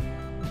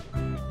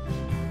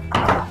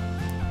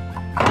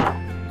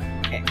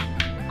 Okay,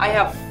 I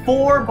have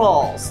 4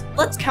 balls.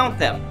 Let's count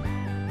them.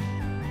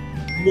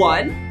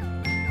 1,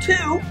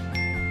 2,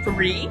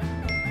 3,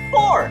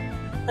 4.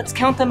 Let's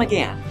count them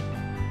again.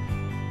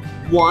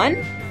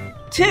 1,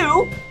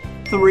 2,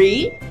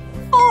 3,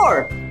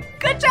 4.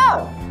 Good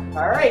job.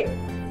 All right,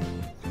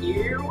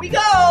 here we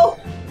go.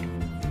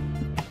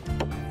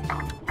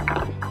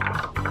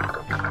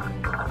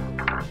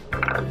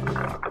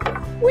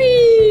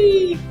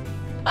 Whee!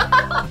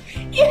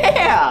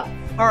 Yeah.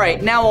 All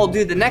right, now I'll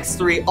do the next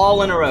 3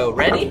 all in a row.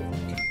 Ready?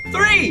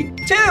 3,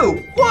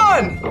 2,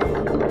 1.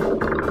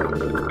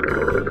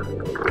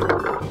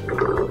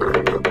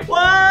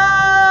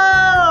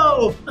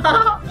 Whoa!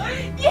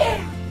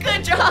 Yeah,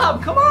 good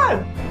job, come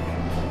on.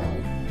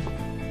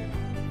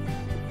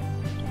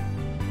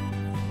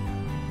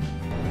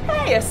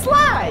 Hey, a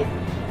slide.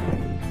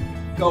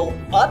 Go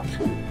up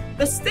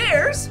the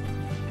stairs,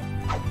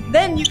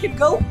 then you can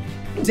go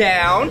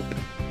down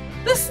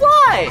the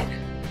slide.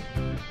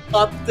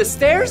 Up the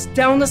stairs,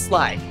 down the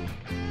slide.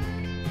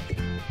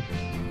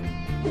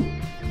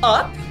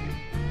 Up.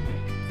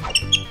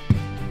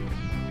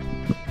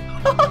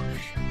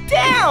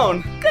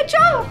 Down! Good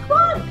job, come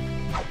on!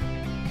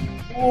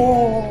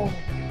 Whoa!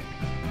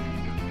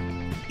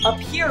 Up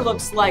here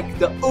looks like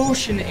the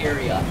ocean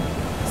area.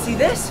 See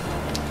this?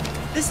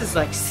 This is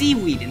like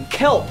seaweed and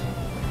kelp.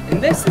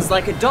 And this is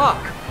like a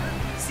dock.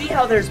 See See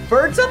how there's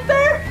birds up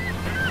there?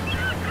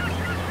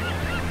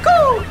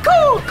 Cool,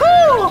 cool,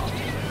 cool!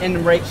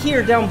 And right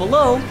here down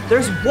below,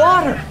 there's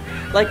water,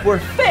 like we're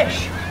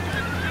fish.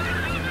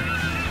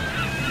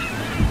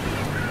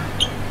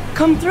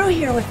 Come through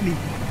here with me.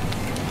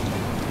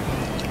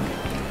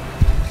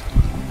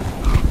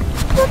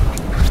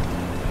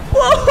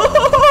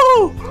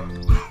 Whoa!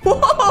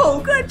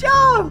 Whoa, good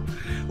job!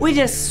 We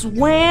just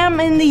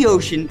swam in the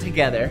ocean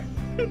together.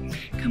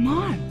 Come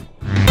on.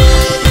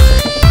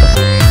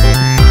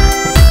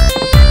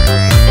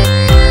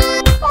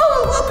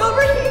 Oh, look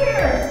over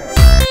here!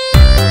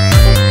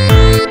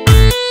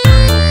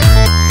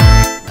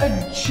 A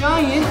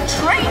giant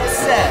train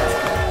set!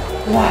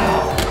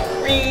 Wow!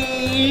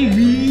 Wee,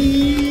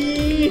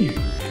 wee,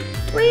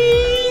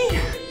 wee,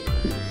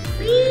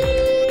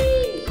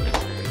 wee.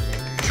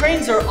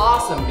 Trains are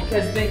awesome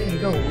because they can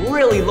go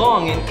really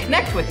long and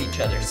connect with each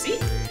other, see?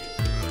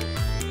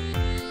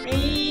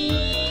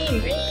 Wee,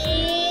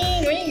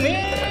 wee, wee,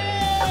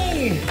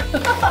 wee.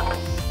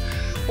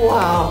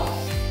 Wow.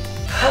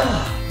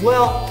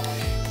 Well,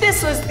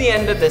 this was the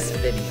end of this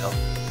video.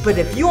 But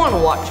if you want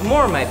to watch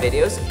more of my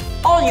videos,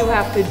 all you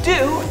have to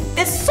do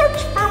is search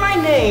for my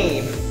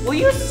name. Will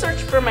you search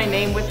for my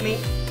name with me?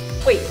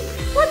 Wait,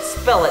 let's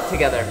spell it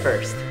together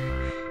first.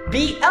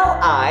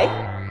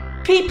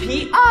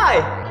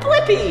 B-L-I-P-P-I,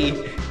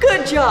 Blippi.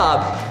 Good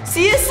job.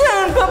 See you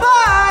soon,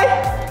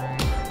 bye-bye.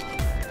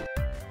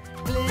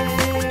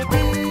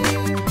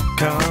 Blippi,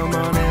 come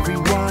on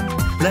everyone,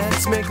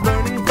 let's make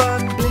learning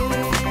fun.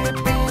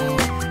 Blippi,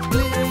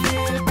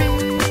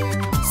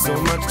 Blippi, so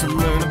much to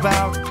learn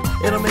about,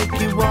 it'll make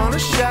you wanna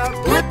shout,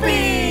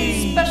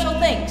 Blippi! Special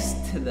thanks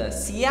to the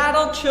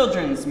Seattle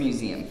Children's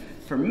Museum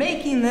for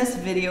making this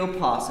video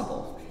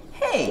possible.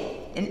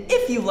 Hey, and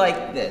if you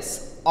like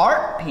this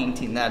art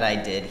painting that I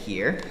did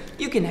here,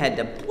 you can head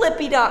to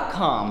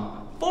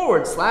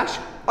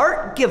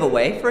blippi.com/art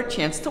giveaway for a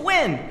chance to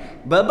win.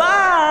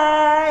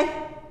 Bye-bye!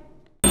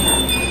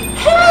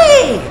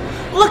 Hey!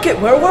 Look at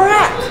where we're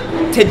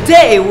at!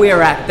 Today we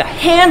are at the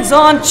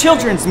Hands-On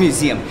Children's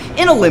Museum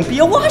in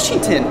Olympia,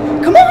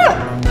 Washington. Come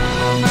on!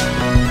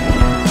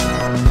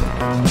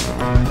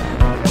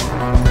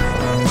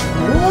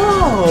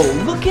 Whoa,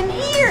 look in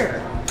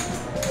here!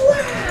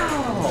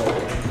 Wow!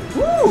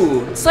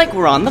 Ooh, it's like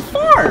we're on the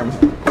farm.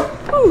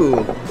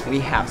 Ooh, we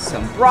have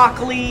some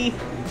broccoli.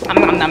 Nom,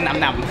 nom, nom, nom,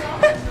 nom.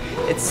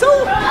 It's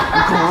so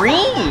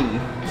green.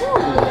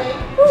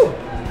 Ooh,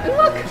 and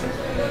look,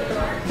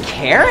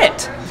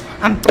 carrot.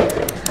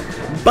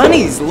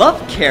 Bunnies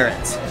love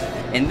carrots.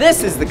 And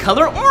this is the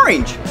color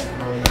orange.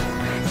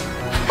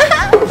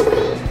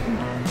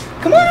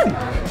 Come on.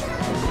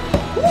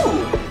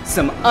 Ooh,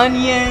 some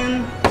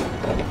onion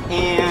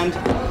and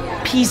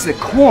piece of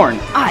corn.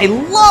 I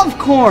love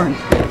corn.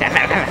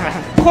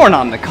 Corn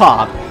on the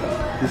cob.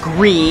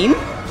 Green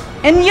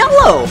and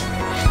yellow.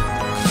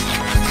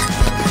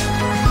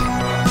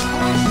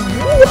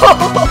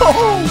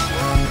 Whoa!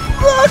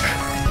 Look!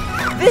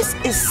 This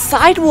is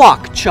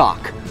sidewalk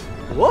chalk.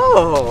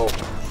 Whoa!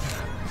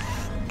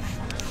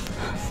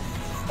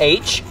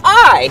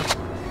 H-I.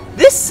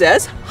 This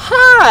says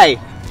hi.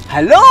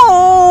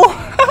 Hello!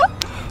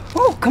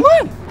 Oh, come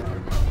on.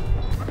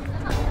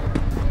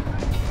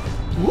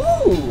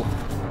 Ooh!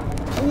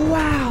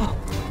 Wow!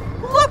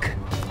 Look!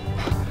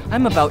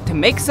 I'm about to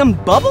make some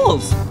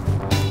bubbles.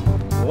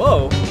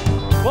 Whoa!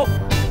 Whoa!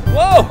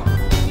 Whoa!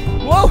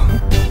 Whoa!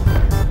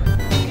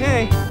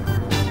 Okay.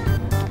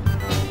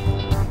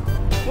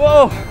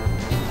 Whoa!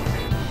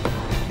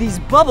 These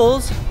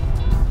bubbles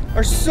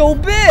are so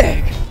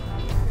big!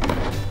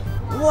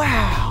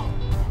 Wow!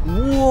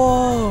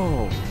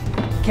 Whoa!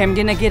 Okay, I'm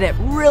gonna get it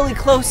really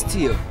close to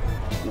you.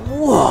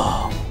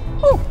 Whoa!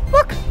 Oh,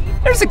 look!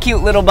 There's a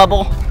cute little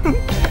bubble.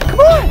 Come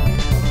on!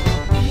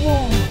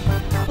 Whoa!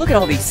 Look at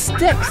all these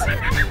sticks.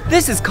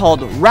 This is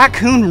called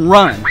Raccoon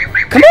Run.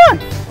 Come on!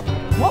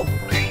 Whoa!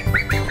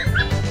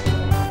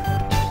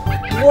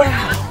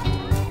 Wow!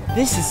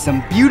 This is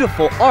some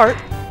beautiful art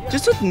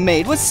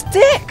made with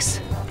sticks.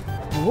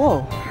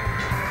 Whoa!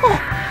 Oh,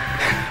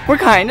 we're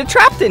kind of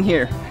trapped in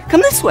here.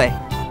 Come this way.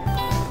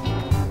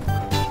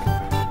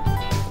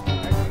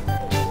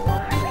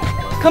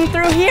 Come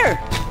through here.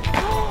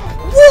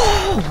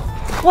 Whoa!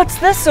 What's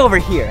this over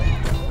here?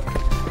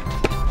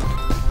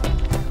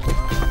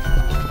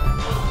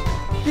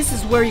 This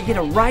is where you get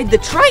to ride the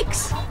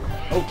trikes.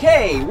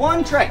 Okay,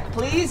 one trike,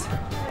 please.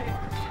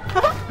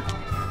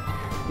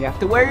 You have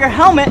to wear your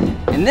helmet,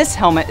 and this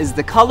helmet is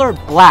the color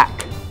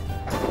black.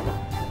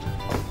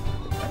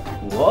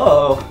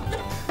 Whoa.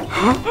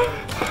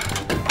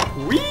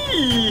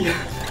 Whee!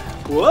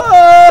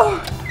 Whoa!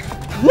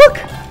 Look!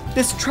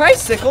 This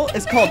tricycle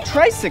is called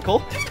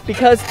tricycle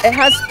because it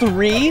has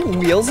 3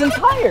 wheels and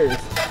tires.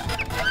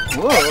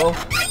 Whoa.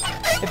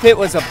 If it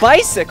was a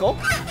bicycle,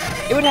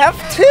 it would have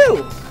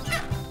 2.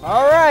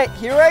 All right,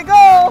 here I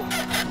go.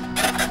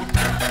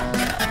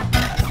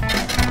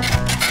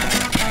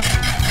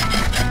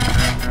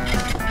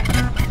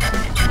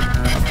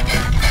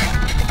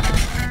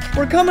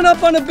 We're coming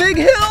up on a big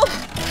hill.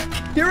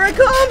 Here I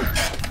come.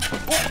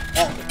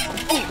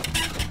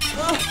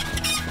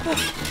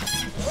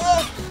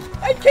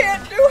 I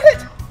can't do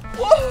it.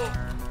 Whoa.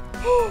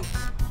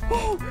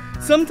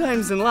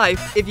 Sometimes in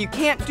life, if you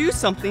can't do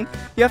something,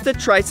 you have to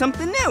try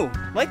something new,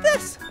 like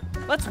this.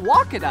 Let's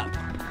walk it up.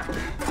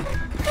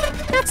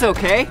 That's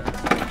okay.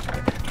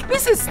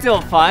 This is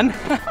still fun.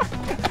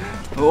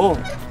 Oh,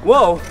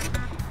 whoa.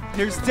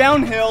 Here's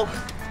downhill.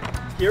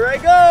 Here I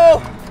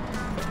go.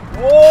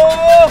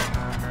 Whoa.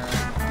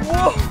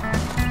 Whoa.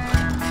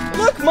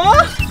 Look,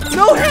 Ma.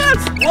 No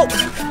hands. Whoa.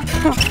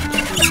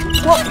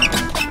 Whoa.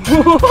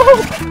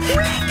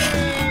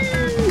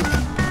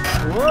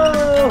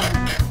 Whoa.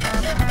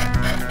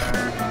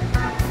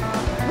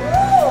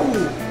 Whoa.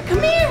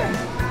 Come here.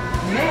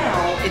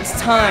 Now it's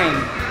time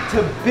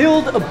to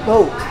build a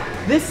boat.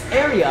 This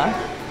area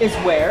is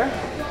where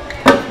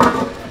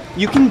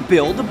you can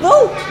build a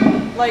boat.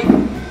 Like,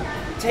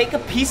 take a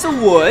piece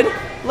of wood,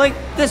 like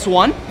this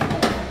one,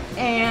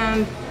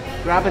 and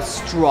grab a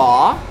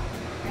straw,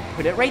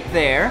 put it right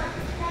there.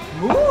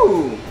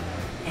 Ooh,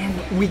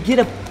 and we get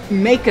to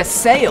make a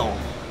sail,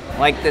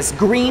 like this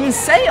green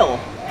sail.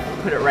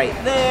 Put it right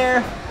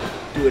there,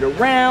 do it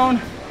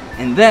around,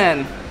 and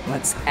then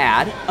let's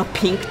add a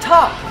pink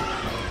top.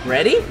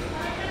 Ready?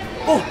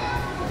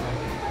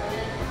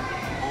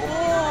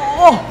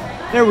 Oh,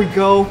 there we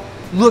go.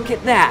 Look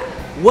at that.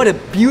 What a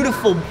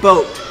beautiful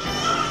boat.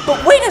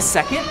 But wait a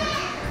second.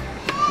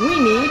 We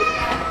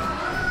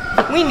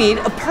need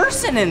a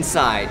person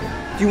inside.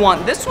 Do you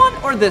want this one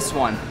or this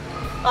one?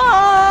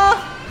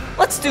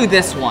 Let's do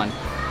this one.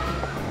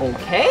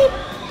 Okay.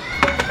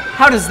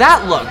 How does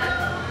that look?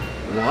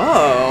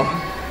 Whoa.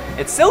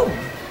 It's so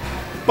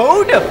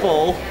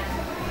beautiful.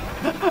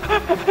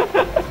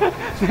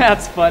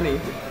 That's funny.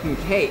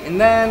 Okay, and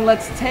then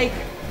let's take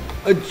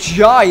a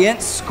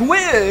giant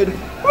squid.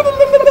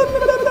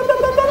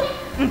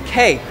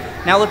 Okay,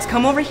 now let's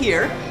come over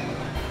here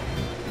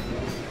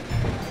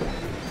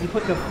and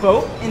put the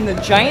boat in the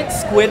giant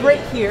squid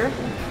right here.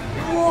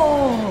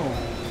 Whoa,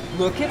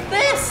 look at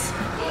this.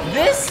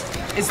 This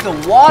is the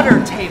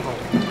water table,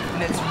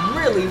 and it's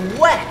really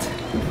wet.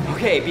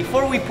 Okay,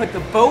 before we put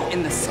the boat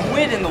and the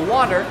squid in the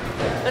water,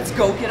 let's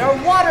go get our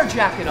water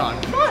jacket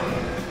on. Come on.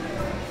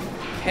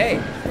 Okay,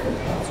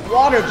 this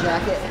water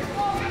jacket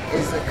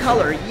is the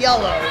color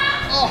yellow.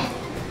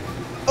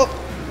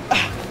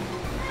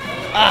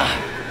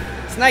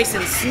 It's nice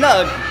and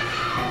snug.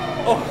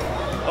 Oh,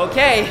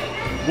 okay,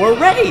 we're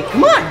ready.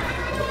 Come on.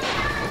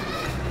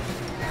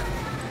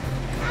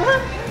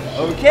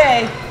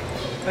 Okay,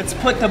 let's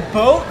put the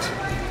boat.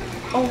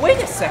 Oh,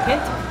 wait a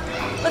second.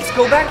 Let's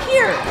go back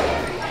here.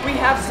 We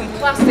have some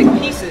plastic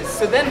pieces,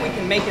 so then we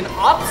can make an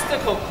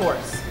obstacle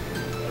course.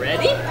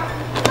 Ready?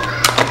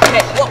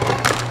 Okay,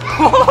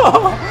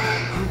 whoa.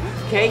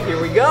 Okay,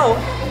 here we go.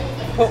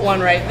 Put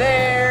one right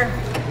there.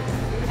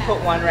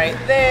 Put one right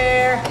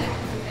there.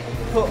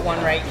 Put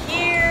one right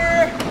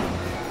here.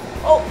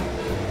 Oh,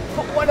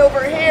 put one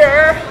over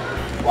here.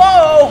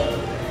 Whoa,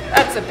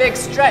 that's a big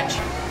stretch.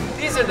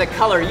 These are the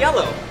color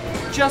yellow,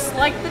 just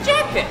like the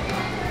jacket.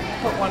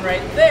 Put one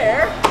right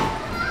there,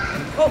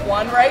 and put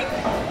one right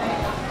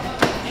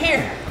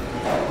here.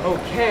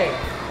 Okay,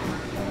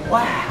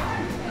 wow.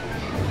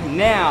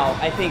 Now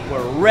I think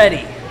we're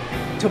ready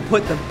to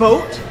put the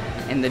boat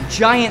and the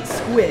giant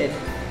squid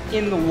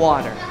in the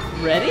water.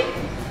 Ready?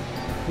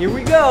 Here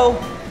we go.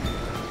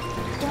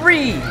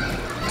 3,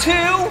 2,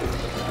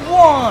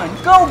 1.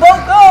 Go,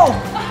 boat, go!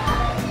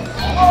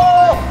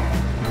 Oh!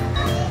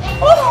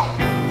 Oh!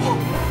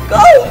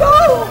 Go,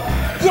 go!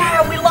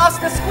 Yeah, we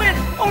lost the squid.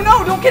 Oh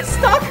no, don't get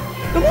stuck.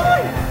 Come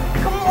on,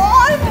 come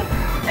on.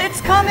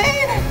 It's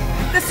coming.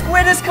 The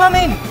squid is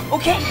coming.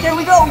 Okay, there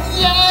we go.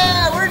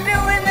 Yeah, we're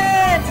doing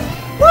it.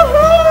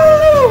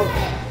 Woohoo!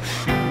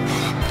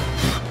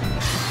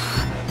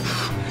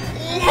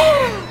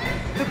 Yeah,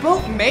 the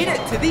boat made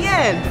it to the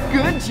end.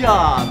 Good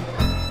job.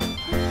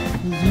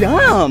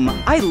 Yum!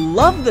 I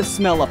love the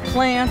smell of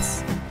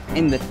plants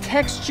and the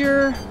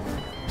texture.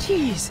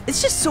 Jeez,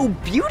 it's just so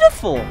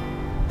beautiful.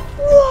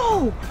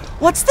 Whoa!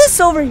 What's this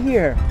over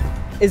here?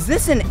 Is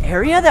this an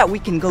area that we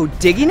can go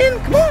digging in?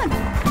 Come on!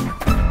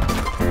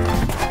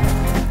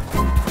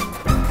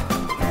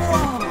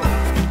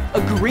 Whoa!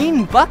 A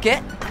green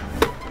bucket.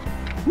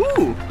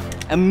 Ooh!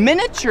 A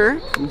miniature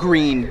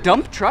green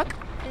dump truck.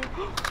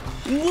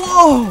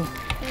 Whoa!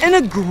 And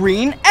a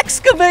green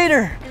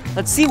excavator.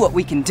 Let's see what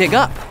we can dig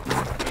up.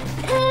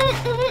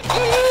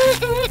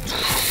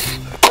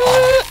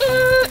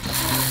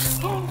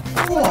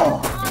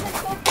 Whoa!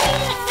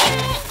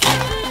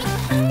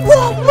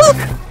 Whoa, look!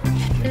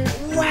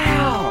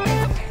 Wow!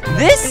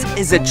 This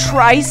is a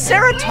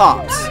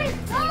triceratops.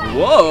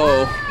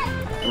 Whoa!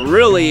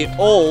 Really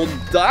old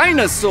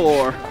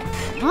dinosaur.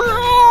 Come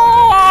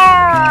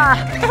on!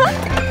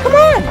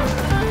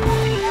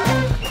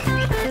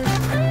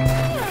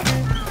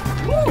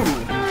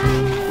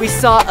 Ooh. We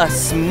saw a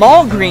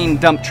small green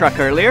dump truck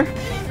earlier,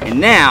 and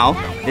now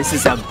this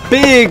is a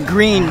big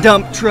green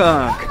dump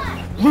truck.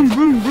 Vroom,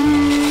 vroom,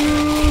 vroom.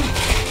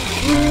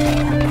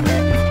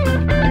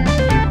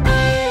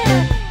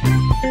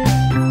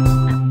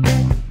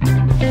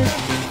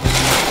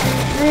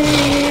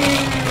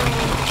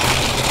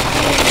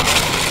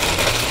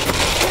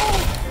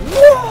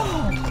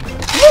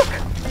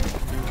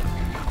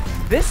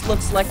 This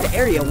looks like the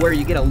area where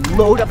you get to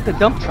load up the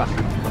dump truck.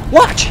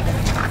 Watch!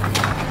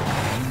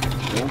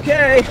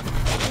 Okay,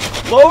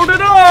 load it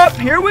up,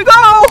 here we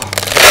go!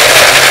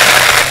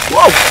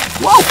 Whoa,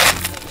 whoa,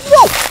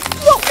 whoa,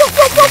 whoa, whoa,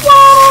 whoa, whoa,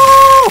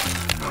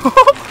 whoa!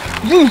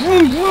 Vroom,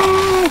 vroom,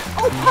 vroom.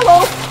 Oh,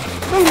 hello!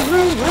 Vroom,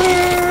 vroom,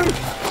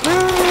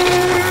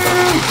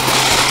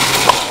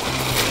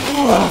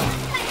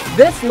 vroom.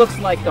 This looks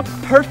like the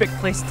perfect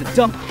place to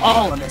dump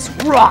all of this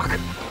rock.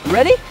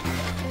 Ready?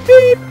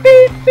 Beep,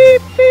 beep,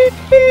 beep, beep,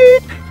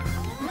 beep.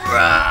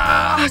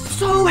 Ah,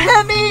 so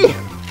heavy!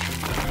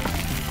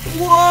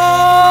 Whoa!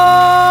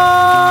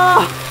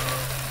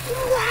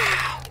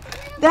 Wow!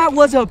 That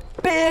was a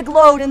big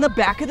load in the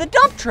back of the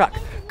dump truck.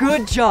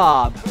 Good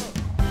job.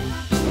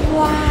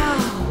 Wow!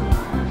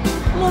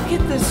 Look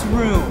at this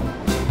room.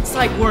 It's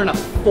like we're in a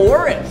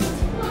forest.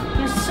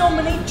 There's so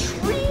many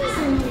trees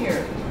in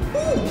here.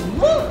 Ooh,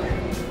 look!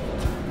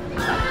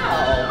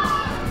 Wow!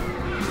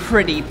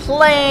 Pretty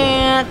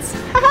plants.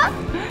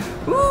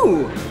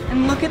 Ooh,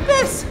 and look at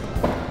this.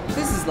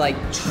 This is like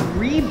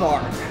tree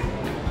bark.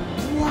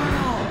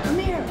 Wow, come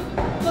here.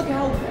 Look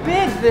how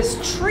big this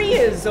tree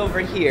is over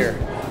here.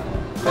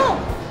 Oh,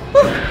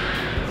 look.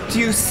 Do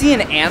you see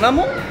an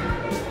animal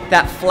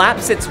that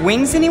flaps its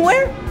wings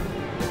anywhere?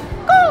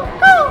 Go,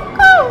 go,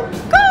 go,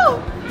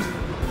 go.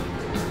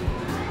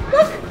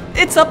 Look,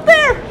 it's up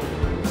there.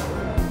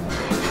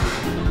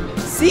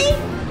 See?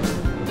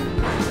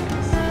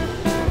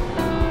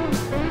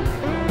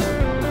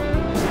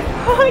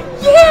 Oh,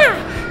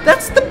 yeah,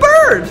 that's the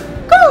bird.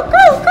 Go,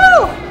 go, go.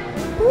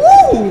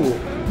 Ooh,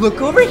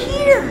 look over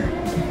here.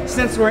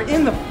 Since we're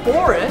in the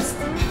forest,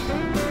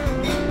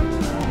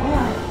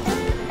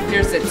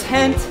 here's a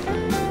tent.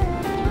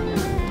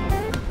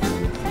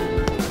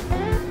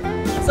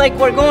 It's like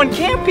we're going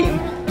camping.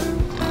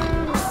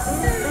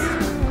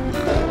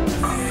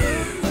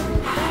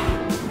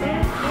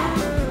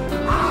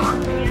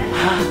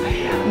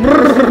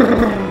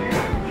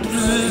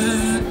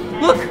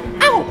 Look,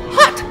 ow,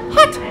 hot,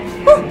 hot.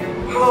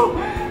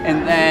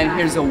 And then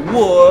here's a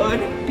wood,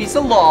 piece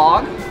of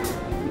log.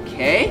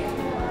 Okay,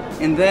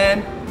 and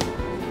then,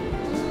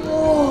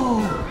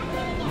 whoa,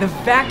 the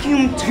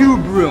vacuum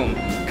tube room.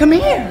 Come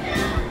here.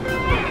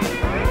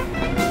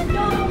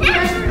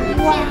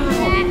 Wow,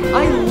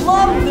 I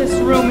love this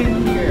room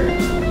in here.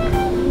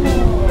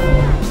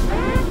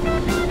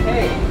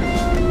 Hey,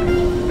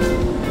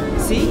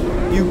 see,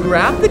 you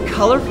grab the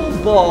colorful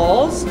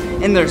balls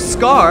and their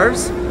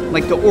scarves,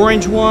 like the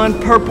orange one,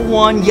 purple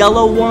one,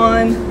 yellow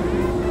one,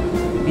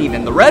 and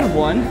even the red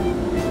one,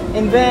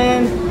 and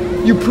then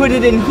you put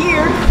it in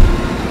here.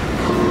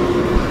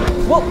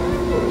 Whoa,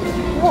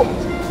 whoa.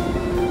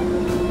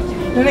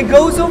 Then it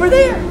goes over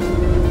there.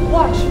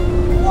 Watch.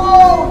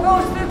 Whoa, it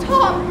goes to the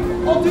top.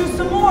 I'll do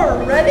some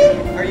more. Ready?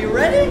 Are you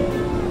ready?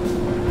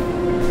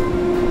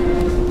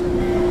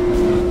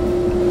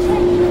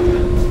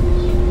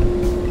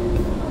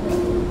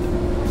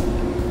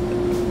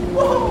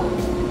 Whoa.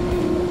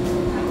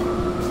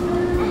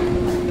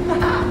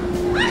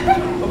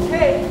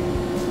 Okay,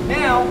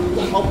 now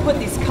I'll put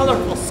these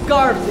colorful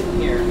scarves in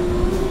here.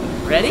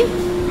 Ready?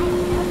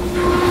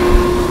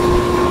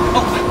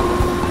 Oh.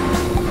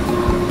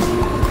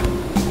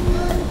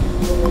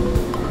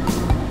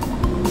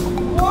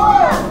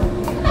 Whoa!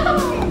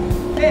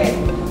 Hey,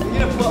 I'm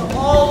gonna put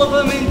all of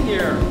them in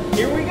here.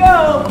 Here we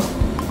go.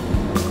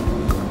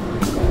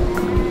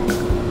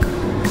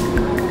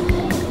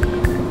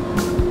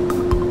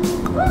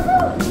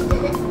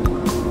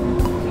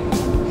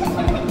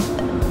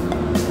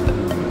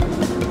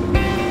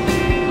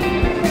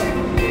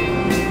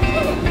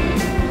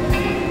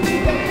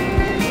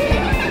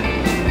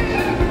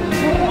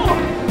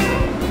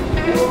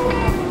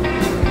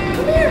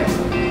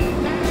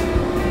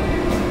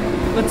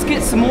 Let's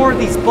get some more of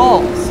these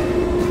balls.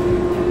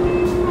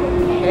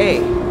 Okay,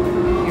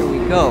 here we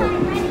go.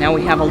 Now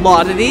we have a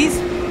lot of these.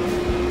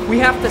 We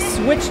have to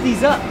switch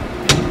these up.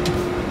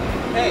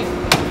 Hey.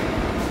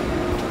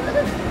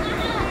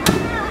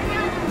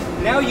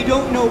 Now you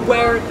don't know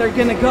where they're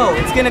gonna go.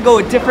 It's gonna go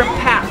a different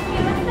path.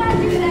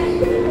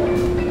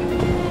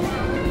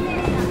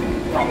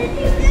 What did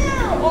you do?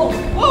 Oh,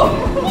 whoa!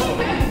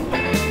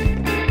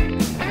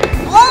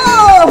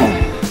 Whoa!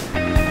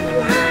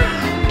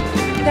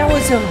 That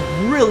was a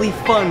really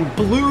fun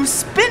blue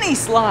spinny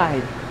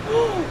slide.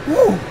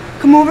 Whoa,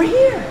 come over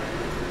here.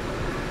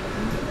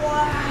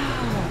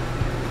 Wow,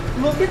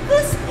 look at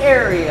this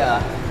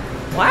area.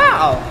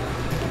 Wow,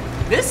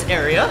 this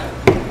area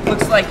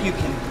looks like you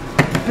can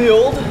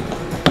build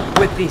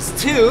with these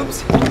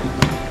tubes.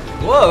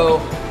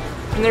 Whoa,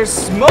 and there's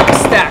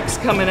smokestacks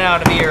coming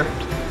out of here.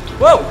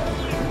 Whoa,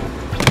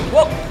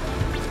 whoa,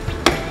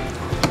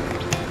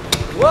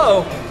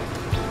 whoa.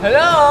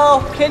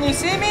 Hello, can you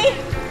see me?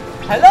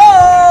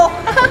 Hello!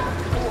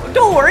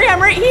 Don't worry,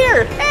 I'm right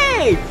here.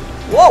 Hey!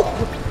 Whoa!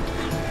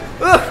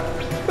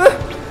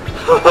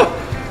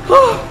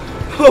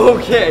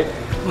 Okay,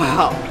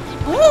 wow.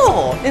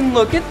 Oh, and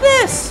look at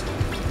this.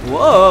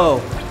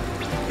 Whoa.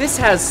 This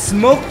has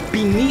smoke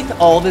beneath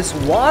all this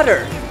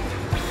water.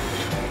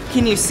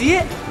 Can you see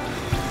it?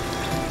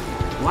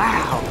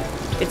 Wow,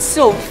 it's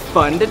so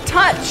fun to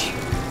touch.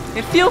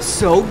 It feels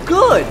so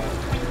good.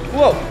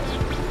 Whoa,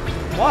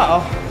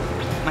 wow,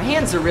 my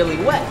hands are really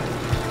wet.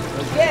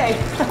 Okay.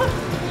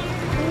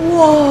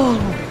 Whoa,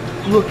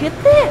 look at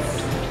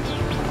this.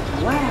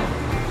 Wow,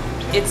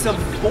 it's a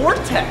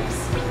vortex,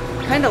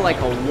 kind of like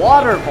a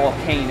water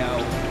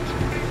volcano.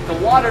 The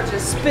water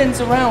just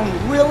spins around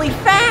really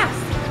fast.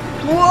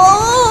 Whoa!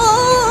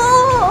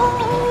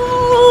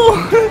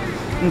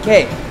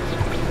 Okay,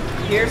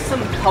 here's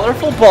some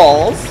colorful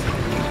balls,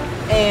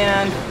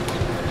 and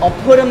I'll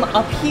put them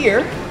up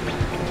here.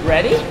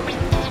 Ready?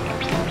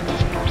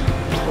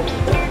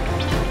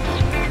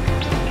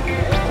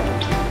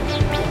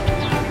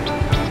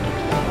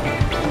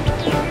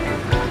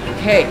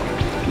 Okay,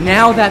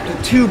 now that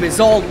the tube is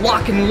all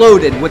locked and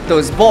loaded with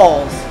those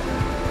balls,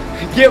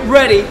 get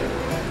ready.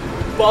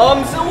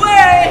 Bombs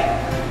away!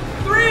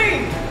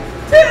 3,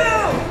 2,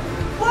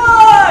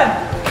 1!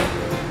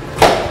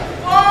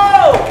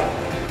 Whoa!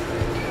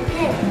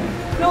 Okay,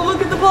 now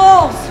look at the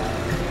balls.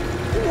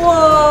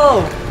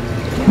 Whoa!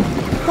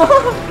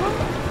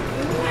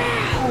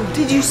 Wow,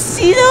 did you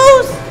see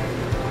those?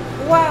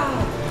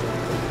 Wow.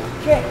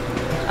 Okay,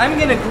 I'm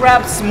gonna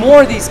grab some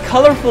more of these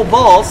colorful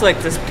balls,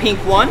 like this pink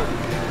one,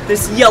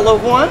 this yellow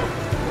one,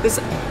 this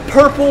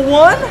purple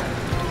one,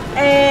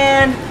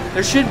 and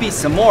there should be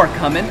some more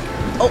coming.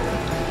 Oh,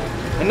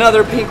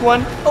 another pink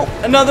one. Oh,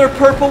 another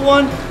purple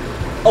one.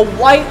 A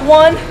white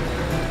one.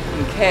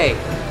 Okay,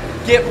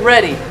 get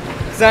ready,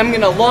 because I'm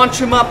gonna launch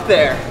them up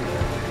there.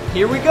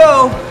 Here we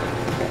go.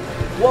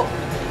 Whoa,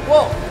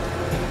 whoa.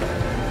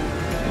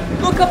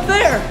 Look up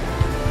there.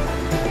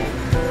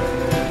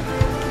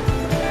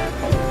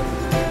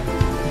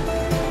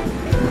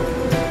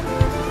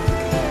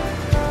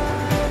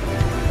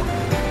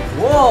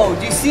 Whoa,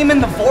 do you see them in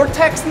the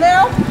vortex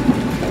now?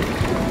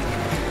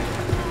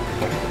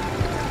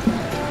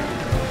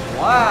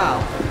 Wow.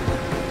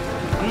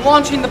 I'm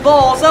launching the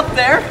balls up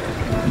there,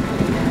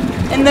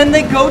 and then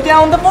they go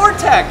down the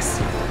vortex.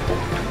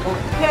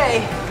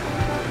 Okay,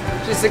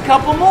 just a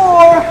couple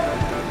more.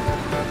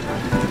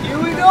 Here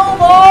we go,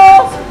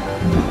 balls.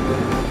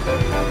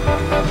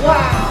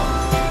 Wow.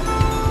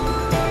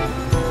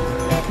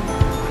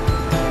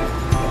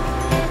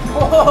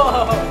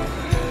 Whoa,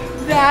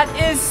 that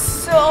is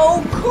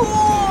so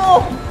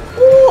cool.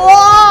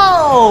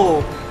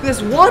 Whoa,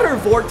 this water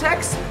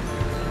vortex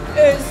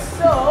is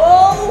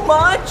so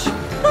much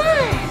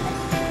fun!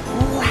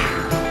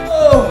 Wow!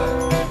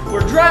 Oh,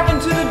 we're driving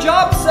to the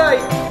job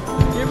site.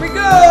 Here we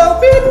go!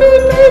 Beep,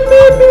 beep, beep,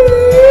 beep,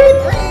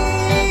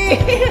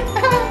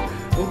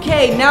 beep.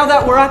 Okay, now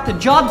that we're at the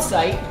job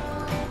site,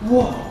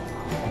 whoa,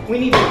 we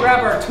need to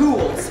grab our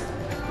tools,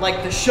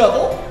 like the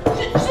shovel,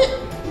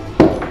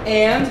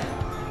 and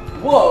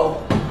whoa,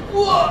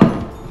 whoa,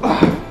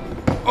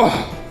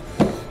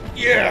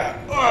 yeah,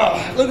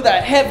 look at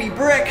that heavy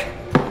brick.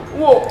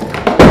 Whoa.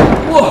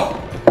 Whoa!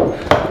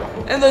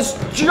 And this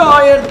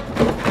giant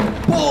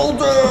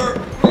boulder!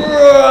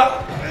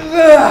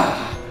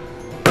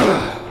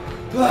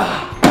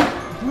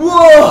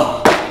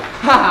 Whoa!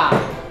 Ha!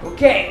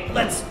 Okay,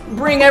 let's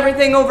bring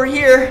everything over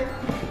here.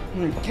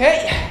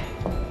 Okay.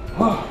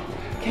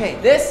 Okay,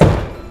 this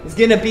is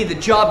gonna be the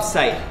job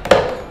site.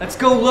 Let's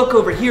go look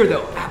over here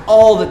though at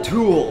all the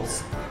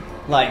tools.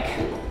 Like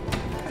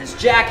this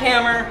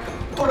jackhammer.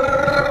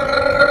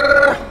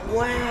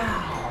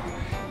 Wow.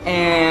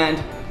 And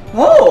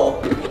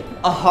whoa,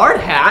 a hard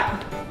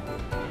hat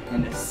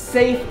and a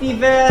safety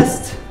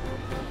vest.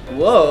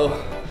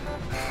 Whoa,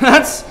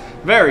 that's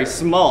very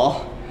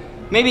small.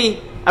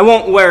 Maybe I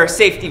won't wear a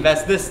safety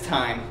vest this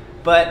time,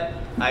 but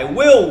I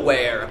will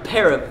wear a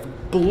pair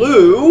of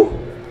blue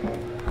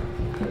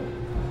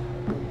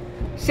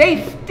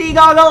safety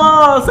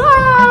goggles.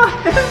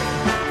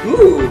 Ah!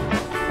 Ooh,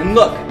 and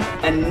look,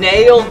 a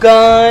nail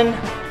gun,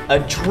 a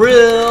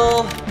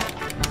drill,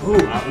 ooh,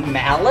 a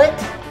mallet.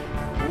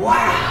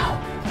 Wow,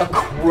 a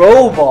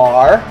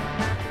crowbar,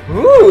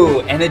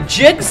 ooh, and a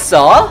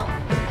jigsaw,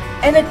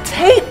 and a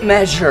tape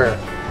measure.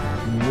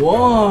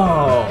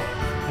 Whoa.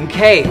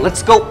 Okay,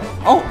 let's go.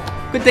 Oh,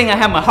 good thing I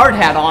have my hard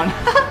hat on.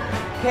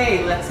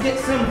 Okay, let's get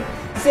some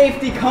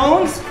safety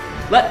cones.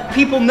 Let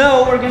people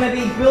know we're gonna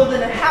be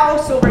building a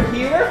house over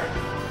here.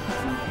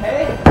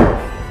 Okay.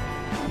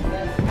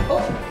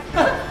 Oh.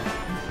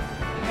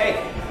 Okay,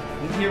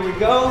 and here we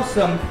go,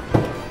 some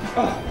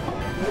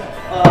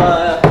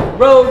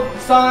road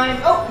sign.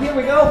 Oh, here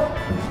we go.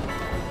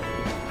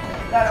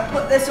 Gotta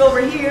put this over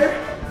here.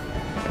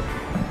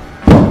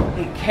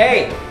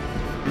 Okay,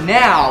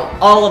 now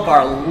all of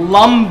our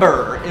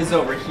lumber is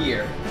over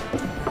here.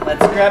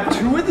 Let's grab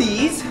 2 of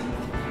these.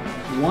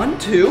 1,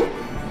 2.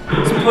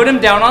 Let's put them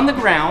down on the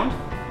ground.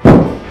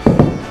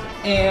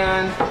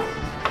 And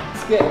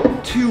let's get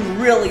 2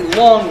 really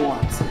long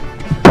ones.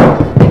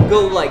 And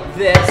go like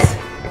this.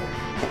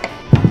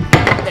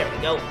 There we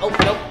go. Oh,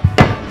 nope.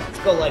 Let's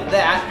go like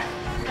that.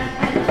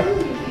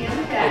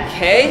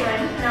 Okay.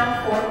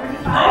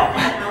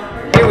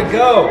 Here we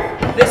go.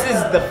 This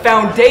is the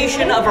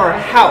foundation of our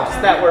house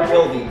that we're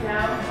building.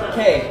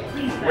 Okay,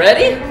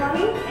 ready?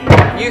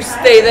 You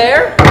stay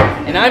there,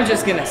 and I'm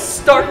just gonna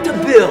start to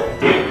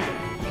build. Here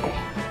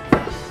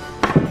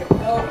we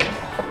go.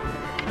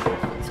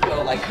 Let's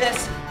go like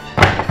this.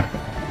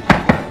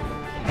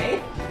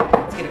 Okay,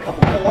 let's get a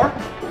couple more.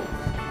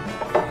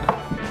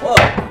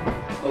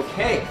 Whoa,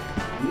 okay,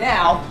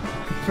 now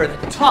for the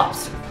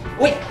tops.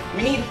 Wait,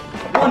 we need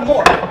one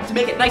more to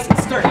make it nice and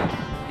sturdy.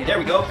 Okay, there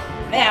we go.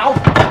 Now,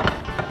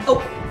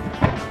 oh,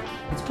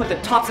 let's put the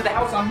tops of the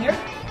house on here.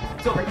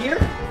 It's over here.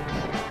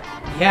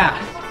 Yeah,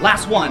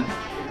 last one.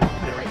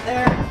 Put it right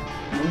there,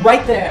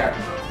 right there.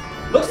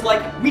 Looks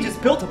like we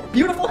just built a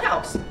beautiful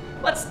house.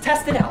 Let's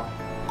test it out.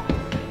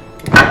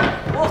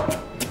 Whoa,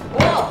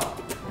 whoa.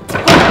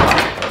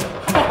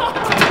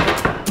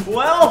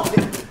 Well,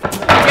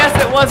 I guess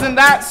it wasn't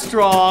that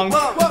strong.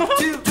 1,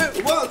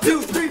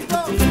 2, 3, 4.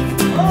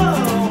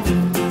 Whoa,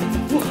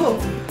 whoa,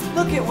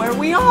 look at where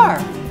we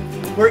are.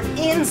 We're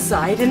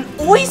inside an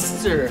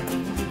oyster.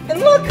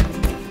 And look,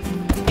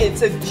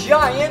 it's a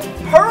giant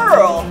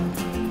pearl.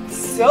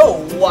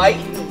 So white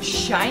and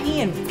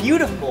shiny and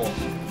beautiful.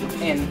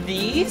 And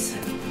these?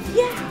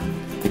 Yeah,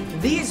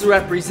 these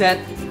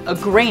represent a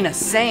grain of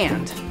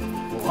sand.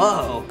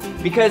 Whoa,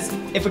 because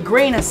if a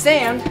grain of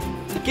sand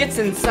gets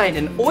inside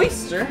an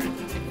oyster,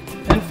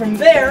 and from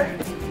there,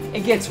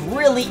 it gets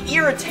really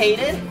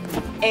irritated,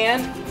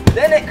 and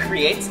then it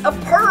creates a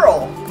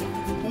pearl.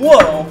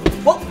 Whoa,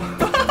 whoa.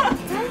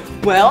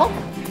 Well,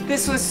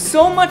 this was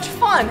so much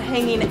fun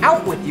hanging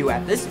out with you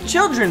at this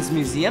children's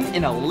museum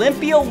in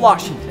Olympia,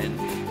 Washington.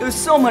 It was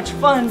so much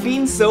fun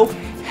being so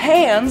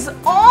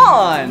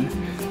hands-on.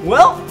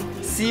 Well,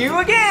 see you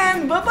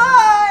again.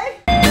 Bye-bye.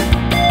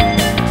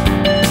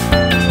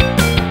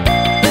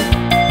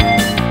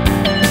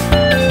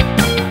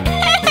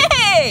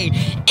 Hey,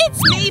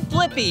 it's me,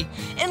 Blippi,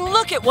 and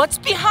look at what's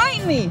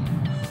behind me.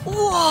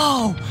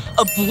 Whoa,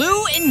 a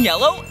blue and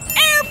yellow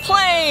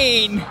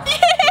airplane.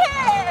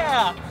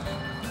 Yeah!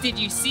 Did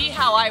you see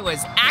how I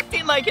was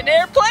acting like an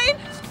airplane?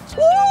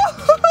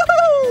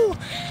 Woo-hoo-hoo-hoo!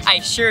 I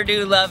sure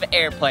do love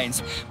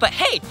airplanes. But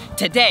hey,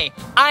 today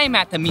I'm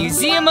at the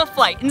Museum of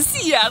Flight in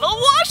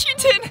Seattle,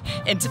 Washington.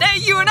 And today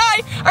you and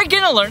I are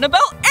gonna learn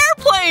about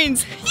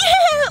airplanes.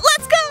 Yeah,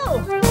 let's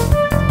go!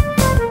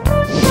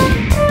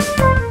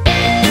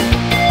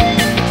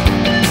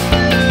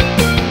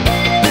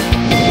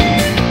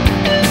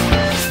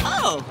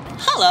 Oh,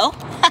 hello.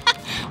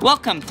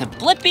 Welcome to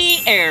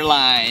Blippi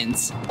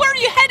Airlines. Where are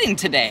you heading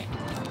today?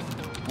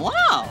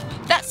 Wow,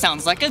 that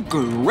sounds like a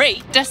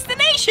great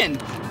destination.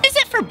 Is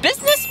it for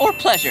business or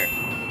pleasure?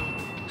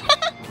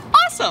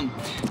 Awesome.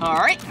 All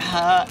right,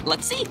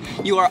 let's see.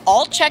 You are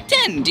all checked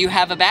in. Do you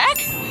have a bag?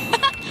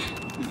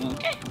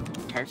 Okay,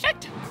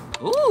 perfect.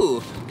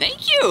 Ooh,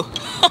 thank you.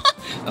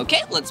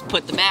 Okay, let's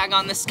put the bag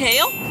on the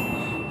scale.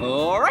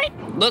 All right,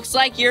 looks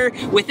like you're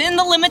within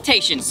the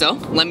limitation, so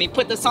let me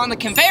put this on the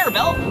conveyor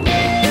belt.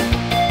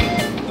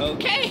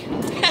 Okay,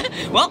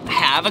 well,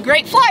 have a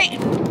great flight.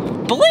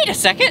 But wait a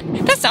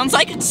second, that sounds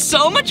like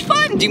so much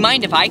fun. Do you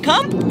mind if I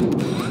come?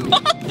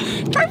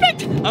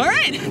 Perfect, all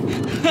right.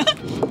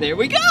 There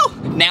we go.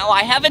 Now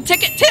I have a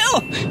ticket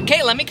too.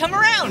 Okay, let me come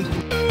around.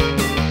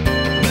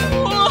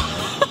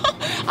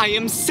 I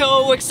am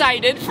so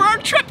excited for our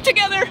trip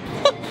together.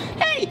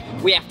 Hey,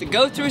 we have to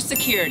go through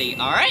security,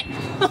 all right?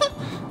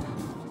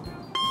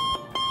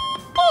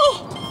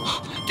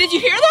 Oh, did you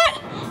hear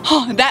that?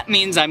 Oh, that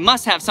means I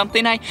must have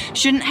something I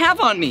shouldn't have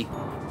on me.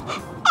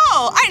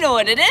 Oh, I know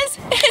what it is.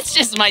 It's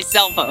just my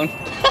cell phone.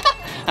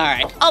 All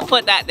right, I'll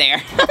put that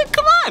there.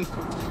 Come on.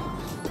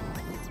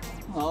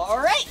 All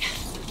right,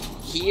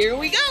 here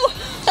we go.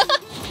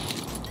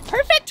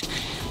 Perfect,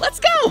 let's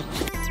go.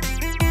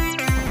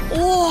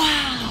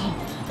 Wow,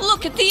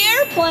 look at the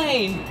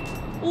airplane.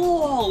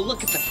 Whoa,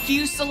 look at the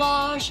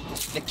fuselage,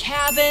 the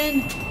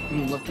cabin,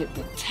 and look at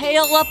the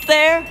tail up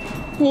there.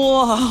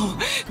 Whoa,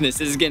 this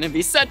is gonna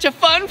be such a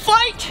fun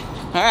flight.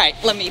 All right,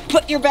 let me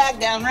put your bag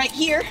down right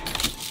here.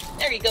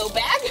 There you go,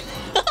 bag.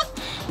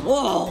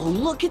 Whoa,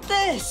 look at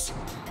this.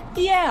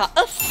 Yeah,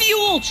 a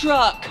fuel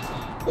truck.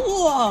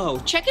 Whoa,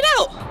 check it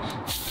out.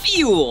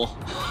 Fuel.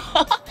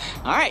 All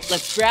right,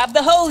 let's grab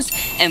the hose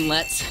and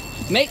let's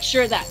make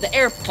sure that the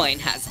airplane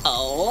has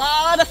a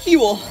lot of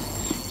fuel.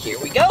 Here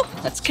we go,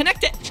 let's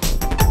connect it.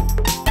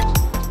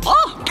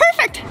 Oh,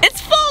 perfect,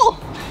 it's full.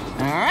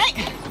 All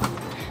right,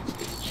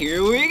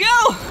 here we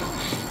go.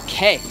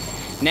 Okay,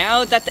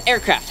 now that the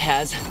aircraft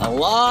has a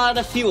lot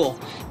of fuel,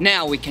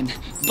 now we can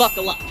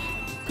buckle up.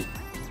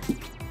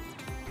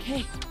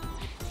 Okay,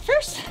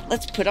 first,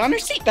 let's put on our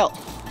seatbelt.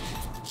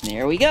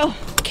 There we go.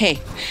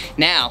 Okay,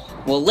 now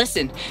we'll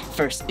listen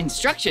for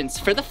instructions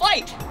for the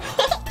flight.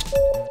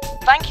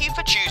 Thank you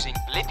for choosing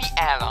Blippi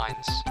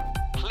Airlines.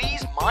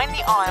 Please mind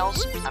the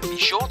aisles and be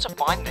sure to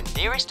find the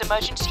nearest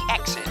emergency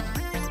exit.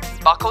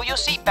 Buckle your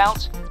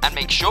seatbelt and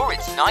make sure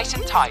it's nice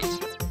and tight.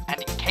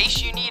 And in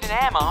case you need an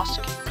air mask,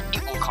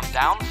 it will come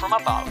down from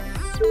above.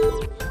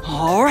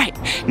 All right,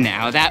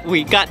 now that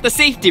we got the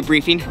safety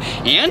briefing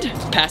and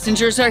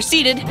passengers are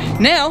seated,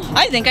 now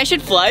I think I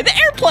should fly the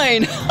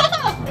airplane.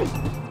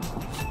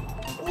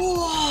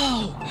 Whoa!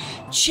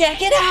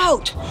 check it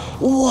out.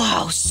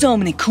 Wow, so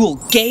many cool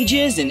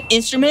gauges and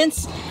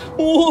instruments.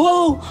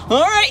 Whoa, all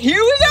right,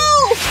 here we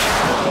go.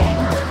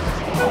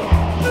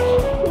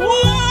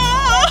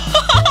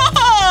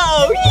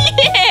 Whoa,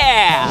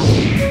 yeah.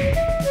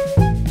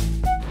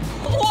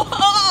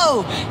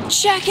 Whoa,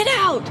 check it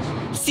out.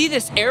 See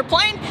this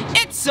airplane?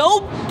 It's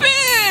so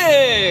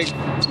big.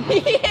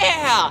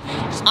 Yeah,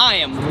 I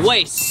am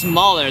way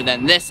smaller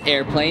than this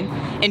airplane.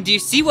 And do you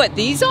see what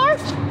these are?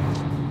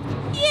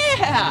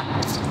 Yeah,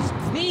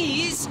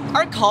 these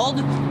are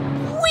called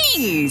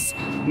wings.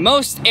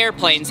 Most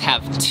airplanes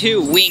have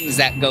 2 wings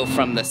that go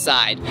from the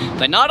side,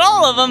 but not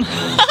all of them.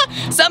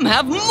 Some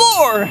have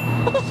more.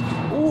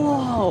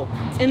 Whoa,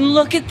 and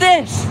look at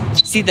this.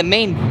 See, the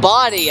main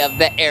body of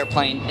the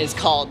airplane is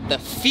called the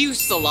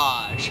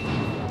fuselage.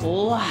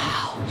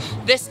 Wow,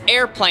 this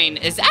airplane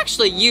is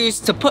actually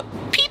used to put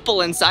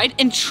people inside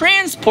and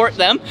transport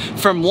them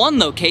from one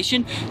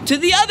location to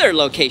the other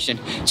location.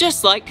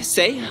 Just like,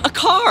 say, a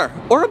car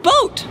or a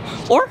boat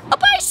or a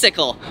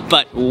bicycle,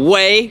 but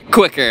way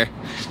quicker.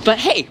 But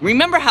hey,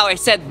 remember how I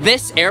said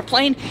this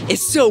airplane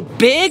is so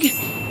big?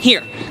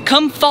 Here,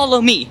 come follow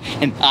me,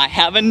 and I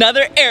have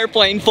another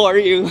airplane for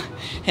you.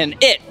 And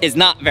it is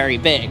not very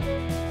big.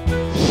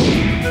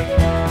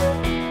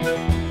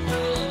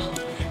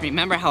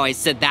 Remember how I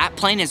said that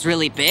plane is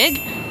really big?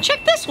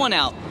 Check this one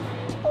out.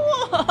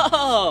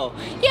 Whoa,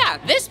 yeah,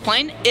 this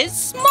plane is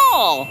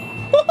small.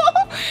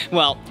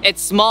 Well,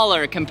 it's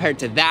smaller compared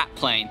to that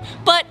plane,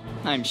 but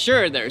I'm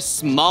sure there's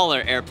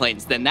smaller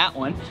airplanes than that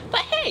one.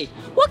 But hey,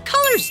 what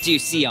colors do you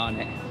see on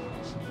it?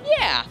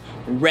 Yeah,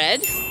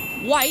 red,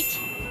 white,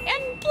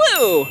 and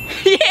blue.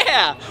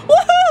 Yeah,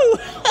 woohoo!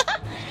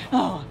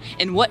 Oh,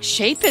 and what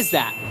shape is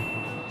that?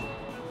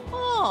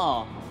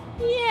 Oh,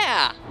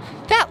 yeah,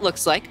 that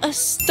looks like a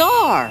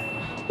star.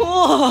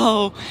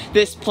 Whoa,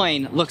 this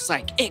plane looks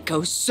like it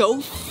goes so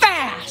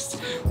fast.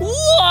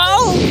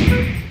 Whoa!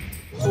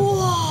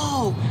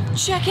 Whoa,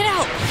 check it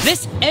out.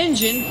 This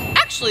engine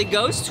actually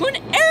goes to an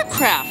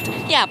aircraft.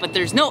 Yeah, but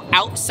there's no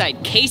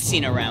outside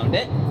casing around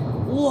it.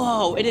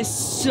 Whoa, it is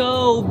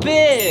so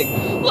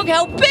big. Look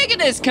how big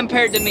it is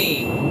compared to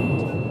me.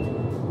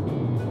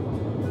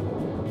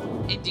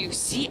 And do you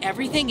see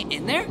everything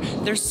in there?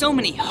 There's so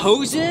many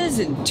hoses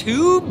and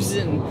tubes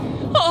and,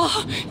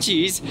 oh,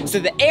 geez. So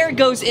the air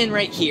goes in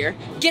right here,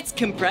 gets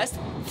compressed,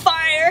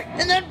 fire,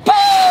 and then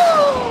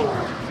boom!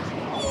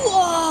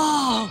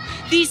 Whoa!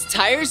 These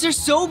tires are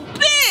so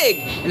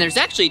big! And there's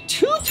actually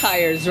 2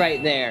 tires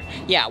right there.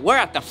 Yeah, we're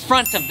at the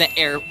front of the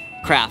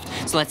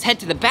aircraft. So let's head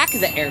to the back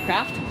of the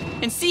aircraft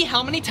and see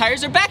how many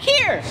tires are back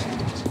here.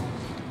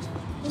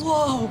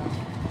 Whoa,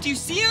 do you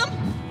see them?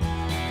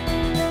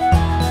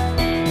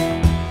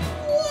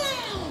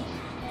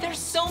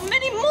 So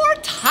many more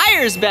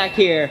tires back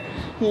here.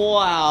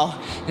 Wow,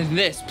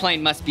 this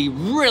plane must be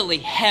really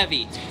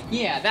heavy.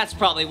 Yeah, that's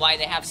probably why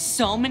they have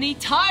so many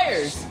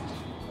tires.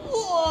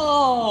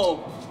 Whoa,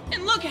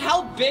 and look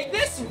how big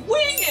this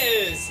wing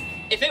is.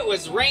 If it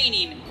was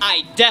raining,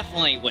 I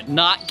definitely would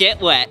not get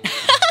wet.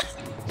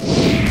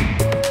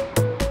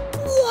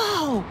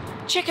 Whoa,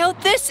 check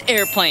out this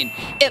airplane.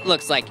 It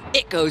looks like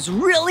it goes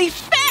really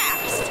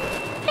fast.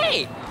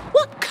 Hey,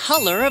 what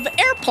color of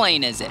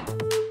airplane is it?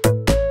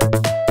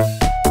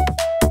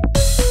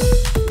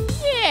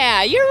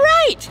 Yeah, you're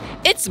right.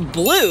 It's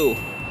blue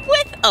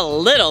with a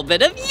little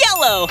bit of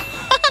yellow.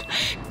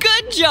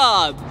 Good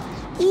job.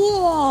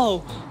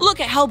 Whoa, look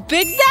at how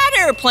big that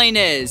airplane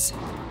is.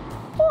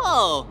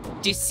 Whoa,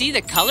 do you see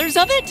the colors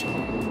of it?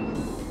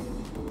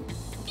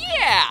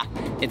 Yeah,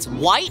 it's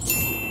white,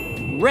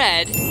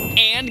 red,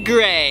 and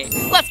gray.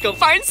 Let's go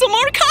find some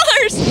more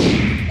colors.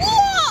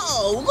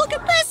 Whoa, look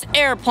at this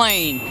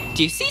airplane.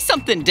 Do you see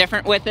something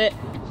different with it?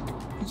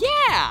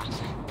 Yeah,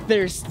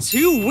 there's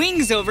 2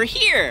 wings over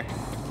here.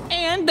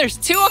 And there's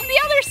 2 on the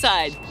other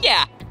side.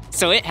 Yeah,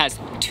 so it has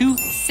 2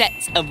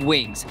 sets of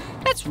wings.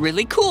 That's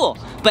really cool.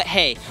 But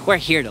hey, we're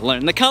here to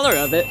learn the color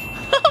of it.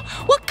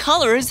 What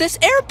color is this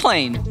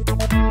airplane?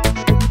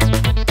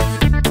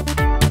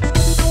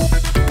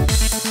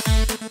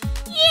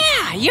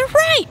 Yeah, you're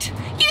right.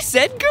 You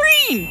said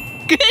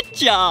green. Good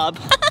job.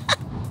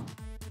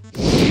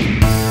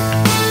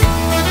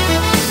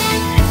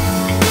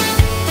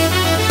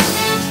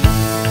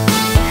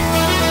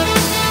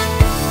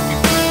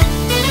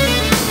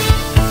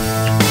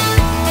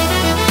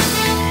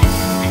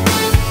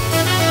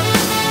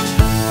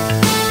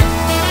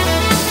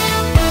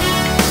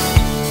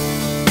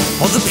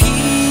 All the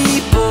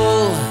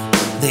people,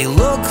 they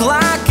look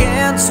like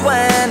ants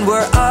when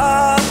we're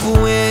up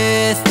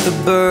with the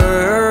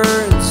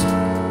birds.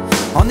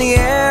 On the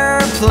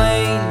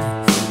airplane,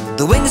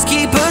 the wings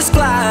keep us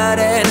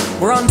gliding.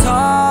 We're on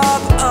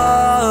top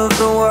of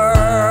the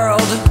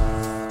world.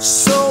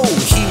 So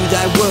hear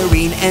that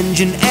whirring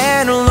engine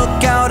and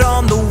look out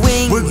on the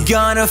wing. We're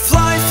gonna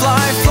fly,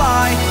 fly,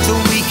 fly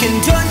till we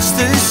can touch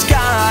the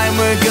sky.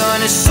 We're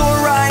gonna soar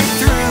right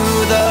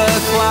through the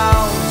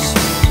clouds.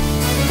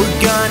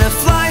 We're gonna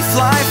fly,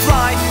 fly,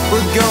 fly.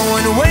 We're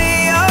going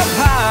way up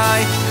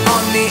high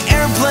on the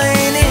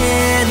airplane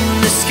in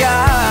the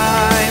sky.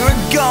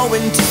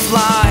 going to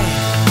fly.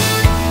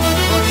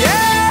 Oh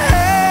yeah,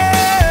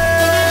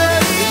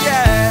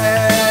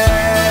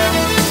 yeah.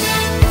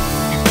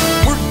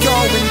 We're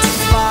going to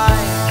fly.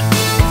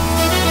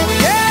 Oh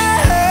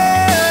yeah,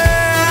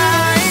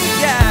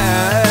 yeah.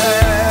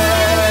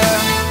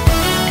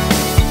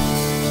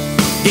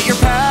 Get your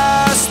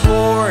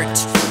passport,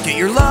 get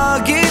your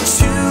luggage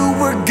too.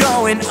 We're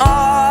going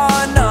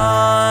on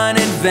an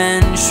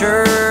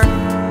adventure.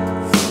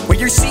 Wear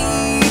your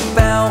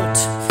seatbelt,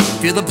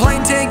 feel the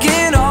plane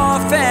taking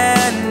off,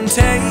 and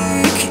take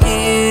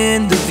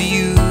in the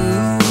view.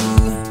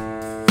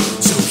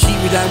 So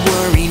hear that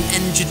whirring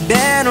engine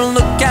and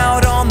look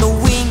out on the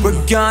wing.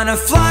 We're gonna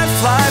fly,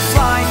 fly,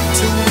 fly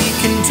till we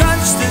can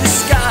touch the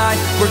sky.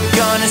 We're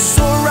gonna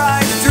soar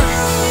right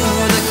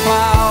through the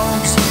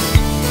clouds.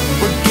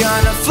 We're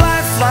gonna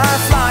fly, fly,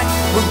 fly.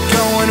 We're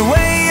going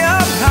way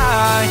up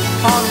high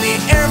on the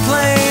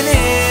airplane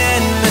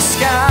in the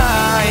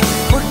sky.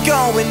 We're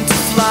going to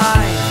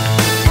fly.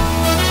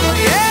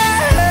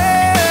 Yeah,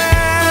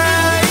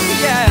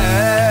 yeah.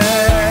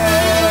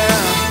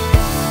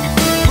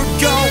 We're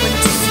going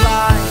to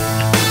fly.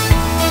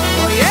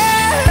 Oh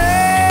yeah,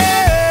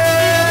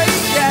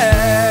 yeah.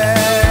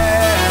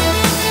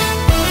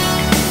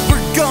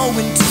 We're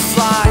going to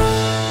fly.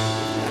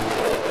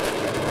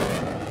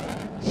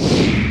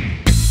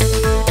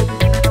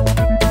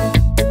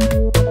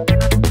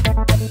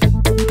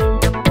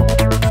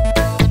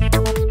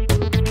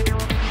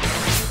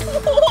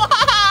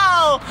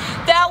 Wow!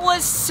 That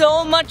was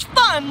so much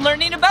fun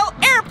learning about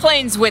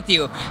airplanes with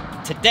you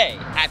today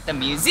at the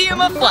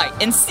Museum of Flight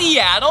in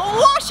Seattle,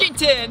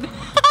 Washington.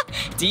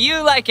 Do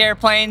you like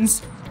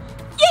airplanes?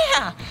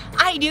 Yeah,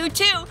 I do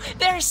too.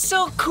 They're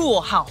so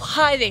cool how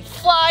high they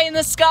fly in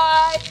the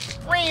sky.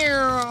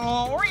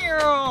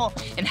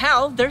 And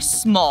how there's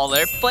small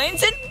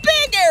airplanes and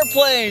big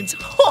airplanes.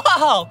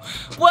 Wow!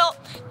 Well,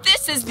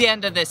 this is the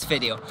end of this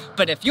video.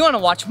 But if you want to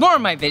watch more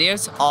of my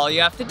videos, all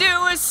you have to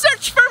do is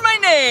search for my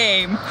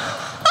name.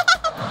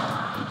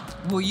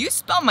 Will you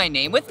spell my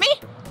name with me?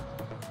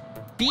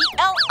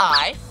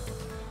 B-L-I-P-P-I.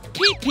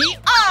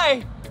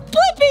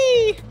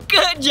 Blippi!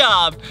 Good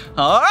job.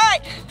 All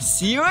right,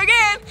 see you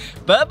again.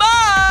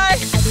 Bye-bye.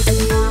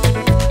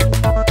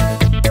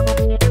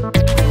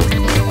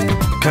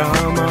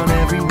 Come on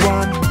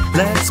everyone,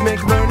 let's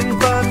make learning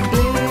fun.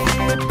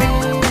 Blippi,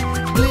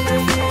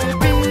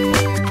 Blippi.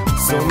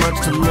 So much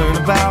to learn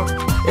about,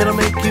 it'll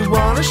make you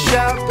wanna shout.